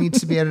nothing needs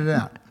to be edited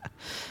out.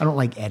 I don't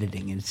like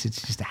editing. It's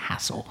just a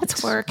hassle.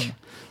 It's work.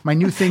 My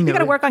new thing, You though. got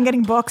to work on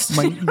getting books.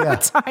 My, all the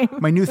time.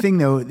 my new thing,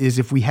 though, is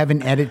if we have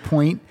an edit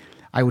point,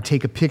 I would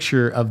take a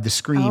picture of the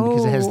screen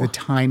because it has the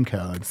time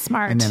code.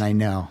 Smart. And then I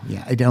know.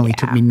 Yeah, it only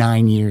took me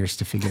 9 years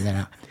to figure that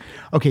out.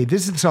 Okay,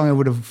 this is the song I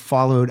would have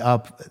followed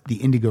up the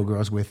Indigo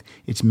Girls with.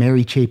 It's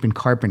Mary Chapin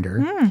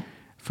Carpenter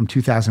from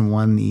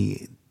 2001.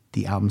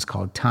 The album's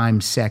called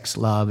Time, Sex,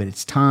 Love, and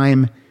it's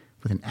time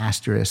with an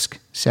asterisk,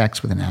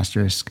 sex with an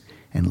asterisk,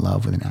 and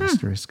love with an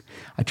asterisk.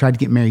 I tried to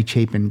get Mary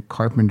Chapin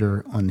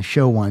Carpenter on the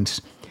show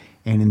once,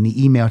 and in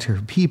the email to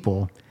her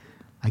people,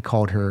 I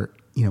called her,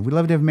 we'd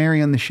love to have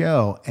Mary on the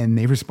show. And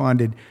they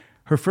responded,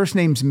 her first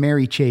name's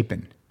Mary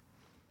Chapin.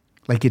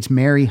 Like it's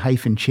Mary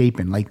hyphen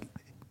Chapin. Like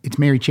it's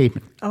Mary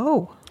Chapin.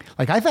 Oh.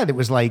 Like I thought it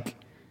was like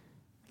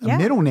a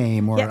middle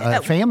name or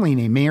a family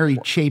name, Mary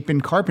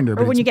Chapin Carpenter.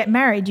 Or when you get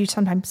married, you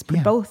sometimes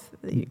put both.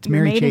 It's your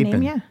Mary maiden Chapin.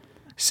 name, yeah.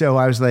 So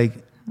I was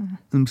like,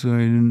 I'm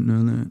sorry, I didn't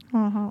know that.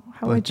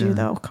 How would you,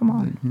 though? Come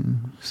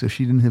on. So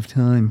she didn't have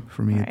time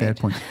for me at that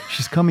point.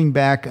 She's coming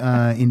back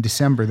in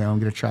December, though. I'm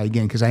going to try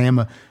again because I am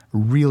a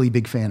really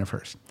big fan of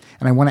hers.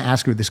 And I want to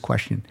ask her this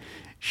question.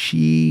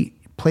 She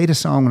played a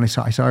song when I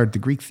saw her at the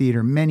Greek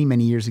Theater many,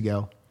 many years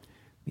ago,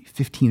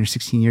 15 or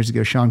 16 years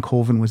ago. Sean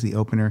Colvin was the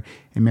opener,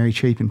 and Mary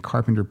Chapin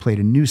Carpenter played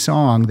a new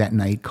song that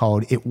night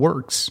called It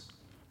Works.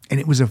 And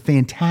it was a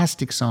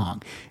fantastic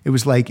song. It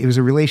was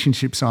a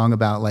relationship song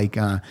about like,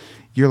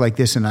 you're like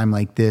this and I'm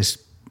like this,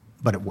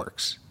 but it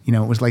works. It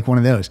was like one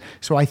of those.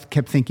 So I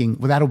kept thinking,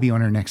 well, that'll be on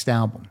her next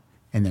album.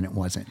 And then it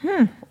wasn't.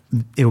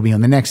 It'll be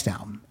on the next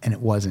album. And it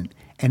wasn't.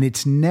 And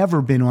it's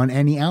never been on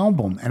any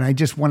album. And I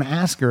just want to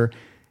ask her,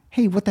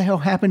 hey, what the hell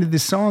happened to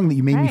this song that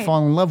you made me Right.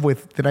 fall in love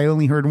with that I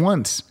only heard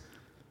once?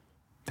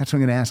 That's what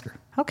I'm going to ask her.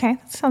 Okay,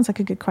 that sounds like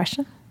a good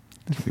question.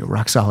 That'll be a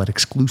Rock Solid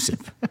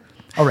exclusive.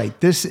 All right,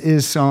 this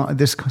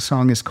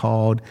song is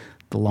called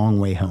The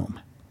Long Way Home.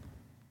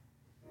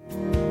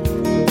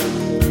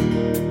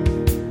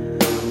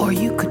 Or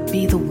you could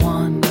be the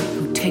one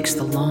who takes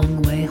the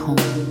long way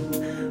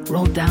home.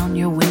 Roll down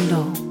your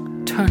window,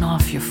 turn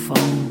off your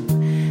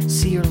phone.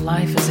 See your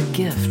life as a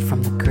gift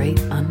from the great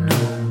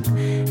unknown,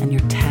 and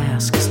your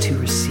task is to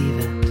receive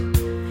it.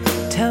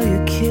 Tell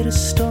your kid a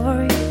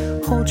story,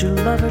 hold your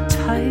lover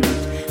tight,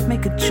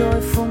 make a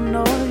joyful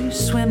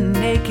noise, swim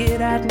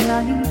naked at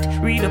night,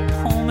 read a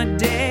poem a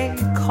day,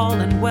 call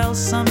in well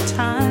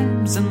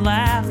sometimes, and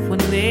laugh when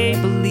they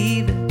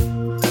believe it.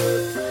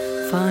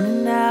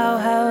 Funny now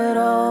how it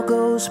all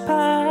goes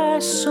by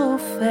so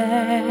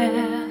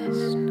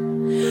fast.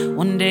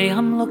 One day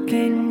I'm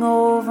looking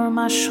over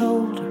my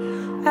shoulder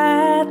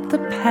at the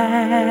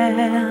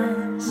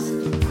past.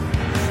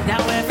 Now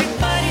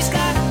everybody's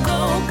gotta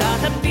go,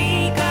 gotta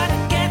be,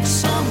 gotta get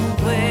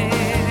somewhere.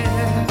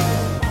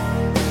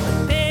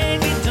 But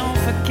baby, don't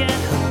forget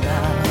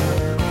about.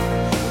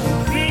 You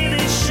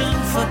really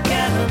shouldn't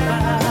forget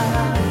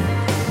about.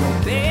 No,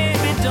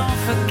 baby, don't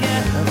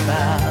forget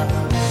about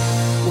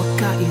what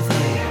got you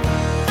there.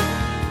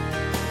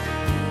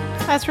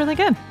 That's really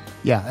good.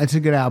 Yeah, that's a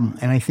good album.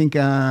 And I think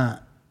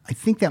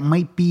that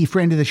might be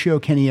friend of the show,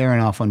 Kenny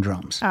Aronoff on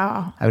drums.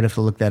 Oh. I would have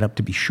to look that up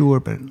to be sure,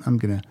 but I'm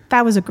going to...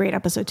 That was a great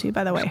episode too,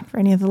 by the way, for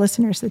any of the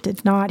listeners that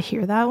did not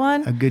hear that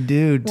one. A good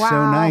dude. Wow.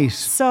 So nice.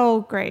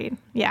 So great.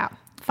 Yeah.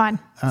 Fun.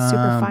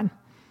 Super fun.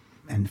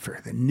 And for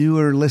the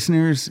newer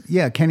listeners,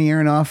 yeah, Kenny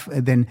Aronoff.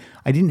 And then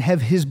I didn't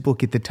have his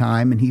book at the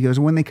time. And he goes,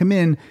 when they come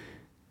in,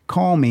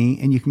 call me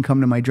and you can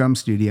come to my drum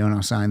studio and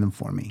I'll sign them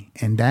for me.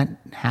 And that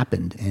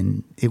happened.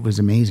 And it was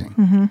amazing.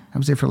 Mm-hmm. I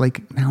was there for like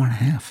an hour and a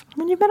half. I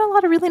mean, you've met a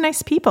lot of really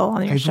nice people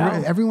on your show.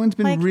 Everyone's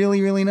been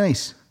really, really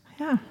nice.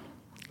 Yeah.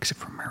 Except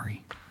for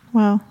Murray.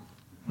 Well,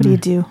 what do you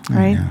do, right?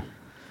 I know.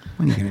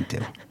 What are you going to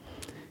do?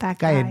 That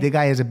guy. The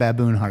guy has a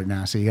baboon heart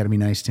now, so you got to be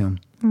nice to him.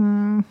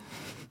 Mm.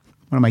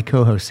 One of my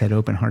co-hosts had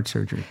open heart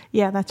surgery.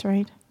 Yeah, that's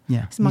right.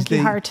 Yeah. His monkey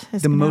heart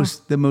is the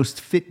most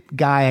fit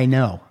guy I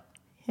know.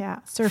 Yeah,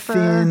 surfer.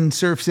 Thin,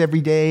 surfs every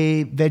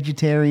day,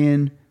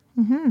 vegetarian,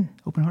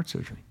 open heart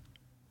surgery.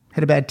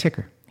 Had a bad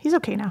ticker. He's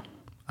okay now.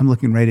 I'm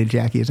looking right at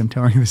Jackie as I'm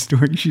telling her the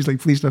story. She's like,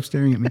 please stop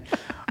staring at me.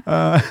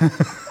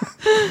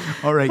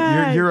 All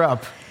right, you're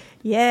up.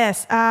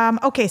 Yes.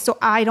 Okay, so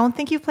I don't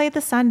think you've played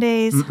the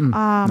Sundays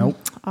Nope.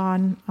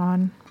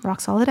 on Rock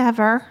Solid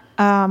ever.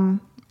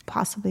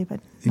 Possibly,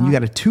 but And you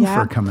got a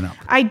twofer coming up.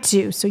 I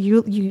do. So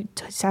you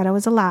said I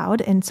was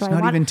allowed, and so It's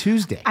not even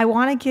Tuesday. I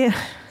want to give...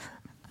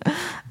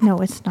 No,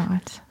 it's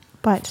not.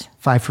 But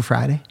 5 for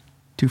Friday,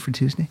 2 for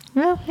Tuesday.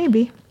 well,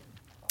 maybe.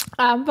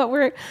 But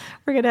we're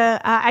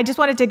gonna. I just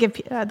wanted to give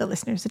the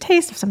listeners a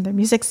taste of some of their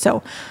music.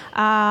 So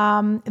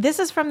this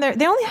is from their.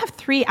 They only have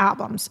 3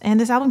 albums, and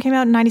this album came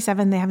out in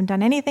 '97. They haven't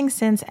done anything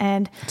since,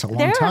 and it's a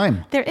long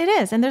time. There it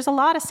is, and there's a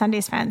lot of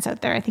Sundays fans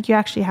out there. I think you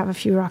actually have a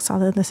few Rock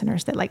Solid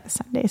listeners that like the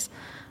Sundays.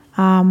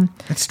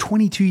 That's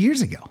 22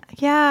 years ago.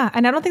 Yeah,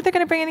 and I don't think they're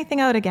going to bring anything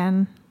out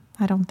again.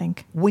 I don't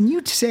think. When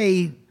you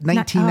say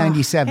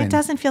 1997, it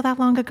doesn't feel that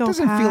long ago. It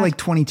doesn't feel Pat. like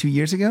 22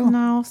 years ago.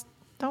 No,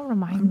 don't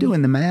remind me. I'm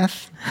doing the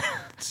math.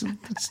 It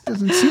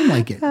doesn't seem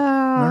like it. All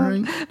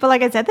right. But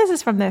like I said, this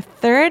is from their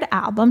 3rd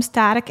album,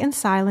 Static and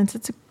Silence.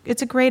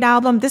 It's a great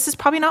album. This is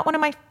probably not one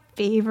of my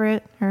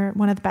favorite or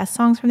one of the best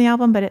songs from the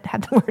album, but it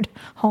had the word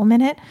home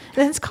in it.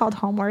 It's called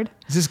Homeward.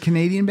 Is this a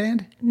Canadian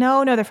band?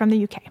 No, they're from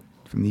the UK.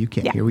 From the UK.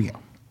 Yeah. Here we go.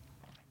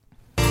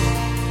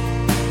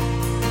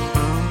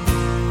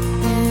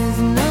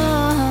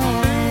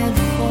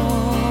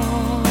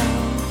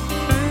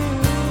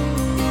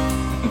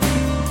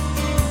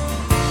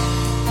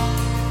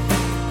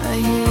 I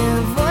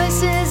hear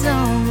voices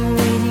on the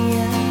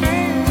radio.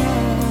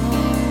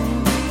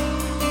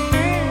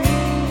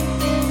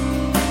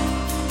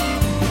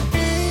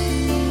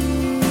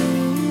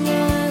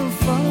 I'll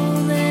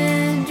follow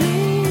their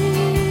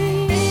dreams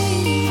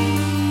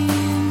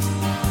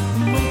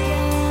and wake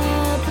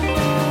up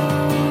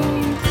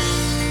alone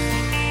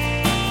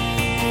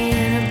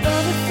in a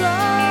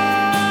butterfly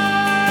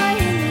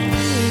in the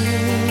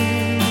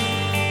wind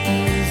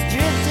is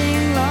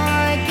drifting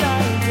like I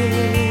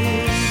did.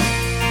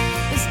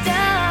 It's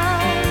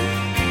down.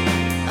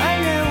 I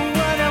know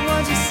what I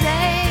want to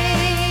say,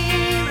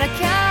 but I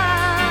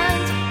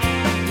can't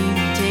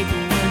even take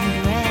one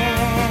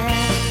breath.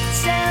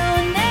 So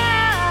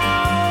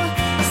now,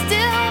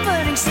 still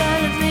burning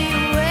silently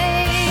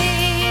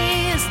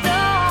away, a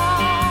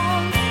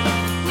storm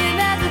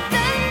without the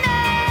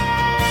thunder.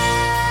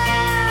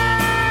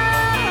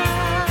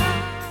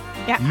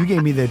 Yeah. You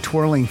gave me the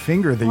twirling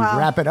finger. That you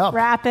wrap it up.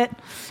 Wrap it.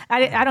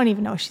 I don't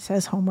even know if she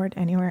says Homeward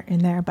anywhere in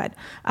there, but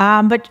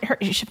her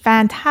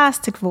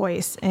fantastic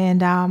voice,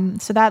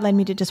 and so that led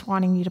me to just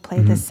wanting you to play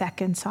the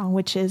second song,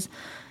 which is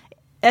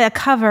a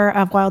cover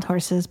of Wild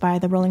Horses by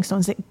the Rolling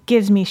Stones that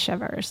gives me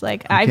shivers.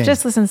 Like I've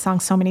just listened to the song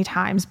so many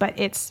times, but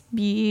it's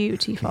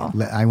beautiful.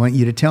 I want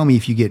you to tell me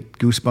if you get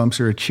goosebumps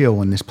or a chill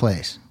when this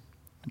plays.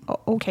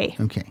 Okay.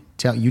 Okay.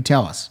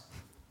 Tell us.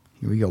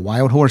 Here we go.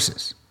 Wild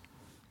Horses.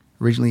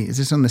 Originally, is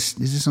this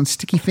on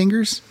Sticky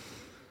Fingers?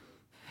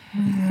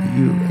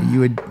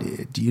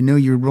 Do you know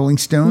your Rolling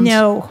Stones?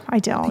 No, I I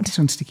don't. think it's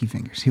on Sticky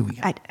Fingers. Here we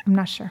go. I'm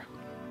not sure.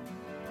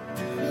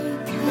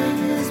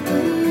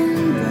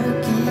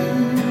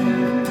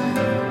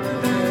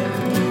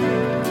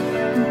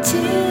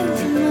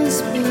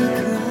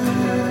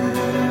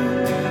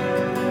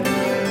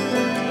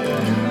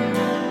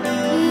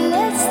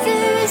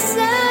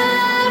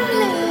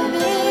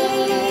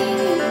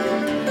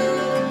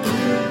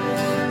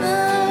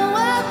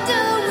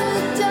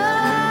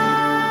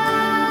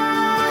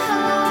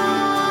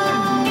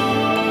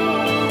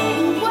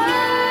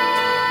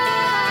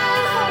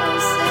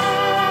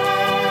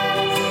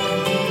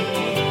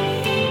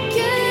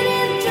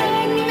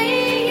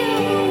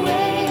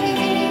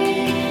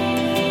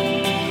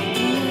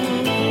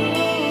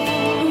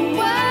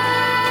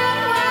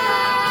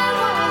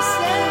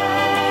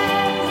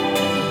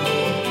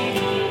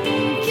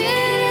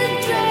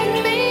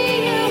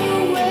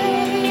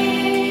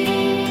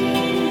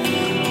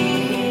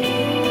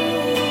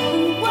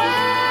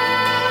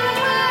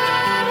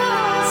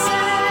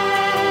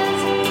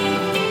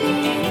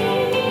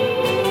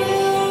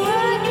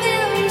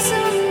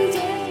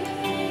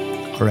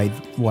 All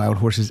right, Wild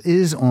Horses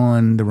is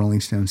on the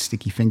Rolling Stones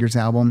Sticky Fingers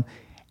album,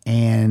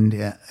 and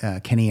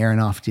Kenny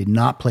Aronoff did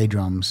not play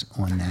drums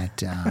on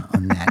that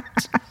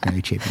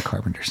Mary Chapin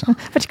Carpenter song.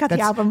 But you got the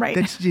album right.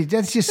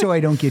 That's just so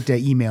I don't get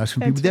emails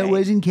from people. That right.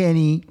 wasn't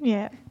Kenny.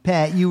 Yeah.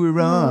 Pat, you were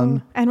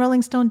wrong. And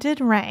Rolling Stone did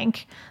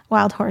rank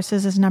Wild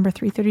Horses as number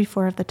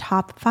 334 of the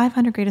top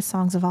 500 greatest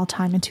songs of all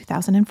time in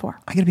 2004.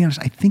 I gotta be honest,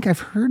 I think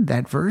I've heard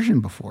that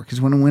version before, because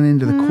when I went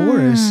into the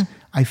chorus,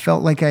 I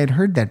felt like I had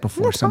heard that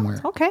before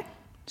somewhere. Okay.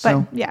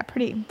 So, but yeah,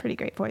 pretty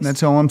great voice.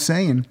 That's all I'm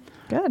saying.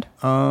 Good.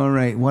 All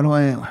right. What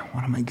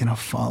am I gonna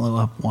follow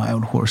up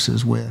Wild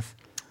Horses with?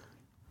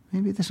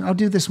 Maybe this. I'll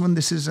do this one.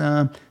 This is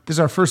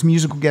our first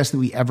musical guest that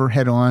we ever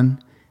had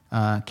on,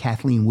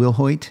 Kathleen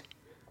Wilhoit.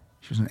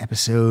 She was on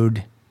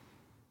episode.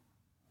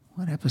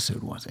 What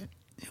episode was it?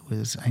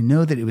 I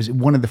know that it was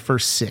one of the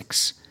first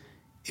 6.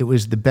 It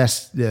was the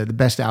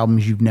best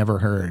albums you've never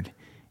heard,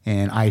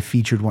 and I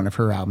featured one of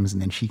her albums,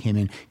 and then she came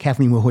in.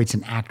 Kathleen Wilhoit's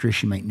an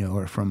actress. You might know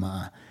her from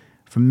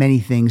many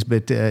things,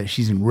 but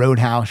she's in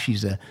Roadhouse.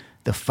 She's the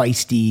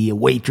feisty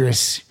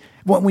waitress.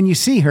 Well, when you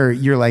see her,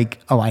 you're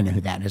like, oh, I know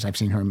who that is. I've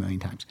seen her a million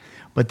times.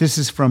 But this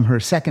is from her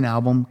second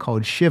album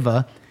called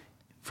Shiva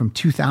from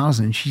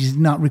 2000. She's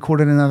not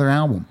recorded another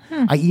album.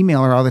 I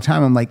email her all the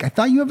time. I'm like, I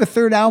thought you have a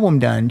third album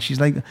done. She's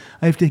like,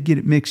 I have to get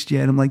it mixed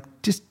yet. I'm like,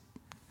 just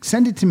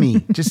send it to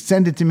me. Just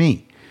send it to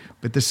me.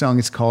 But this song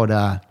is called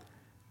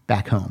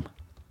Back Home.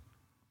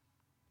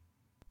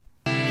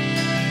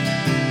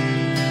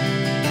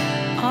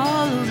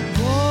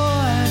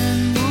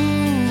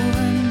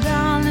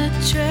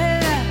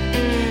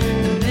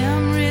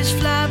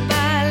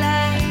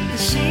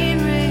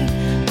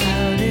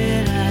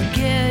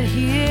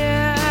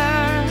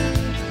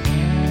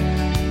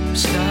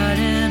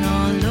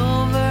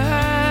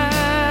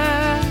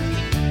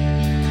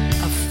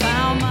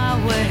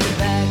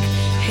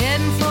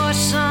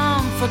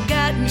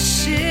 Forgotten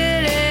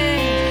city,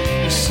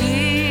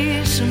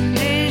 see some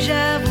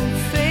deja vu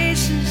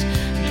faces,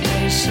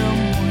 pray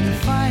someone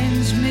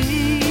finds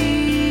me,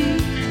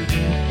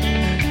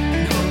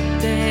 and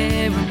hope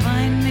they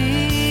remind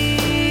me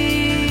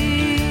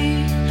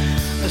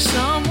of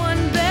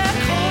someone back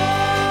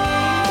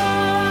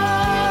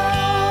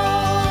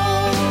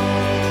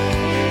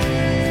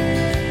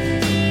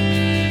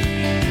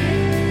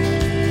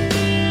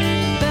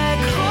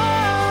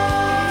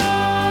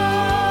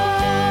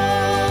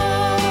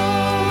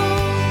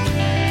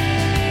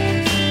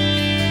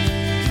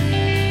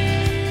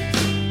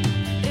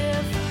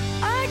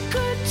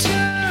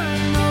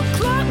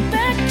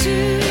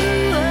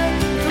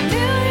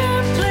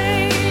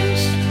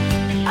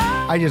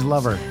I just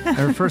love her.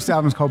 Her first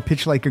album is called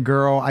Pitch Like a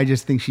Girl. I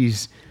just think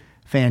she's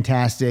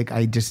fantastic.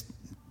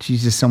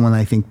 She's just someone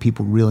I think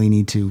people really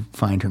need to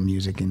find her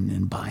music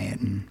and buy it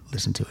and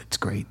listen to it. It's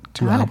great.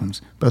 2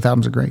 albums. Both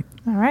albums are great.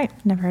 All right.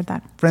 Never heard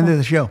that. Friend of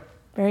the show.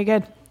 Very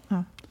good.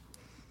 Oh.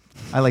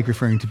 I like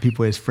referring to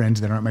people as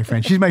friends that aren't my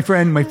friends. She's my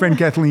friend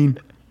Kathleen.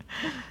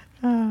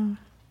 Oh.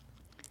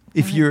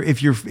 If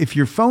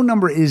your phone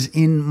number is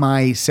in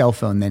my cell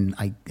phone, then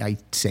I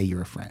say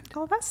you're a friend.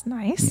 Oh, that's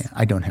nice. Yeah,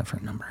 I don't have her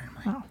number in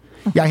my. Oh.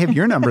 Yeah, I have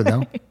your number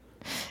though.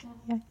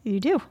 Yeah, you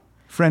do.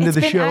 Friend of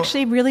the show. It's been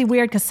actually really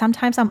weird because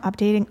sometimes I'm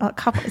updating a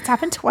couple. It's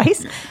happened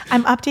twice.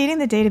 I'm updating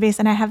the database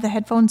and I have the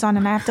headphones on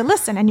and I have to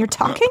listen. And you're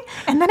talking,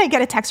 and then I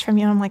get a text from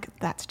you, and I'm like,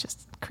 that's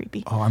just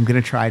creepy. Oh, I'm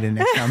going to try it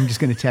next time. I'm just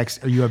going to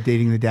text, are you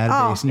updating the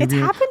database? And It's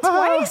you're gonna- happened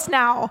twice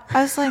now.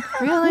 I was like,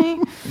 really?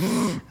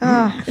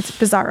 It's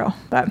bizarro,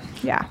 but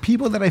yeah.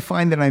 People that I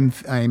find that I'm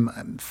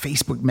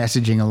Facebook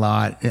messaging a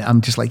lot,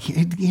 I'm just like,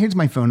 here's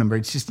my phone number.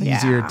 It's just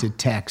easier to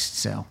text.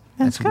 So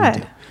that's what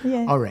good. we do.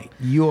 Yeah. All right.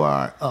 You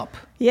are up.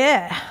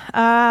 Yeah.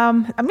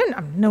 I'm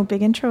no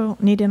big intro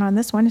needed on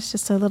this one. It's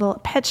just a little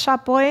Pet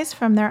Shop Boys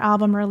from their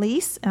album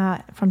release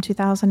from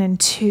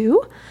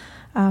 2002.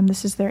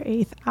 This is their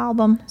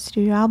 8th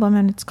studio album,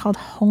 and it's called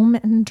Home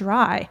and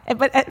Dry.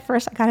 But at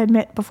first, I gotta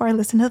admit, before I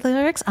listened to the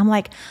lyrics, I'm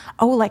like,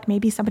 oh, like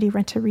maybe somebody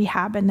went to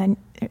rehab and then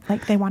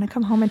like they want to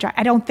come home and dry.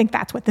 I don't think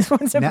that's what this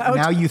one's about.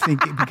 Now you think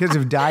because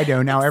of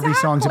Dido, now every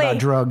song's about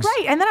drugs.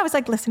 Right. And then I was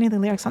like listening to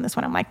the lyrics on this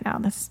one. I'm like, no,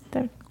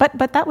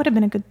 but that would have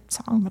been a good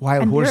song.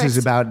 Wild And Horses lyrics.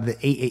 about the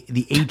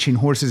H in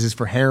horses is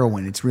for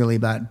heroin. It's really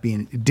about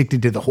being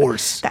addicted to the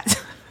horse.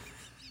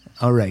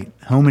 All right.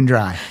 Home and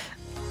Dry.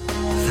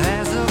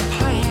 There's a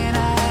plane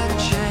at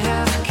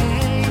JFK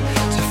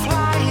to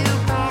fly you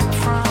back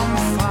from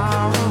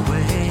far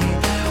away.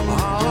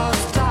 All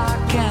those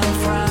dark and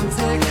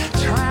frantic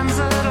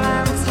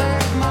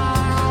transatlantic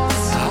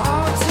miles.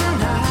 Oh,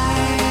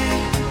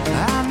 tonight I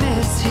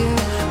miss you.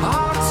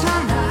 Oh,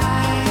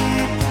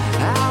 tonight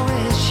I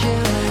wish you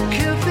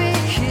could be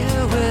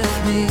here with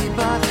me,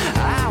 but I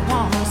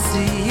won't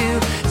see you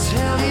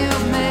till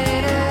you've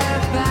made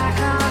it back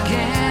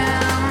again.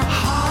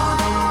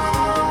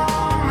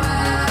 Home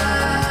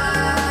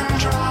and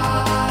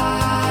dry.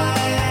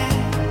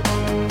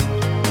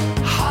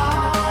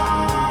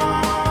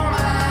 Home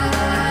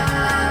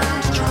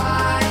and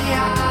dry.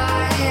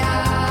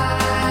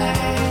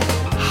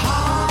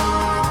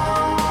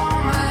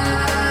 Home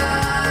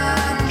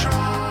and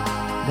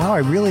dry. Wow, I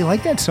really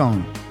like that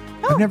song.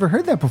 I've never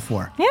heard that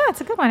before. Yeah,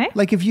 it's a good one, eh?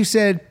 Like if you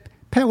said,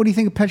 Pat, what do you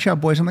think of Pet Shop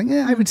Boys? I'm like,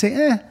 I would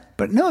say,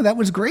 But no, that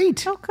was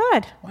great. Oh,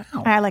 good.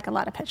 Wow. I like a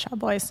lot of Pet Shop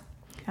Boys.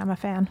 I'm a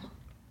fan.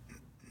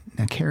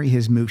 Now, Carrie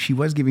has moved. She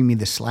was giving me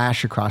the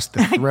slash across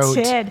the throat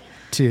did.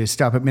 to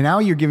stop it. But now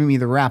you're giving me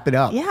the wrap it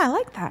up. Yeah, I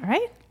like that,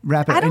 right?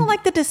 Wrap it I don't and-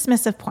 like the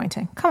dismissive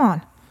pointing. Come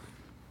on.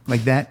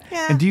 Like that?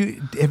 Yeah. And do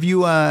you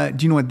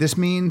know what this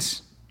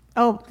means?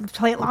 Oh,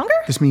 play it longer?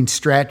 This means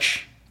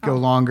stretch, go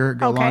longer,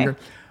 go Okay. longer.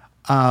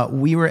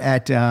 We were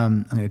at,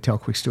 I'm going to tell a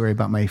quick story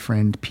about my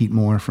friend Pete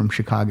Moore from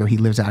Chicago. He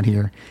lives out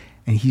here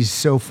and he's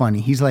so funny.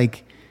 He's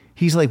like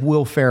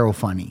Will Ferrell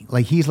funny.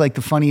 Like he's like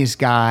the funniest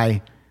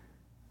guy.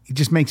 It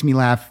just makes me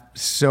laugh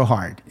so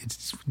hard.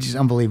 It's just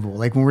unbelievable.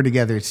 Like when we're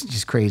together, it's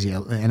just crazy.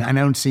 And I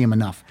don't see him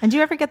enough. And do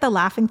you ever get the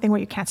laughing thing where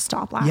you can't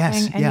stop laughing?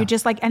 Yes, And yeah. you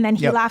just like, and then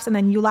he Yep. laughs and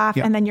then you laugh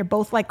Yep. and then you're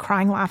both like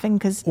crying laughing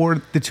because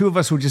Or the two of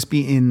us will just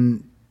be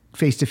in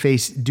face to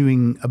face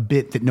doing a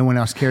bit that no one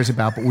else cares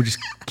about, but we'll just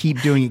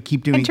keep doing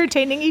it,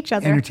 entertaining each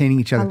other. entertaining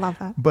each other. I love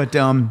that. But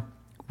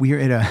we were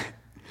at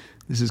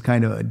this is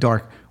kind of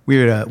dark. We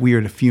were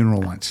at a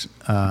funeral once.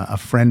 A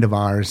friend of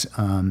ours,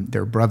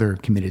 their brother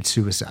committed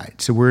suicide.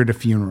 So we're at a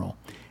funeral,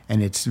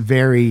 and it's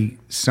very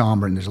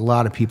somber, and there's a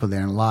lot of people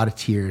there and a lot of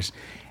tears.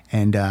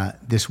 And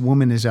this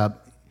woman is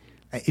up.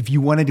 If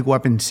you wanted to go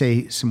up and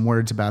say some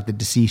words about the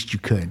deceased, you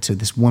could. So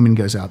this woman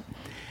goes up.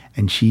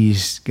 And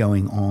she's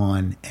going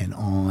on and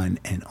on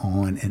and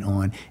on and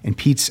on. And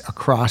Pete's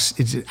across,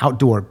 it's an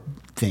outdoor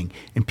thing.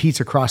 And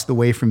Pete's across the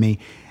way from me.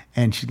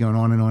 And she's going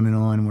on and on and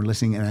on. And we're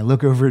listening. And I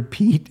look over at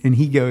Pete and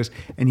he gives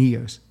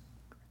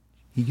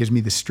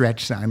me the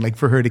stretch sign, like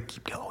for her to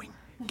keep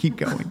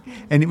going.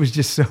 And it was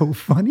just so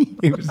funny.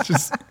 It was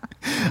just,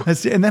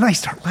 and then I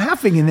start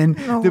laughing. And then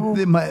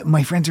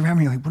my friends around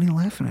me are like, what are you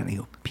laughing at? I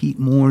go, Pete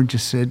Moore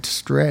just said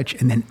stretch.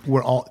 And then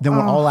we're all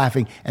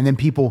laughing. And then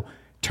people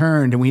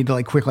turned and we had to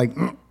like quick, like,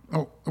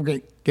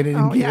 okay, get it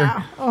in gear.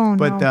 Yeah. Oh,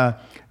 but no.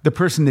 the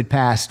person that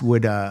passed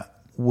would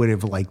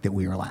have liked that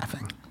we were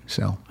laughing.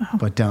 So,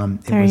 but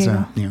it there was, you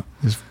go. it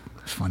was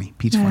funny.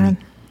 Pete's Man.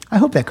 funny. I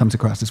hope that comes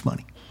across as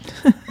funny.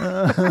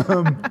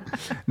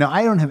 Now,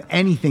 I don't have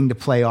anything to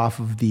play off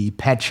of the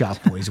Pet Shop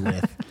Boys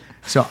with.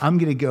 So I'm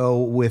going to go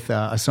with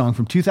a song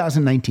from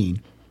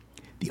 2019.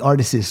 The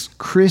artist is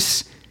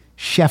Chris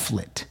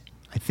Shefflett.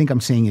 I think I'm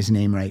saying his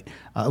name right.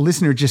 A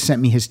listener just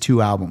sent me his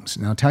 2 albums.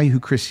 And I'll tell you who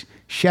Chris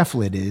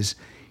Shefflett is.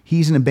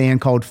 He's in a band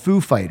called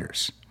Foo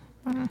Fighters.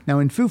 Now,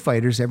 in Foo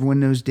Fighters, everyone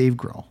knows Dave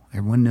Grohl.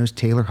 Everyone knows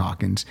Taylor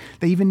Hawkins.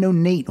 They even know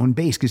Nate on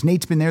bass because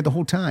Nate's been there the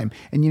whole time.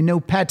 And you know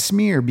Pat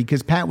Smear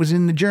because Pat was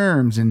in the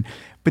Germs.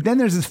 But then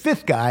there's this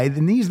 5th guy,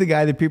 and he's the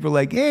guy that people are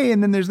like, hey,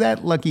 and then there's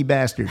that lucky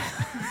bastard.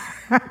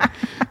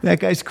 That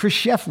guy's Chris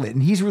Shefflett,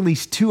 and he's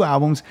released 2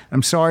 albums.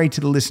 I'm sorry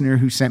to the listener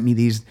who sent me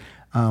these.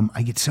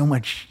 I get so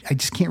much, I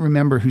just can't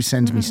remember who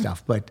sends me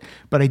stuff, but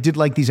I did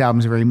like these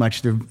albums very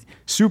much. They're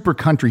super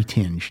country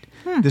tinged.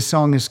 This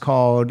song is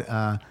called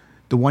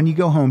The One You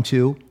Go Home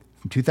To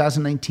from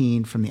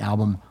 2019 from the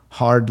album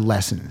Hard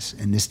Lessons.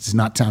 And this does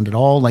not sound at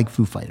all like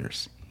Foo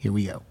Fighters. Here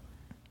we go.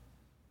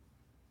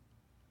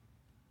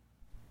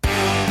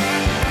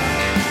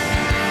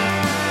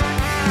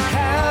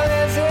 How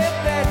is it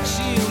that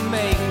you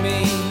make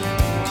me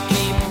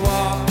keep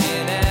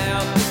walking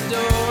out the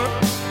door?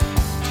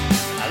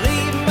 I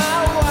leave my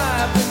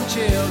wife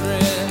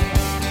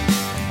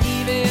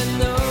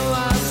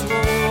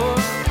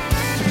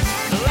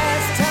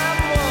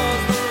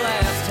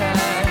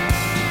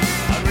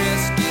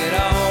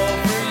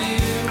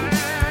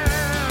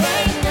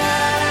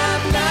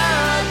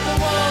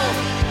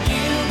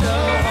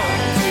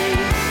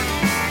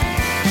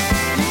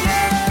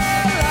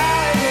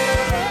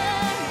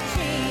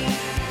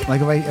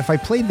Like if I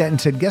played that and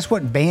said, guess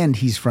what band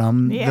he's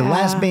from, the Yeah.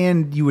 last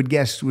band you would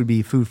guess would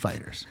be Foo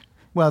Fighters.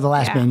 Well, the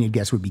last Yeah. band you'd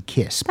guess would be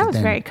Kiss. That was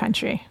very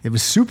country. It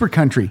was super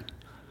country.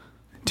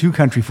 Too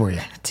country for you.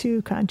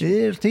 Too country.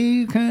 It's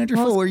too country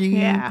for you.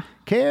 Yeah.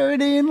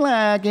 Carried in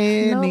like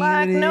it. No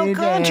like no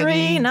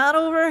country, not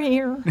over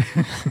here.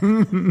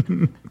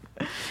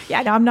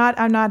 Yeah, no, I'm not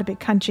a big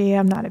country.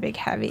 I'm not a big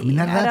heavy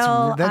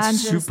metal. That's I'm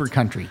just- super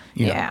country.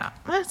 you know. Yeah,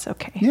 that's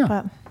okay. Yeah.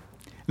 But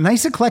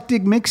Nice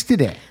eclectic mix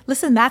today.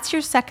 listen, that's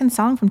your second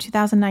song from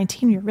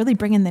 2019. You're really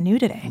bringing the new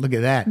today. Look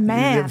at that.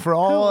 Man, For who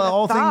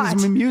all would've thought?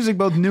 things in music,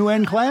 both new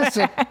and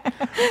classic.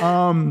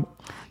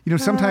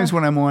 Sometimes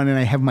when I'm on and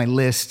I have my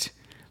list,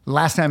 the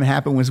last time it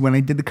happened was when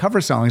I did the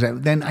cover songs. I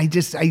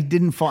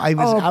didn't fall. I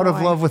was Oh, out of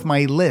boy. love with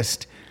my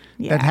list.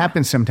 Yeah. That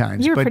happens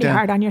sometimes. You were but, pretty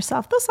hard on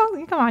yourself. Those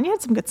songs, come on, you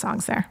had some good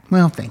songs there.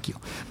 Well, thank you.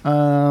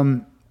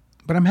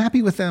 But I'm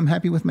happy with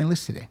my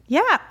list today.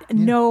 Yeah,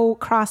 no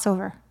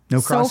crossover. No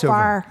So crossover.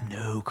 far,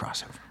 No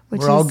crossover. which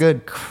We're all is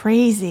good.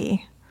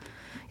 Crazy.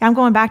 Yeah, I'm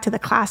going back to the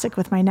classic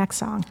with my next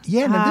song.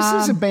 Yeah, now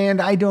this is a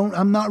band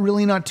I'm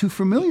not too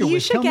familiar with. You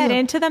should Tell me get a-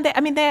 into them.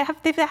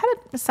 They've had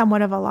a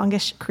somewhat of a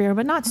longish career,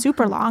 but not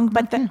super long.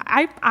 But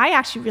I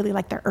actually really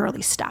like their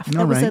early stuff.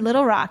 That was right. a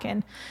little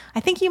rockin'. I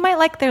think you might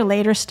like their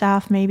later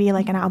stuff. Maybe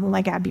like an album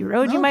like Abbey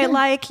Road. You might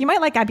like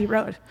Abbey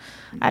Road.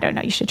 I don't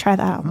know. You should try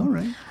that album. All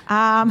right.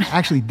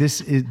 Actually,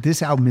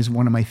 this album is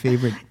one of my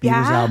favorite Beatles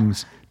Yeah?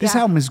 albums. This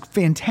Yeah. album is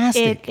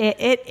fantastic.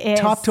 It is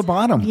Top to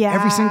bottom. Yeah.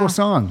 Every single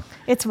song.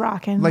 It's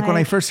rocking. Like when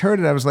I first heard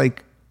it, I was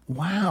like,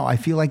 wow, I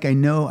feel like I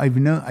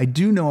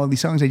do know all these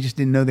songs. I just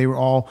didn't know they were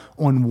all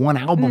on one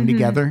album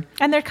together.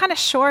 And they're kind of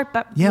short,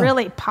 but Yeah.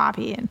 really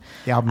poppy. And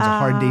The album's A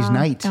Hard Day's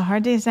Night. A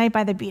Hard Day's Night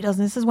by the Beatles. And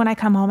this is when I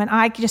come home, and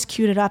I just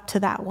queued it up to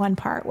that one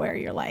part where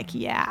you're like,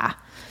 yeah,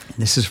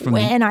 This is from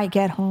when I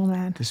get home,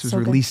 man. this was So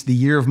good. released the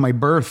year of my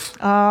birth.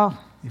 Oh,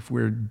 If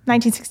we're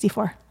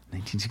 1964.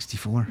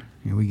 1964.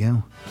 Here we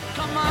go.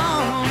 Come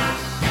on,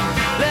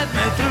 let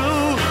me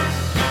through.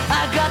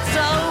 I got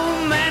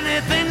so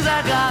many things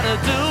I gotta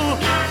do.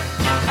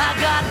 I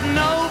got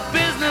no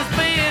business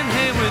being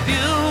here with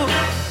you.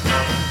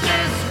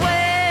 This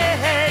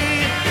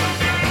way.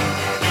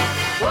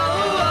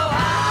 Whoa,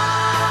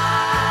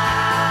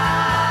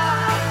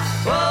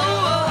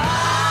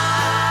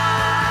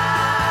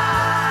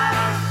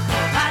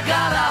 I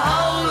got a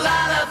whole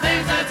lot of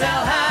things to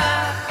tell her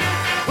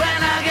when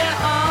I get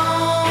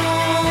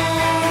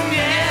home.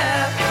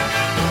 Yeah,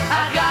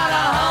 I got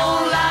a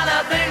whole lot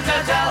of things to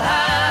tell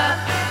her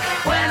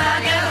when I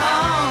get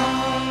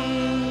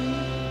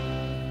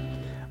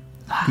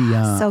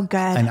home. So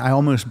good. And I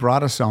almost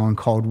brought a song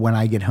called When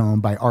I Get Home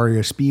by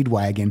REO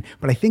Speedwagon,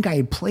 but I think I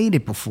had played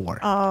it before.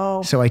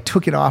 Oh. So I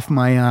took it off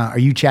my, are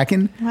you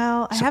checking?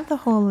 Well, I have the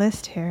whole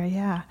list here.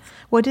 Yeah.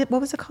 What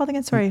was it called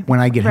again? Sorry. When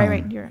I Get Home.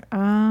 Right. You're,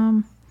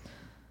 I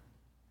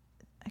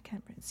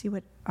can't see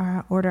what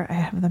order I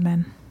have them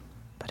in,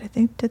 but I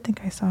did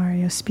think I saw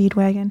REO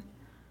Speedwagon.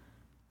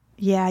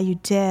 Yeah, you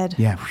did.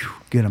 Yeah, whew,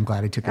 good. I'm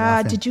glad I took it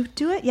off. then. Did you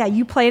do it? Yeah,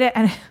 you played it,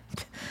 and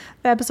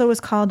the episode was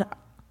called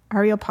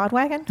REO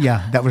Podwagon.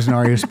 Yeah, that was an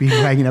REO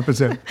Speedwagon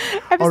episode.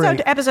 All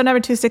right. Episode number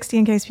 260.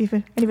 In case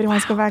anybody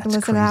wants to go back and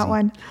listen to that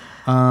one.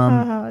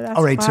 That's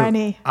All right,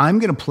 funny. so I'm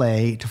going to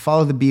play, to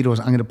follow the Beatles,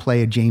 I'm going to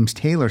play a James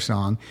Taylor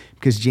song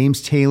because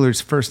James Taylor's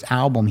first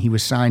album, he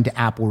was signed to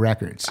Apple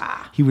Records.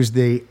 He was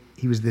the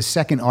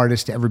second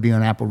artist to ever be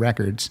on Apple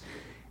Records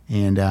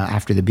and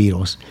after the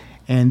Beatles.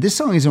 And this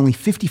song is only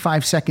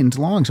 55 seconds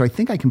long, so I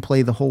think I can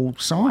play the whole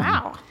song.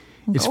 Wow.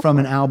 It's Go from for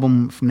an it.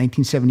 album from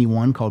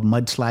 1971 called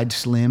Mudslide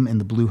Slim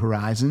and the Blue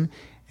Horizon.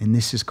 And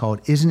this is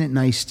called Isn't It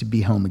Nice to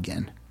Be Home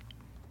Again?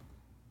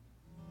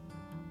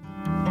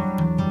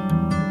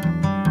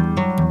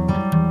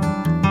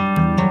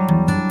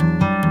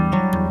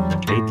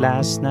 Late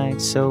last night,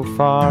 so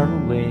far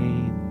away,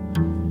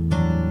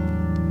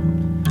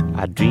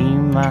 I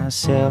dreamed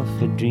myself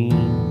a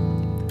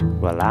dream.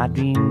 Well, I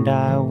dreamed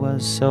I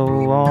was so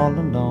all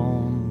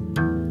alone.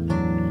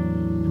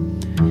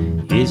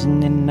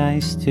 Isn't it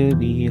nice to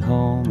be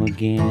home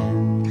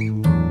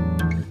again?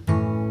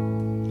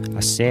 I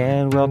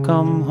said,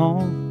 welcome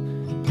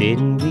home.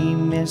 Didn't we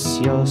miss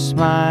your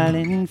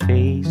smiling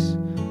face?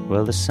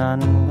 Well, the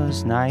sun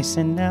was nice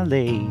in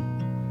LA.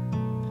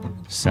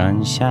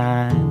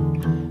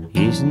 Sunshine,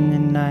 isn't it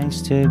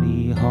nice to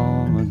be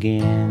home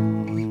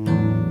again?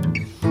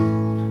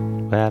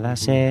 Well, I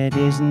said,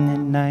 isn't it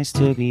nice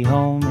to be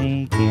home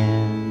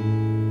again?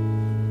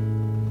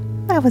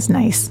 That was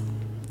nice.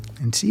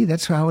 And see,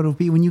 that's how it'll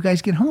be when you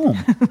guys get home.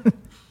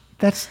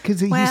 That's because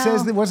he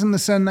says it wasn't the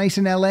sun nice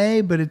in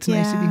LA, but it's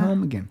nice to be Yeah.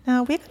 home again.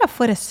 No, we got a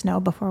foot of snow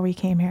before we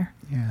came here.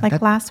 Yeah, Like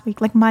that- last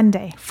week, like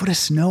Monday. Foot of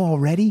snow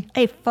already?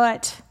 A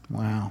foot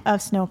Wow.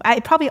 of snow.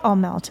 It probably all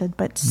melted,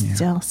 but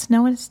still,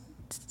 snow is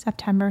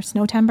September,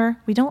 Snowtember.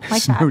 We don't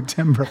like that.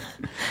 Snowtember.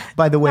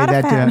 By the way, Not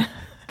a fan.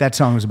 that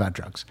song was about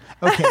drugs.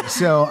 Okay,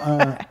 so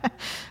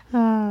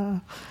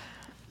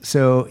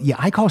so yeah,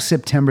 I call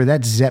September,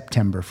 that's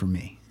September for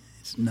me.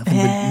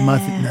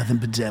 It's nothing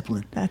but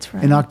Zeppelin. That's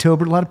right. In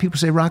October, a lot of people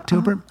say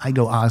Rocktober. I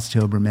go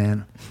Oztober,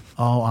 man.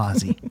 All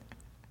Ozzy. What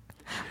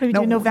do we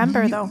do in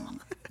November, though?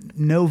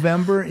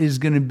 November is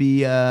going to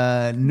be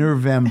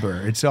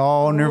Nervember. It's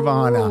all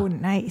Nirvana. Oh,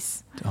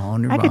 nice. It's all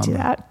Nirvana. I could do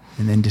that.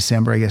 And then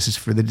December, I guess, is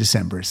for the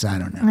Decemberists. I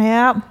don't know.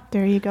 Yeah,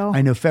 there you go.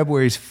 I know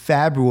February is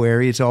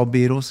February. It's all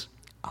Beatles.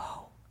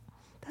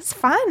 That's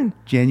fun.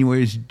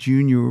 January is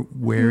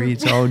Junior-wary.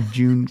 It's all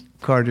June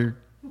Carter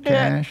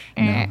Cash.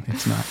 No,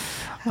 it's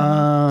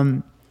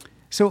not.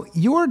 So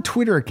your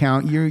Twitter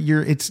account,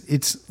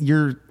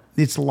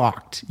 it's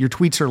locked. Your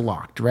tweets are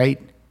locked,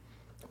 right?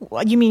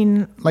 What you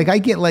mean? Like I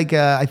get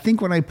I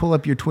think when I pull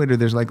up your Twitter,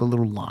 there's like a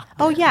little lock.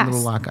 Oh, yes. A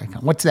little lock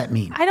icon. What's that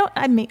mean?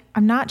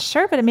 I'm not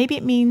sure, but maybe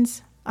it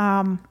means.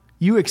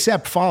 You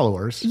accept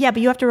followers. Yeah,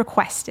 but you have to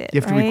request it. You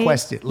have to right?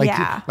 request it.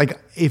 Yeah. Like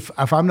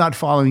if I'm not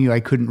following you,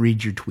 I couldn't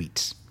read your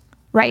tweets.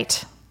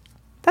 Right.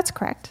 That's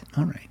correct.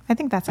 All right. I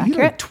think that's You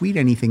accurate. don't tweet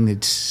anything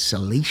that's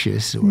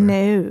salacious or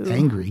No.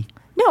 angry.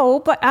 No,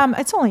 but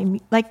it's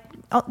only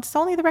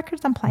the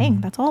records I'm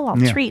playing. That's all I'll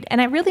Yeah. tweet, and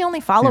I really only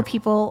follow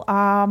people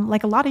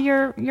like a lot of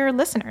your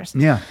listeners.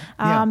 Yeah.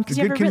 Because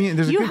There's a good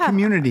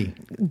community.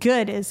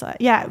 Good is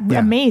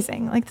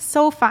amazing. Like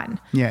so fun.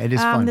 Yeah, it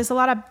is fun. There's a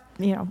lot of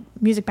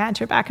music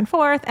banter back and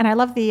forth, and I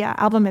love the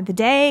album of the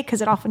day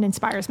because it often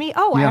inspires me.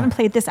 I haven't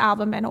played this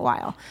album in a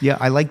while. Yeah,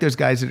 I like those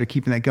guys that are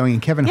keeping that going.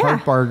 And Kevin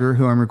Hartbarger,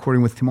 who I'm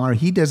recording with tomorrow,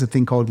 he does a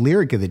thing called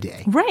Lyric of the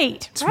Day.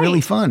 Right. It's really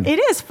fun. It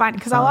is fun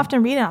because I'll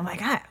often read it. I'm like,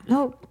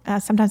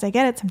 sometimes I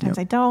get it, sometimes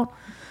I don't.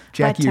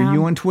 Jackie, But, are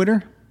you on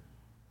Twitter?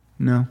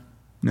 No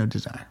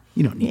desire.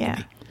 You don't need to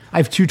be. I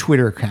have 2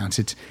 Twitter accounts.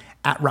 It's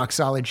at Rock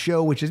Solid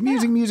Show, which is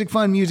music,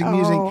 fun, music.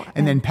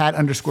 And then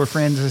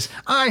Pat_Francis.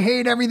 I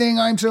hate everything.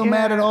 I'm so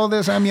mad at all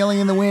this. I'm yelling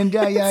in the wind.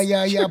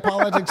 Yeah.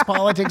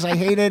 Politics. I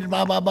hate it.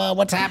 Blah, blah, blah.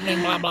 What's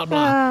happening? Blah, blah,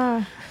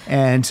 blah.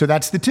 And so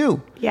that's the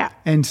 2. Yeah.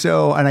 And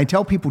I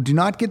tell people, do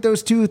not get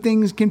those 2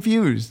 things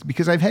confused,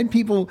 because I've had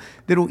people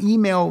that'll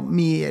email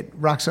me at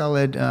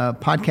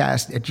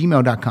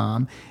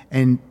rocksolidpodcast@gmail.com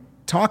and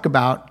talk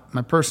about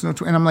my personal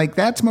and I'm like,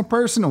 that's my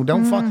personal.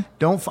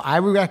 I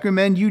would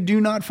recommend you do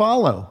not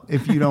follow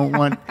if you don't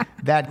want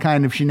that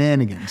kind of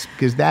shenanigans,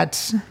 because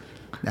that's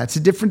a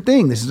different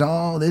thing. This is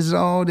all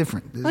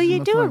different. Well,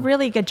 you do a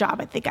really good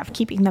job, I think, of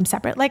keeping them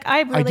separate. Like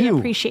I really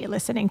appreciate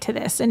listening to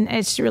this, and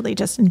it's really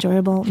just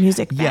enjoyable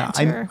music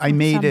banter.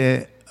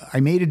 I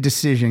made a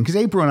decision, because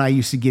April and I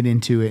used to get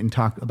into it and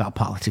talk about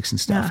politics and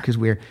stuff, because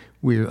we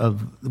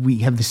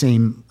have the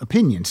same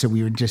opinion. So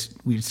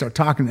we'd start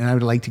talking, and I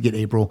would like to get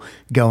April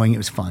going. It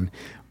was fun.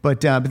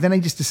 But then I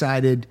just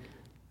decided,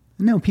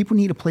 no, people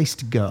need a place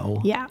to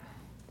go. Yeah.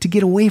 To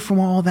get away from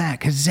all that,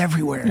 because it's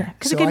everywhere. Yeah,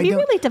 because it can be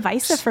really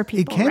divisive for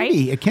people, right?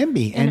 It can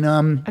be. And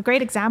a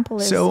great example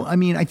is... So, I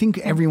mean, I think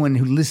everyone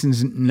who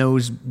listens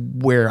knows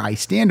where I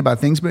stand about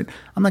things, but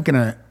I'm not going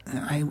to...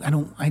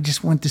 I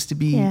just want this to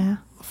be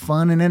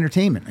fun and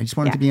entertainment. I just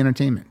want it to be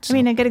entertainment. So. I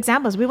mean, a good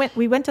example is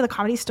we went to the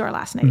Comedy Store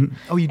last night.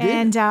 Mm-hmm. Oh, you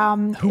did?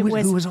 And who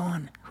was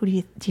on? Who do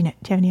you have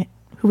any...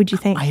 Who would you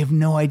think? I have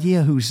no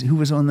idea who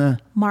was on the...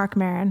 Mark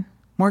Maron.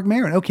 Mark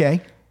Maron,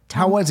 okay.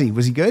 How was he?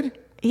 Was he good?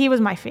 He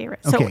was my favorite.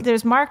 So Okay.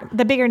 there's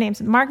the bigger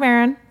names: Mark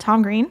Maron,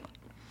 Tom Green.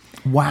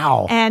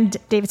 Wow. And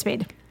David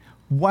Spade.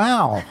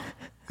 Wow.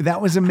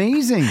 That was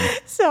amazing.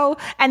 So,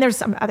 and there's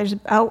some others.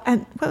 Oh,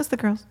 and what was the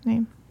girl's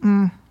name?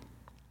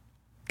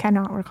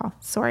 Cannot recall.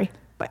 Sorry.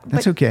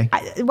 That's okay.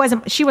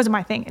 She wasn't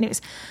my thing. And it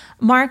was,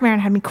 Mark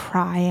Maron had me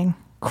crying,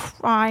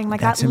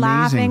 like That's that,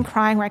 laughing, amazing.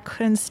 crying where I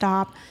couldn't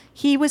stop.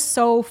 He was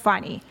so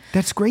funny.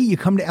 That's great. You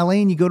come to LA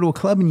and you go to a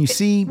club and you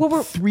see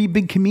 3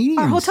 big comedians.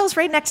 Our hotel's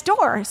right next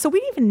door, so we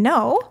didn't even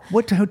know.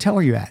 What hotel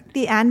are you at?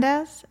 The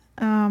Andes.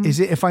 Is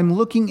it? If I'm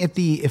looking at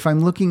the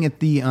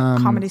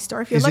Comedy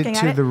Store. If you're looking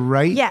at it to the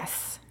right?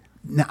 Yes.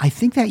 Now, I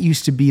think that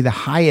used to be the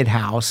Hyatt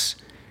House,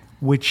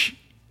 which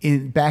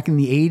back in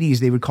the 80s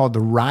they would call it the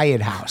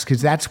Riot House,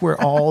 because that's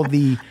where all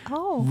the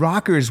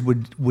rockers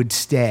would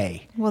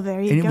stay. Well,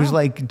 there you go. And it was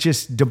like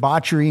just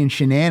debauchery and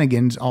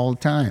shenanigans all the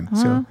time.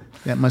 So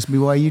that must be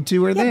why you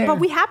two are there. But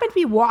we happened to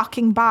be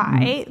walking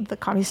by the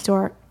Comedy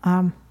Store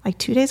like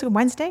 2 days ago,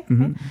 Wednesday,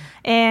 right?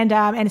 And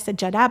it said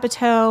Judd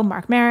Apatow,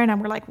 Mark Maron, and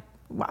we're like,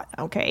 what?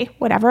 Okay,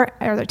 whatever.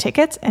 Are there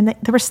tickets? And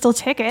there were still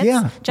tickets.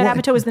 Yeah. Judd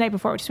Apatow was the night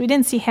before, so we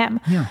didn't see him.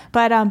 Yeah.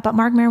 But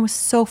Mark Maron was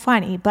so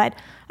funny. But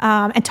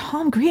and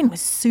Tom Green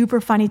was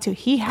super funny too.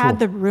 He had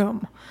the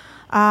room.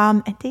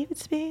 And David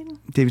Spade.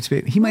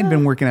 He might have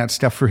been working out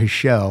stuff for his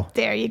show.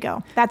 There you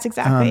go. That's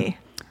exactly.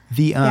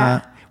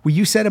 What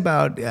you said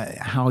about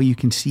how you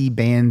can see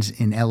bands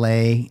in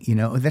LA,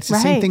 that's the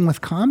same thing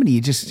with comedy.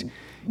 You just,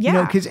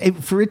 because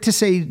for it to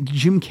say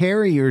Jim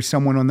Carrey or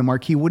someone on the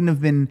marquee wouldn't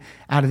have been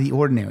out of the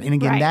ordinary. And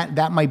again,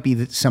 that might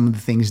be some of the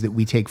things that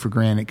we take for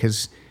granted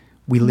because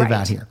we live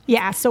out here.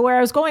 Yeah. So where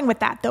I was going with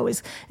that though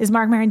is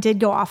Mark Maron did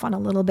go off on a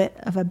little bit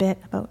of a bit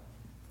about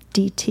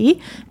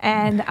DT,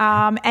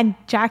 and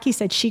Jackie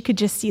said she could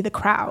just see the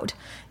crowd.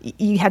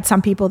 You had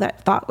some people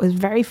that thought it was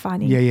very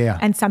funny,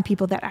 and some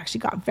people that actually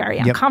got very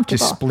uncomfortable.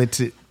 Just splits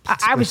it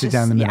I was Split it just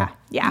down the middle.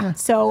 Yeah.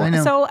 So I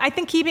know. so I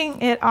think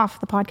keeping it off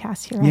the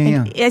podcast here.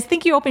 Yeah, I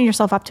think you open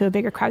yourself up to a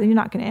bigger crowd. You're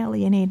not going to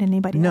alienate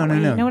anybody. No, that no, way,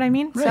 no. You know what I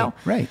mean? Right, so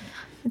right.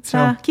 It's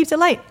So, keeps it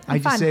light. I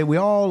And just fun. say we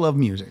all love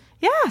music.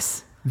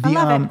 Yes, I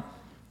love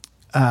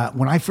it.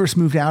 When I first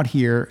moved out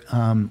here,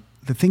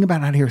 the thing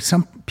about out here,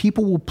 some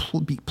people will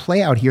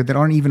play out here that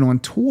aren't even on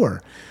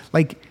tour.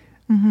 Like,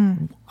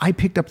 I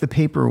picked up the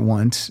paper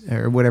once,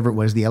 or whatever it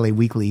was, the LA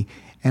Weekly,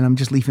 and I'm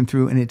just leafing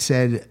through, and it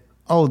said,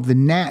 "Oh,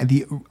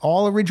 the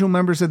all original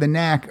members of the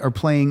Knack are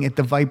playing at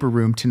the Viper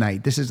Room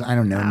tonight." This is, I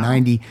don't know,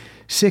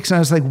 96, and I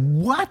was like,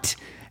 "What?"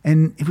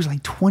 And it was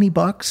like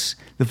 $20.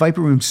 The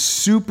Viper Room's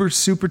super.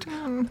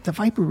 The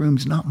Viper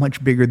Room's not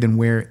much bigger than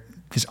where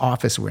this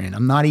office we're in.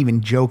 I'm not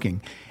even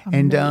joking.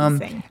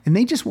 Amazing. And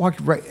they just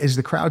walked right as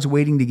the crowd's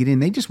waiting to get in.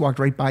 They just walked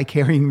right by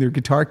carrying their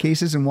guitar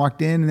cases and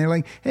walked in, and they're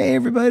like, "Hey,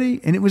 everybody!"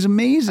 And it was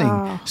amazing.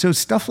 Oh. So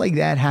stuff like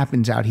that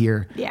happens out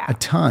here a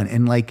ton.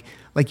 And like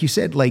you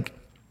said, like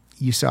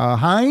you saw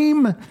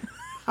Haim.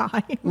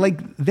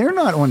 Like they're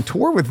not on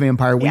tour with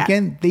Vampire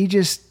Weekend. They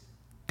just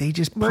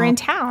We're in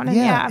town.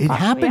 And it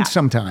happens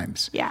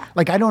sometimes. Yeah.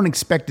 Like I don't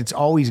expect it's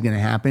always going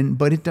to happen,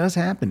 but it does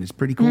happen. It's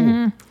pretty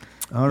cool.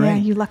 All right. Yeah,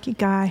 you lucky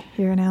guy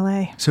here in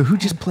LA. So who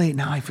just played?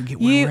 Now I forget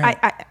where we're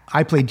at.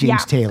 I played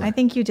James Taylor. I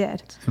think you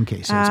did.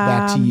 Okay, so it's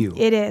back to you.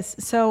 It is.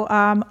 So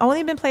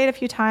only been played a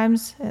few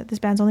times. This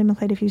band's only been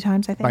played a few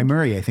times, I think. By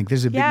Murray, I think. This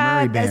is a big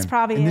Murray band. that's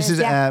probably and this it, is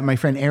yeah. my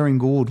friend Aaron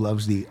Gould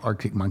loves the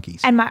Arctic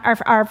Monkeys. And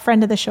our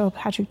friend of the show,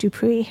 Patrick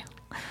Dupuis.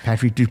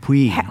 Patrick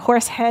Dupuis.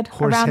 Horsehead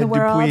around the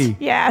world. Dupuis.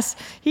 Yes.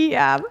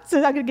 So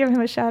I'm going to give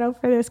him a shout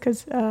out for this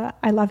because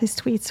I love his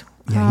tweets.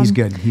 Yeah, he's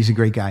good. He's a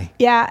great guy.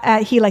 Yeah,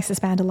 he likes this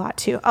band a lot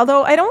too.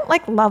 Although I don't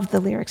love the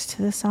lyrics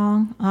to the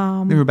song.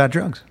 They were about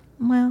drugs.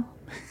 Well,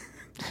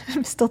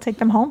 still take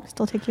them home.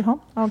 Still take you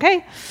home.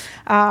 Okay.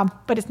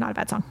 But it's not a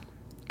bad song.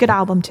 Good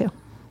album too.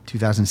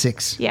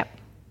 2006. Yep.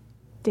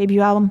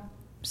 Debut album,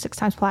 6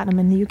 times platinum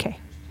in the UK.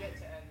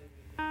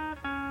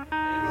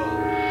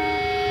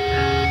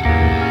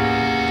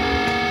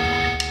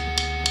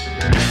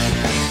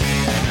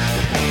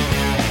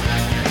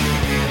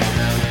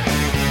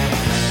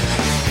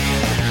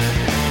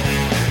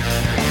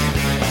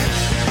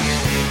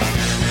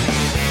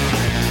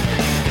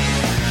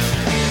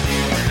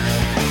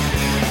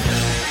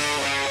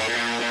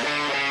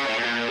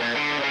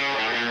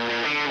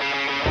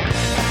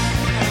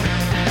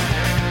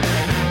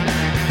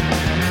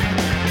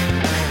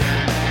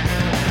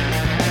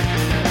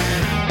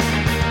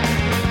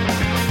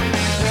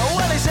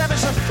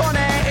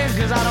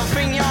 I don't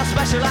think you're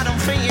special, I don't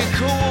think you're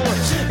cool.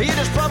 You're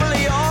just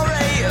probably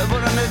alright,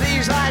 but under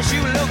these lights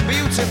you look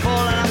beautiful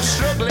and I'm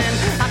struggling.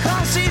 I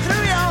can't see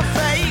through your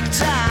fake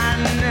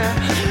tan.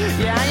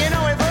 Yeah, you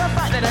know it for a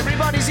fact that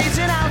everybody's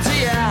eating out of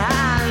your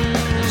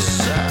hands.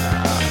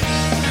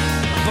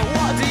 But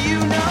what do you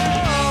know?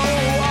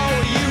 Oh,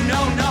 you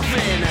know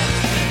nothing.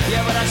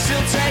 Yeah, but I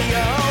still take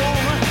you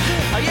home.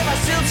 Oh, yeah, I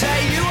still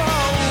take you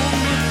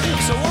home.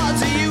 So what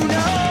do you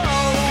know?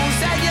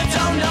 Say you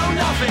don't know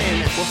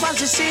nothing. Well,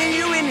 fancy seeing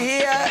you in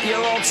here.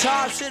 You're all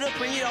tarted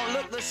up and you don't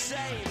look the same.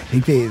 I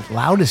think the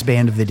loudest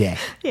band of the day.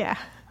 Yeah.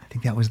 I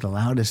think that was the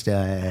loudest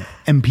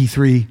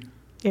MP3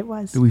 It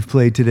was. that we've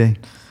played today.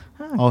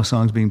 All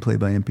songs being played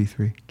by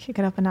MP3. Kick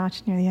it up a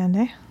notch near the end,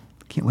 eh?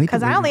 Can't wait.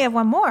 Because I only have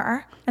one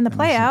more in the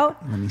play out.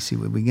 Let me see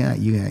what we got.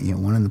 You got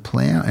one in the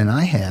play out, and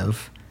I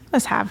have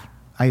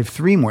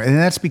 3 more, and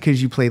that's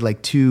because you played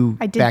like 2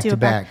 I did back do to it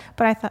back, back.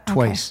 but I thought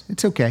twice. Okay.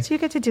 It's okay. So you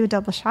get to do a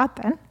double shot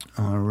then.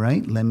 All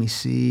right. Let me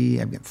see.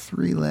 I've got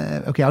 3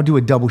 left. Okay, I'll do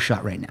a double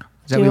shot right now.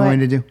 Is that what you Do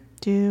wanted to it. do?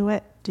 Do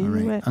it. Do All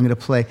right. it. I'm going to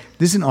play.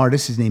 This is an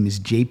artist. His name is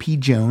J.P.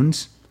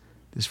 Jones.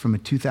 This is from a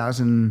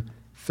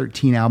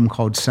 2013 album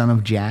called Son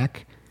of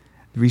Jack.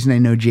 The reason I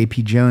know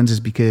J.P. Jones is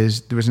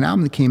because there was an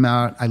album that came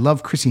out. I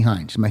love Chrissie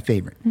Hynde. She's my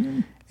favorite.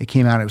 Mm-hmm. It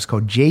came out. It was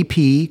called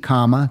J.P.,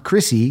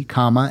 Chrissy,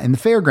 and the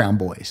Fairground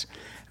Boys.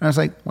 And I was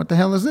like, what the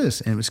hell is this?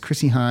 And it was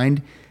Chrissie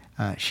Hynde.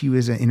 She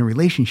was in a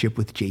relationship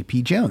with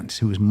J.P. Jones,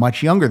 who was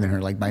much younger than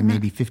her, like by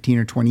maybe 15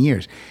 or 20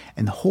 years.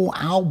 And the whole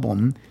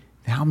album,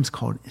 is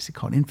it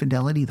called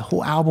Infidelity? The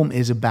whole album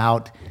is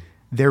about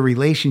their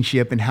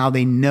relationship and how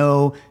they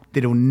know that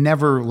it'll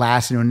never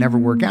last and it'll never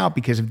work out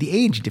because of the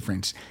age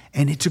difference.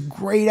 And it's a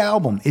great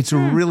album. It's a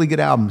really good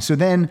album. So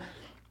then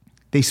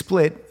they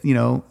split,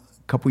 a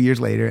couple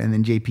years later, and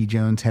then J.P.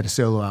 Jones had a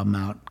solo album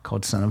out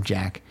called Son of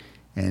Jack.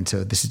 And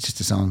so this is just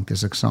a song.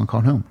 There's a song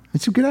called Home.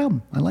 It's a good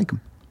album. I like them.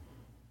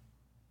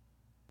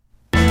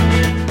 I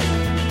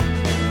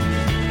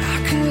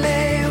can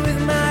lay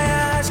with my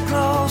eyes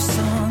closed,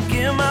 sunk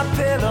in my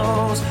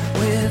pillows,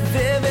 with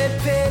vivid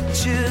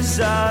pictures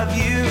of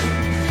you.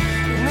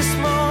 In this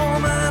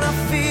moment I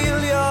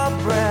feel your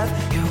breath,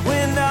 your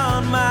wind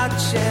on my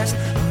chest,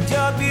 and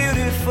your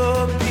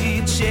beautiful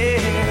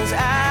beaches.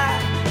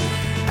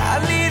 I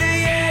need a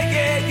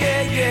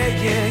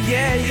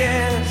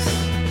yes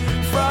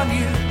from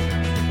you.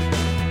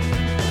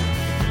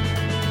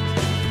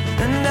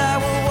 And I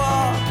will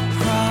walk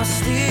across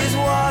these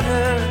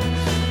waters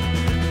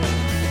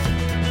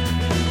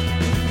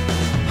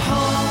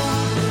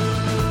home.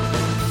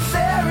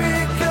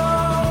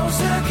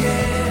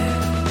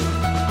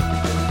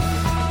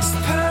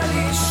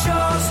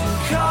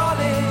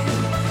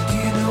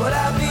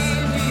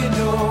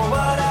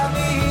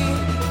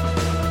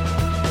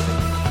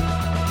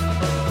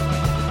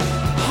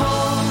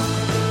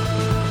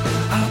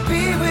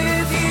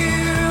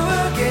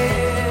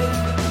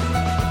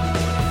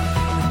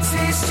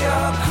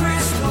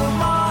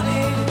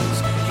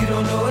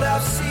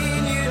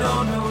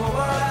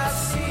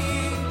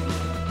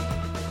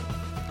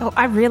 Oh,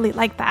 I really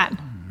like that.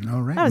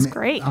 All right. That was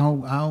great.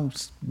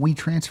 We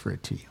transfer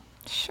it to you.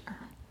 Sure.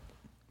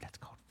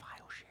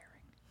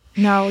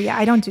 No, yeah,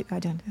 I don't do.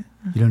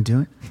 You don't do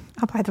it?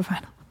 I'll buy the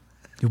vinyl.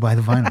 You'll buy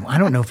the vinyl. I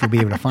don't know if you'll be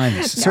able to find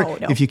this. No.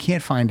 If you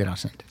can't find it, I'll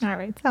send it. All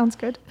right, sounds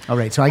good. All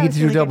right, so I get to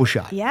do a double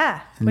shot. Yeah.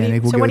 And then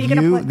it will go what are you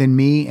gonna you, play? then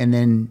me, and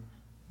then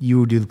you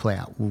will do the play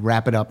out. We'll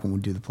wrap it up and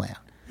we'll do the play out.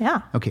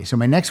 Yeah. Okay, so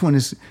my next one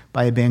is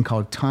by a band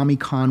called Tommy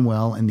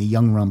Conwell and the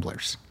Young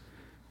Rumblers.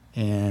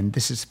 And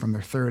this is from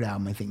their third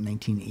album, I think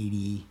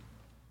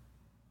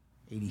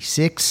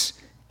 1986.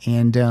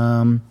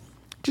 And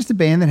just a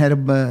band that had a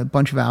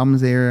bunch of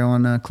albums there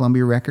on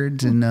Columbia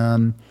Records. And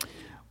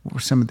what were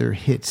some of their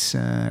hits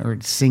or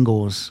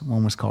singles?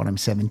 One was called I'm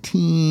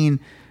 17.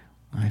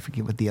 I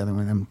forget what the other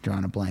one, I'm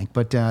drawing a blank.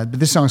 But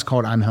this song is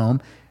called I'm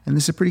Home. And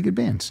this is a pretty good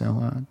band.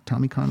 So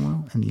Tommy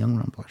Conwell and the Young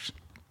Rumblers.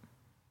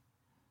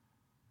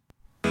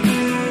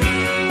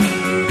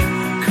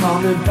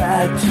 Coming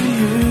back to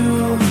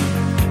you,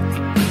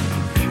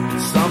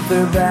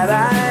 something that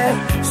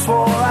I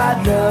swore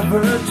I'd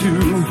never do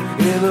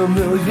in a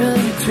million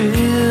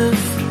tears.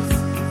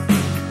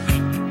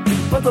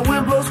 But the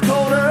wind blows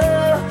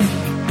colder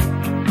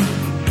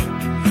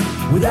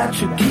without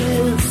your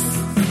kiss.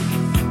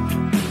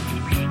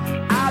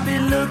 I've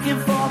been looking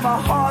for my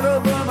heart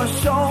over my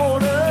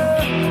shoulder,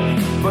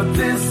 but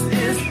this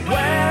is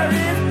where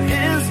it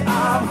is.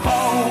 I'm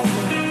home.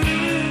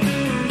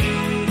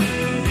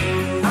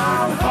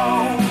 I'm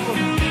home.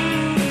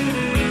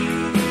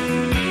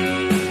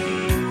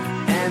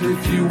 And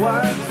if you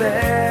weren't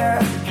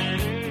there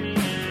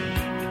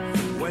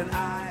when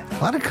A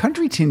lot of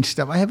country tinge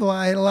stuff. I had a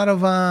lot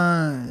of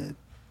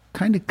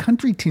kind of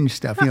country tinge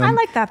stuff. Oh, I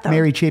like that, though.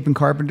 Mary Chapin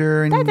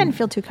Carpenter. And, That didn't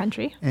feel too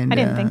country. and, I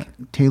didn't think.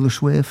 Taylor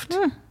Swift.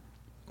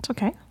 It's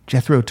okay.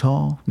 Jethro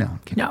Tull. No, I'm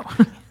kidding. No.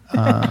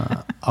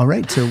 All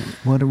right, so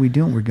what are we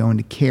doing? We're going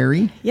to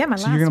Carrie. Yeah, my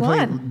so you're last gonna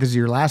one. play. This is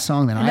your last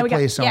song. Then And then I we play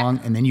got- a song,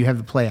 and then you have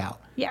the play out.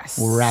 Yes.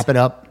 We'll wrap it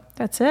up.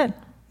 That's it.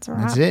 That's a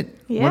wrap. That's it.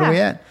 Yeah. What are we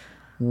at?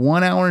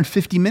 1 hour and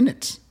 50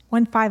 minutes.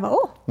 150.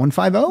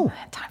 150.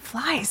 Time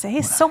flies. Eh?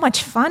 It's so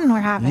much fun we're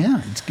having.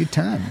 Yeah, it's a good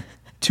time.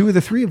 2 of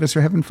the 3 of us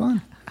are having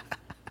fun.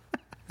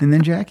 And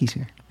then Jackie's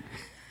here.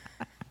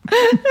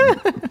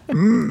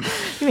 You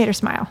made her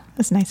smile.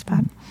 That's nice,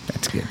 Bob.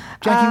 That's good.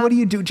 Jackie, what do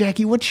you do?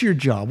 Jackie, what's your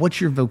job? What's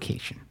your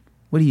vocation?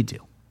 What do you do?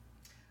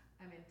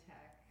 I'm in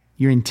tech.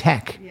 You're in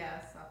tech. Yeah,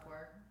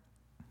 software.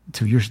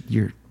 So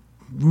you're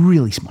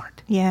really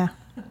smart. Yeah.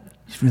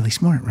 She's really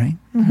smart, right?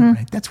 Mhm.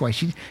 Right. That's why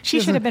she She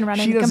should have been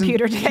running she the doesn't-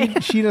 computer today.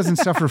 She doesn't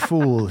suffer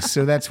fools,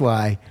 so that's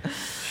why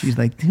she's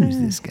like, who's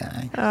this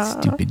guy?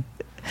 Stupid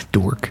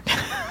dork.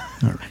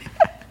 All right.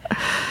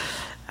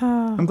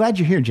 I'm glad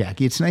you're here,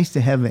 Jackie. It's nice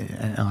to have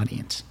an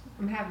audience.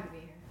 I'm happy to be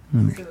here.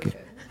 All It's right, really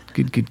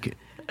good. Good.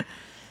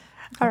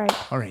 All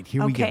right. All right,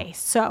 here we go. Okay,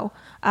 so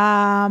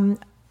I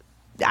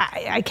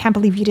can't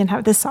believe you didn't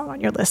have this song on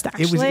your list,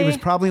 actually. It was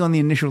probably on the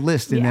initial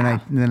list, and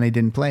then I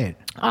didn't play it.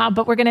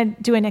 But we're going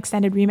to do an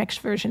extended remix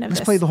version of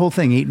Let's this. play the whole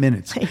thing, 8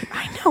 minutes.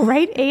 I know,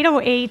 right?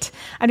 808.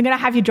 I'm going to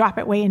have you drop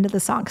it way into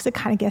the song because it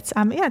kind of gets,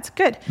 it's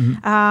good.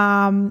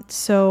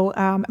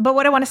 Mm-hmm. But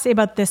what I want to say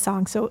about this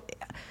song,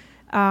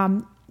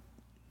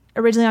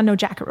 originally on No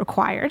Jacket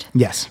Required.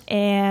 Yes.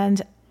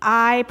 And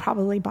I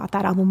probably bought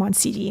that album on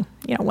CD,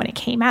 when it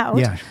came out.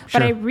 Yeah, But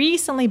sure. I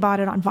recently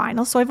bought it on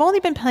vinyl. So I've only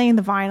been playing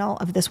the vinyl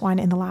of this one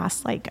in the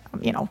last,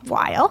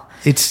 while.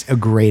 It's a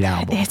great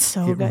album. It's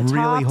so It good. Really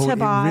Top to it really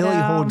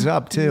bottom. holds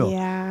up too.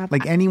 Yeah.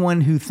 Like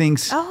anyone who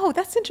thinks, Oh,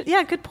 that's interesting.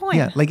 Yeah, good point.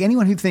 yeah, like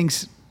anyone who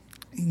thinks,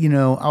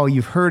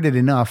 you've heard it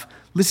enough.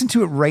 Listen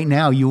to it right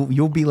now.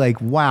 You'll be like,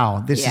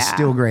 wow, this is Yeah.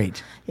 still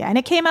great. Yeah, and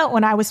it came out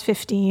when I was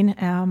 15.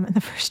 And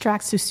the first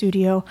tracks to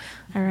studio,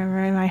 I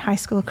remember my high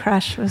school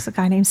crush was a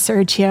guy named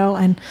Sergio,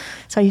 and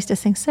so I used to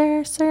sing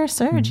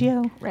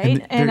Sergio,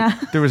 right? And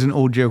there was an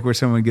old joke where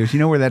someone goes, "You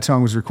know where that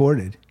song was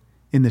recorded?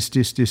 In the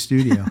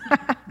studio."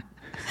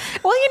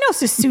 Well,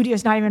 studio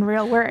is not even a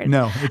real word.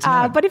 No, it's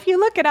not. But if you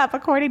look it up,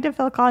 according to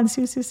Phil Collins,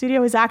 Susu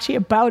Studio is actually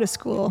about a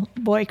school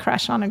boy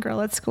crush on a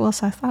girl at school.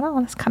 So I thought,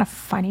 that's kind of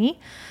funny.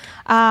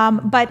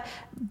 But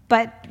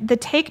the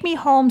Take Me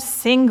Home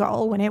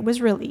single, when it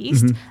was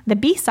released, the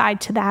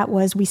B-side to that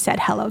was We Said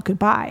Hello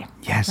Goodbye.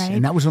 Yes, right?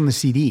 and that was on the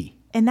CD.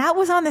 And that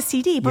was on the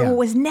CD, but Yeah. it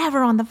was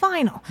never on the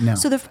vinyl. No.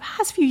 So the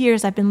past few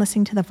years, I've been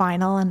listening to the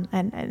vinyl,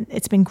 and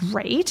it's been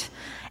great.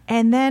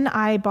 And then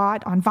I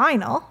bought on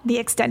vinyl the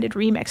extended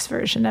remix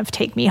version of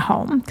Take Me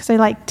Home, because I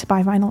like to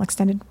buy vinyl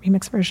extended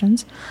remix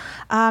versions.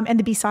 And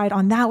the B-side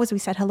on that was We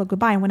Said Hello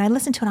Goodbye. And when I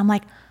listened to it, I'm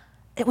like,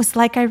 it was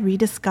like I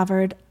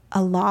rediscovered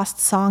a lost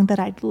song that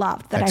I'd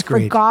loved, that That's I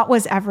great. forgot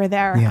was ever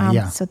there.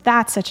 Yeah. So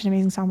that's such an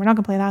amazing song. We're not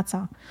going to play that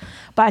song.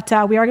 But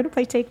we are going to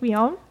play Take Me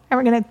Home, and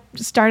we're going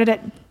to start it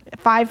at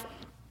 5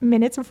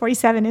 minutes and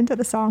 47 into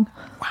the song.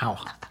 Wow.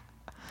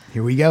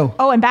 Here we go.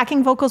 Oh, and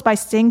backing vocals by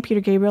Sting, Peter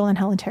Gabriel, and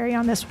Helen Terry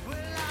on this.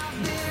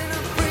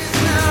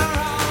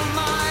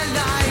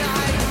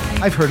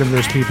 I've heard of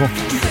those people.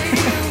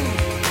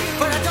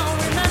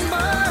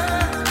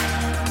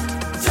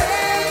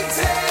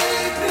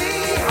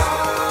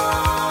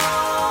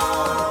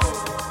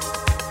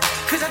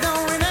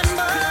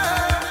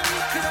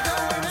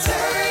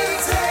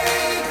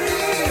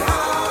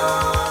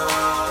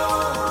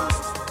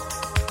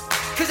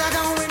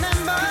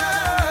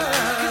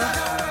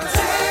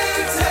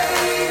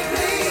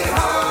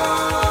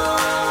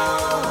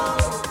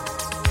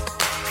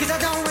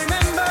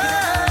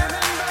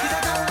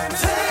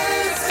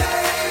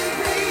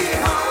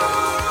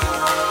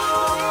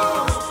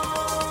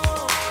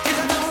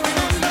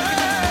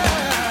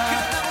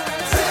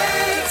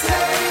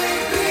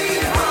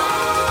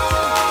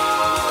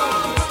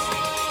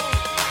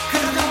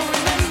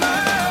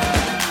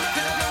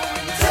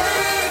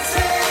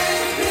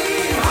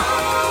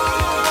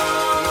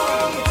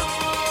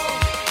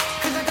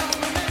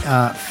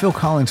 Phil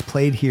Collins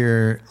played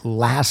here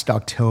last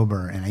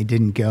October, and I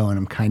didn't go, and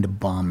I'm kind of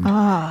bummed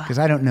because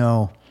I don't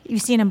know.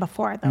 You've seen him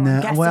before, though.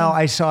 I'm guessing. Well,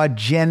 I saw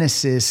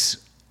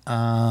Genesis.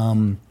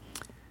 I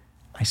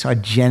saw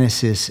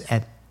Genesis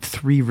at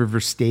Three River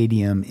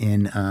Stadium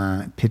in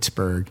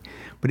Pittsburgh,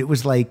 but it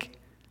was like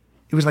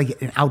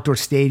an outdoor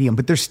stadium,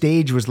 but their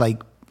stage was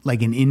like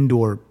an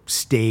indoor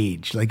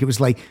stage. Like it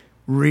was like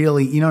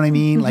really, you know what I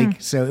mean?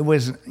 Like, so it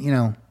was,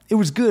 it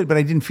was good, but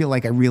I didn't feel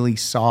like I really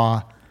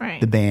saw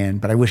the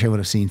band, but I wish I would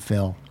have seen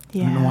Phil.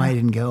 Yeah. I don't know why I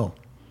didn't go.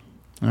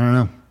 I don't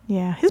know.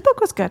 Yeah. His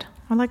book was good.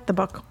 I liked the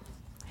book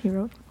he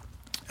wrote.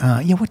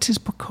 What's his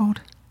book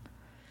called?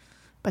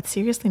 But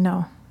seriously,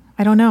 no.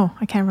 I don't know.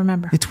 I can't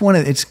remember. It's one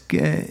of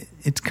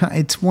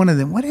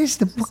them. What is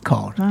the book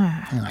called?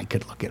 I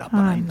could look it up, but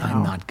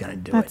I'm not going to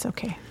do it. That's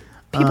okay.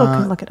 People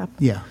can look it up.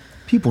 Yeah,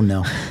 people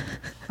know.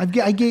 I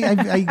gave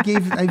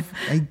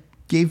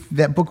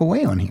that book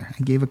away on here.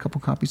 I gave a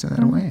couple copies of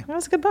that away. That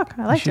was a good book.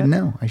 I liked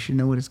it. I should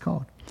know what it's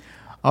called.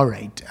 All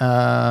right,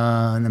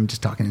 and I'm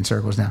just talking in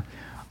circles now.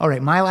 All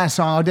right, my last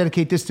song. I'll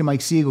dedicate this to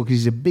Mike Siegel because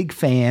he's a big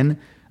fan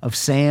of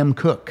Sam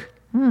Cooke.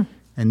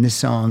 And this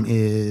song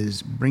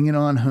is Bring It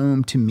On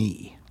Home to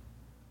Me.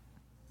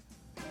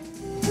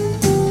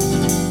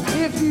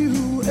 If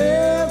you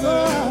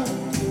ever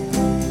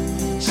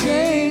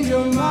change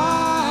your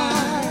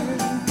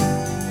mind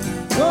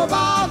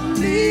about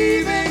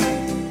leaving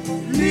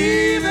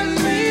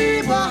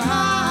me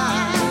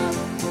behind,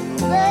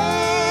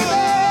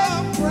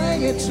 baby,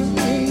 bring it to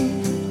me.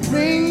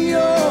 Bring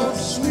your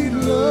sweet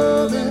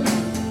loving.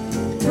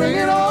 Bring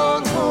it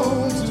on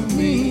home to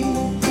me.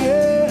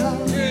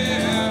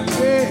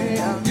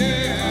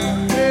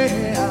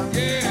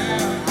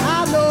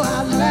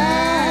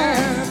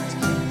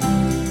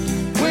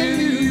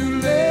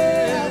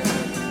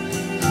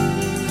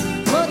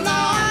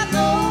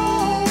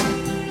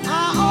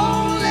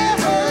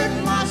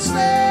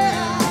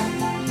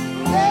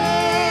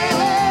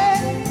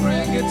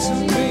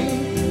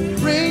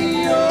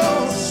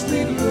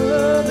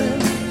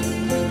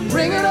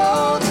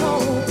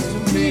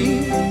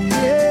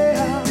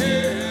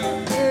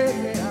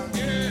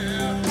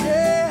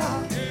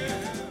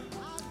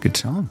 Good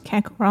song.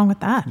 Can't go wrong with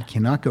that. You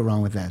cannot go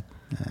wrong with that.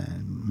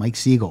 Mike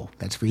Siegel,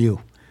 that's for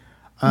you.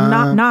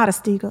 Not a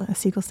Siegel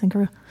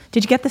Stinkeroo.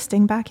 Did you get the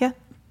Sting back yet?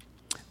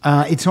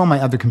 It's on my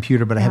other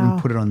computer, but I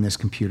haven't put it on this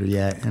computer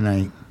yet.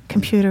 And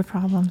computer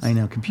problems. I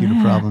know, computer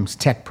problems,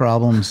 tech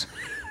problems.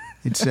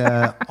 It's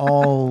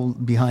all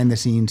behind the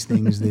scenes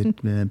things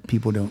that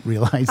people don't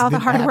realize. All the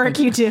hard work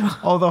you do.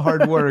 All the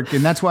hard work.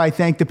 And that's why I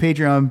thank the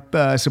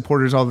Patreon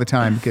supporters all the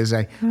time, because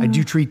I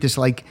do treat this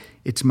like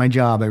it's my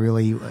job.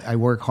 I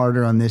work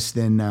harder on this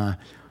than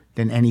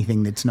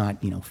anything that's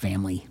not,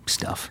 family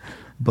stuff.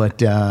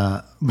 But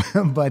yeah,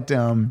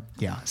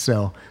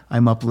 so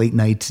I'm up late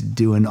nights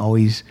doing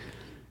always,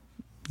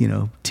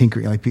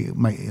 tinkering. Like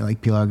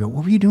people go,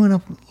 what were you doing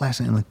up last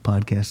night? Like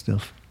podcast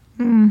stuff.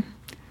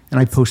 And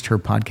I post her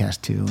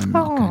podcast too, and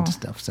all kinds of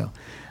stuff. So,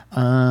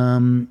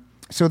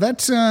 so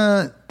that's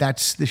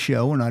the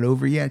show. We're not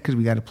over yet because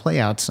we got a play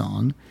out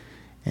song,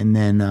 and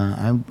then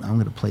I'm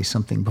going to play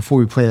something. Before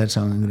we play that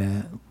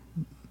song,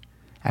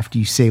 after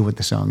you say what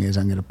the song is,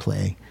 I'm going to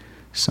play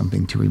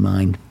something to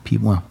remind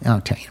people. Well,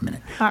 I'll tell you in a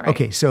minute. All right.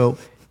 Okay, so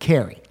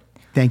Carrie,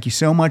 thank you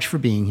so much for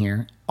being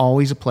here.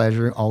 Always a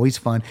pleasure. Always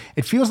fun.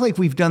 It feels like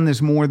we've done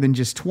this more than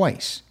just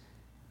twice,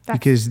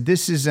 because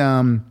this is.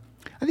 I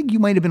think you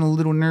might have been a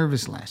little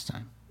nervous last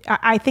time.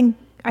 I think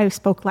I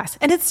spoke less.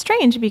 And it's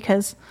strange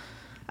because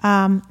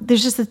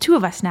there's just the two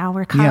of us now,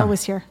 where Kyle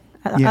was here,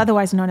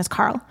 otherwise known as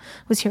Carl,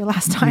 was here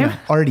last time. Yeah,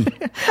 Artie.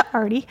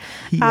 Artie.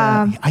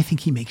 I think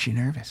he makes you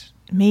nervous.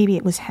 Maybe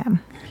it was him.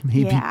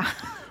 Maybe. Yeah.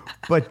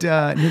 But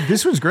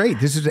this was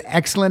great. This is an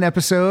excellent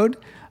episode.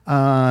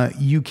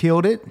 You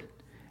killed it.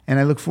 And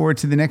I look forward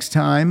to the next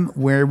time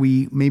where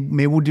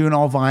maybe we'll do an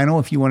all vinyl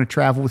if you want to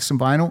travel with some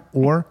vinyl,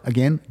 or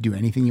again, do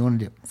anything you want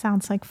to do.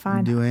 Sounds like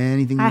fun. Do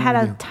anything you I want had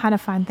to a do. ton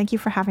of fun. Thank you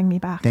for having me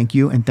back. Thank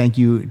you. And thank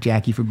you,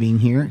 Jackie, for being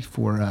here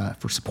for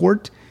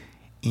support.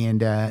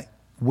 And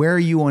where are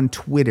you on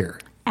Twitter?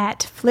 At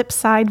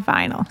Flipside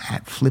Vinyl.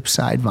 At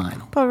Flipside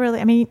Vinyl. But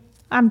really,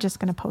 I'm just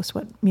going to post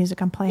what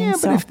music I'm playing. Yeah,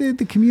 but if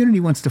the community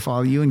wants to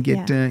follow you and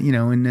get,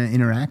 and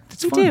interact,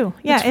 it's fun. We do.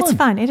 Yeah, it's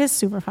fun. It is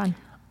super fun.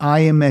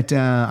 I am at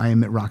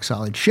Rock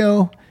Solid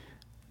Show,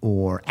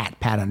 or at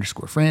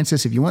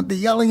Pat_Francis if you want the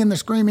yelling and the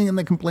screaming and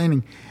the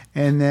complaining.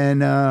 And then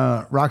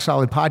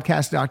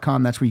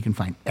rocksolidpodcast.com. That's where you can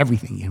find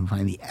everything. You can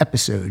find the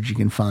episodes. You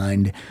can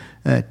find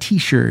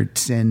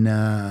T-shirts, and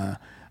I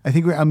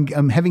think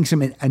I'm having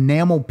some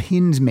enamel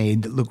pins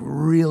made that look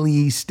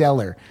really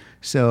stellar.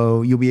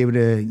 So you'll be able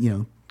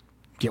to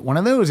get one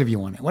of those if you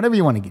want it, whatever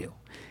you want to do.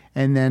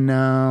 And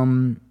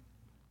then.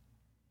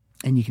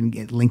 And you can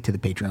get linked to the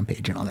Patreon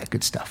page and all that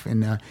good stuff.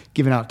 And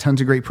giving out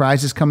tons of great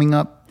prizes coming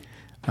up.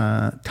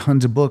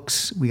 Tons of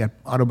books. We got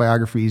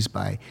autobiographies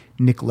by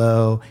Nick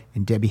Lowe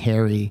and Debbie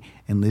Harry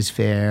and Liz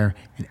Phair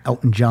and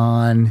Elton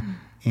John.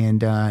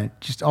 And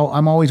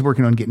I'm always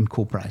working on getting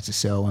cool prizes.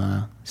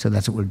 So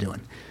that's what we're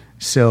doing.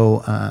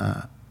 So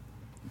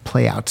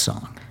play out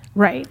song.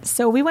 Right.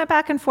 So we went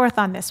back and forth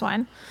on this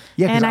one.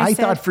 Yeah, because And I said-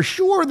 thought for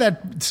sure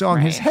that song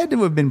has Right. had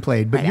to have been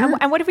played. But Right.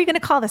 And what are we going to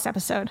call this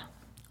episode?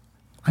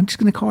 I'm just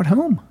going to call it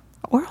Home.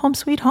 Or Home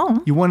Sweet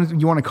Home. You want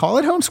to call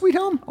it Home Sweet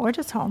Home? Or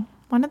just Home.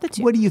 One of the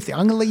two. What do you think?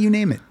 I'm going to let you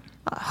name it.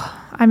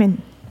 I'm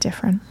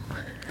indifferent.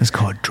 Let's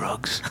call it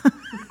Drugs.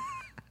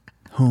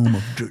 Home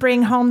of drugs.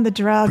 Bring home the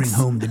drugs. Bring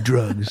home the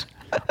drugs.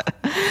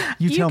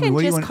 You You tell me. can What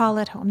do you just want? call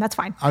it Home. That's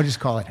fine. I'll just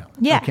call it Home.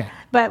 Yeah. Okay.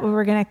 But we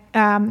were going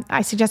to,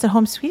 I suggested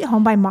Home Sweet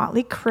Home by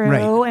Motley Crue.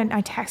 Right. And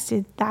I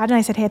texted that and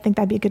I said, hey, I think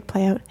that'd be a good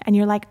play out. And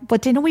you're like,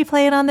 but didn't we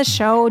play it on the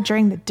show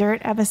during the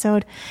Dirt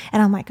episode?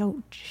 And I'm like,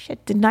 oh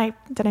shit, did I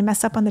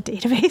mess up on the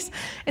database?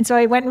 And so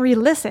I went and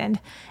re-listened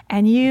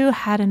and you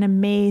had an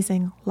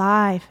amazing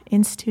live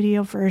in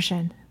studio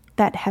version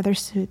that Heather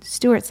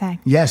Stewart sang.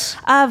 Yes.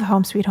 Of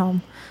Home Sweet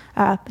Home.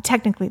 But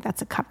technically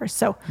that's a cover.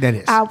 So That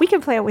is. We can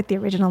play it with the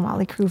original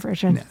Motley Crue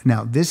version.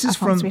 Now, this is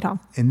of Home from Sweet Home.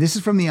 and this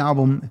is from the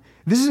album.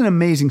 This is an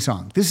amazing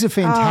song. This is a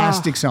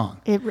fantastic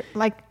song.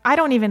 I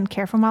don't even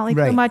care for Motley Crue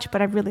Right. much,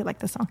 but I really like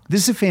the song.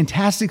 This is a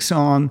fantastic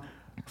song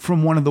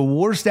from one of the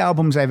worst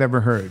albums I've ever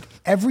heard.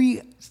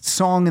 Every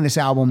song in this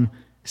album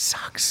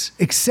sucks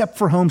except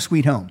for Home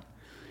Sweet Home.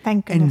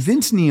 Thank And goodness.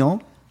 Vince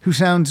Neil, who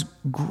sounds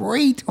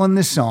great on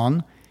this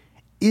song,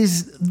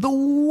 is the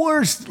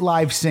worst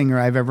live singer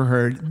I've ever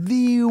heard.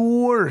 The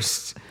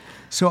worst.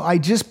 So I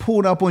just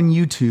pulled up on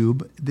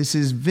YouTube. This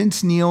is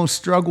Neil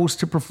struggles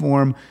to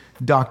perform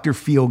Dr.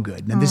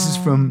 Feelgood. Now this is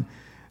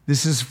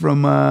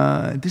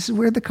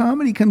where the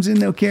comedy comes in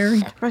though,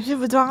 Carrie.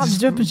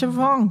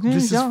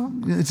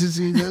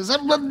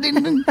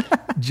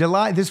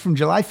 July. This is from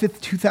July 5th,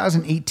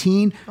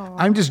 2018.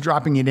 I'm just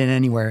dropping it in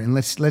anywhere, and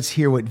let's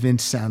hear what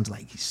Vince sounds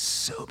like. He's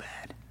so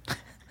bad.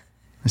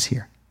 Let's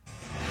hear.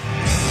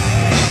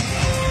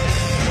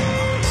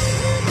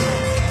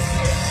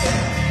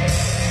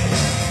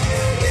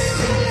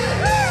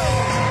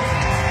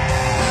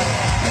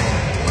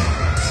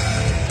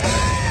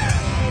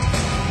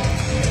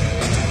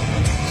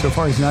 So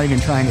far, he's not even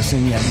trying to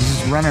sing yet. He's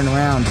just running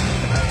around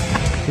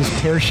his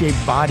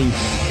pear-shaped body.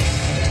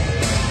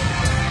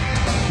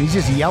 He's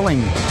just yelling.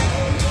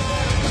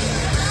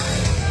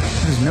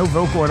 There's no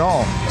vocal at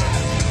all.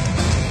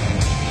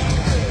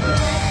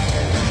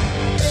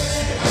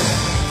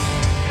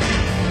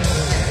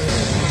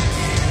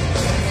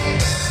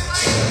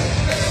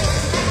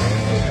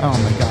 Oh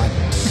my God.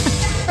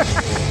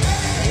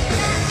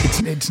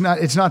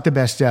 It's not the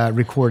best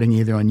recording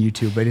either on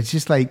YouTube, but it's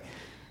just like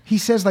he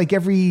says like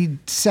every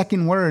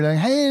second word, like,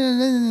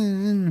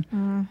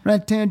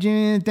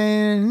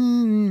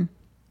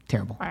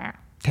 terrible.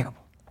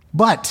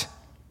 But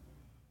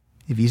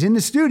if he's in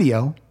the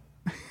studio,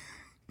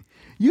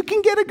 you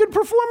can get a good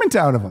performance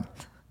out of him.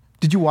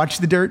 Did you watch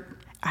The Dirt?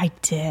 I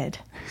did.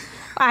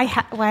 It's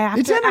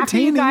After you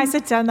entertaining. guys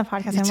had done the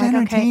podcast, It's I'm like,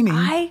 entertaining.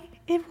 okay,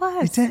 it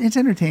was. It's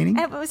entertaining.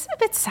 It was a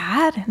bit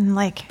sad and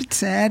like. It's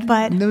sad,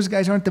 but those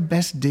guys aren't the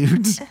best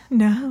dudes.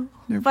 No,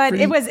 They're but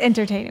pretty- it was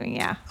entertaining.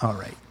 Yeah. All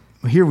right.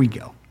 Well, here we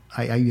go.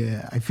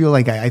 I feel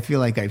like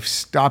I've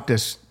stopped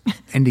us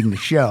ending the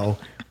show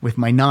with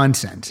my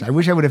nonsense. I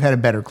wish I would have had a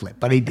better clip,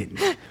 but I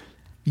didn't.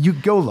 You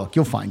go look.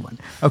 You'll find one.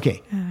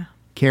 Okay.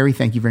 Carrie,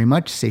 thank you very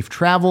much. Safe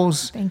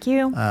travels. Thank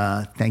you.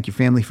 Thank your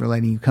family for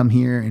letting you come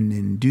here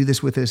and do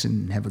this with us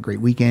and have a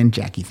great weekend.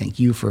 Jackie, thank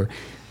you for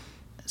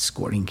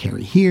escorting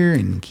Carrie here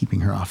and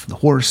keeping her off the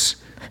horse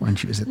when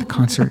she was at the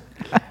concert.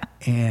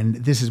 And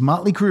this is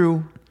Motley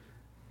Crue,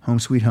 Home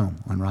Sweet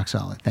Home on Rock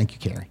Solid. Thank you,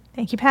 Carrie.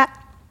 Thank you, Pat.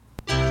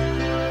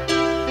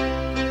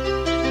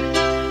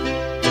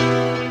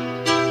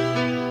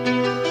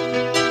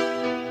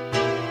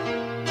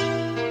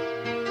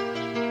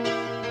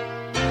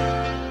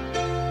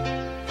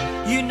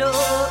 You know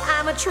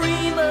I'm a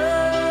dreamer,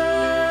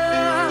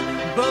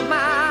 but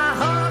my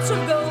heart's of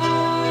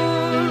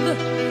gold.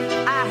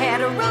 I had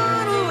to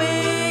run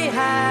away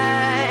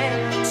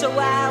high, so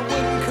I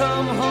wouldn't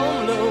come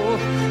home low.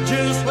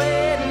 Just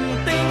when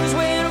things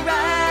went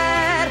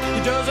right,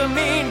 it doesn't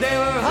mean they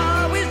were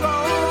always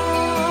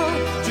wrong.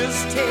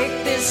 Just take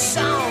this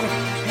song,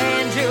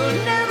 and you'll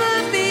never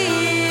be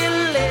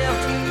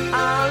left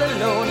all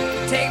alone.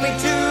 Take me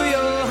to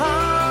your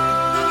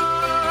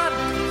heart,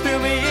 fill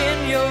me in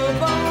your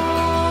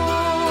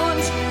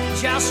bones.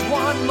 Just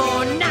one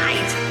more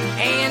night,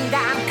 and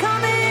I'm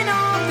coming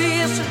off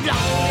this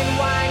long and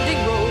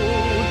winding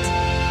road.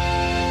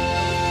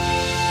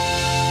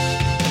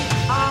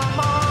 I'm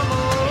on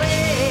my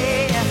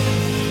way.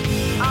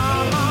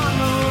 I'm on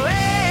my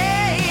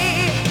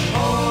way.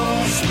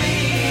 Home,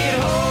 sweet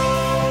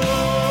home.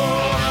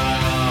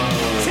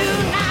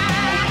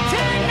 Tonight,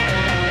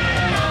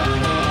 I'm on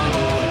my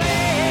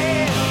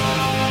way.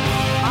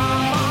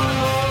 I'm on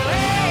my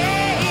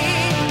way.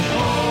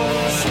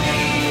 Home,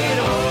 sweet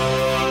home.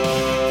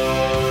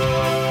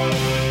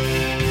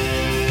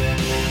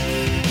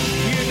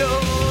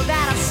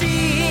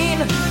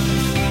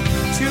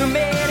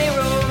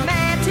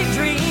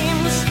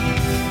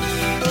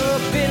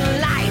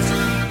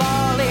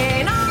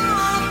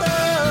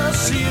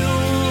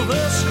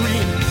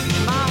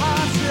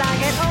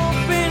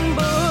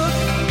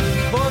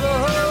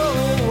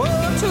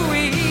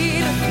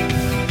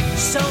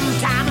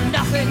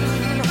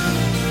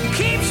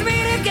 keeps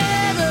me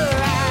together.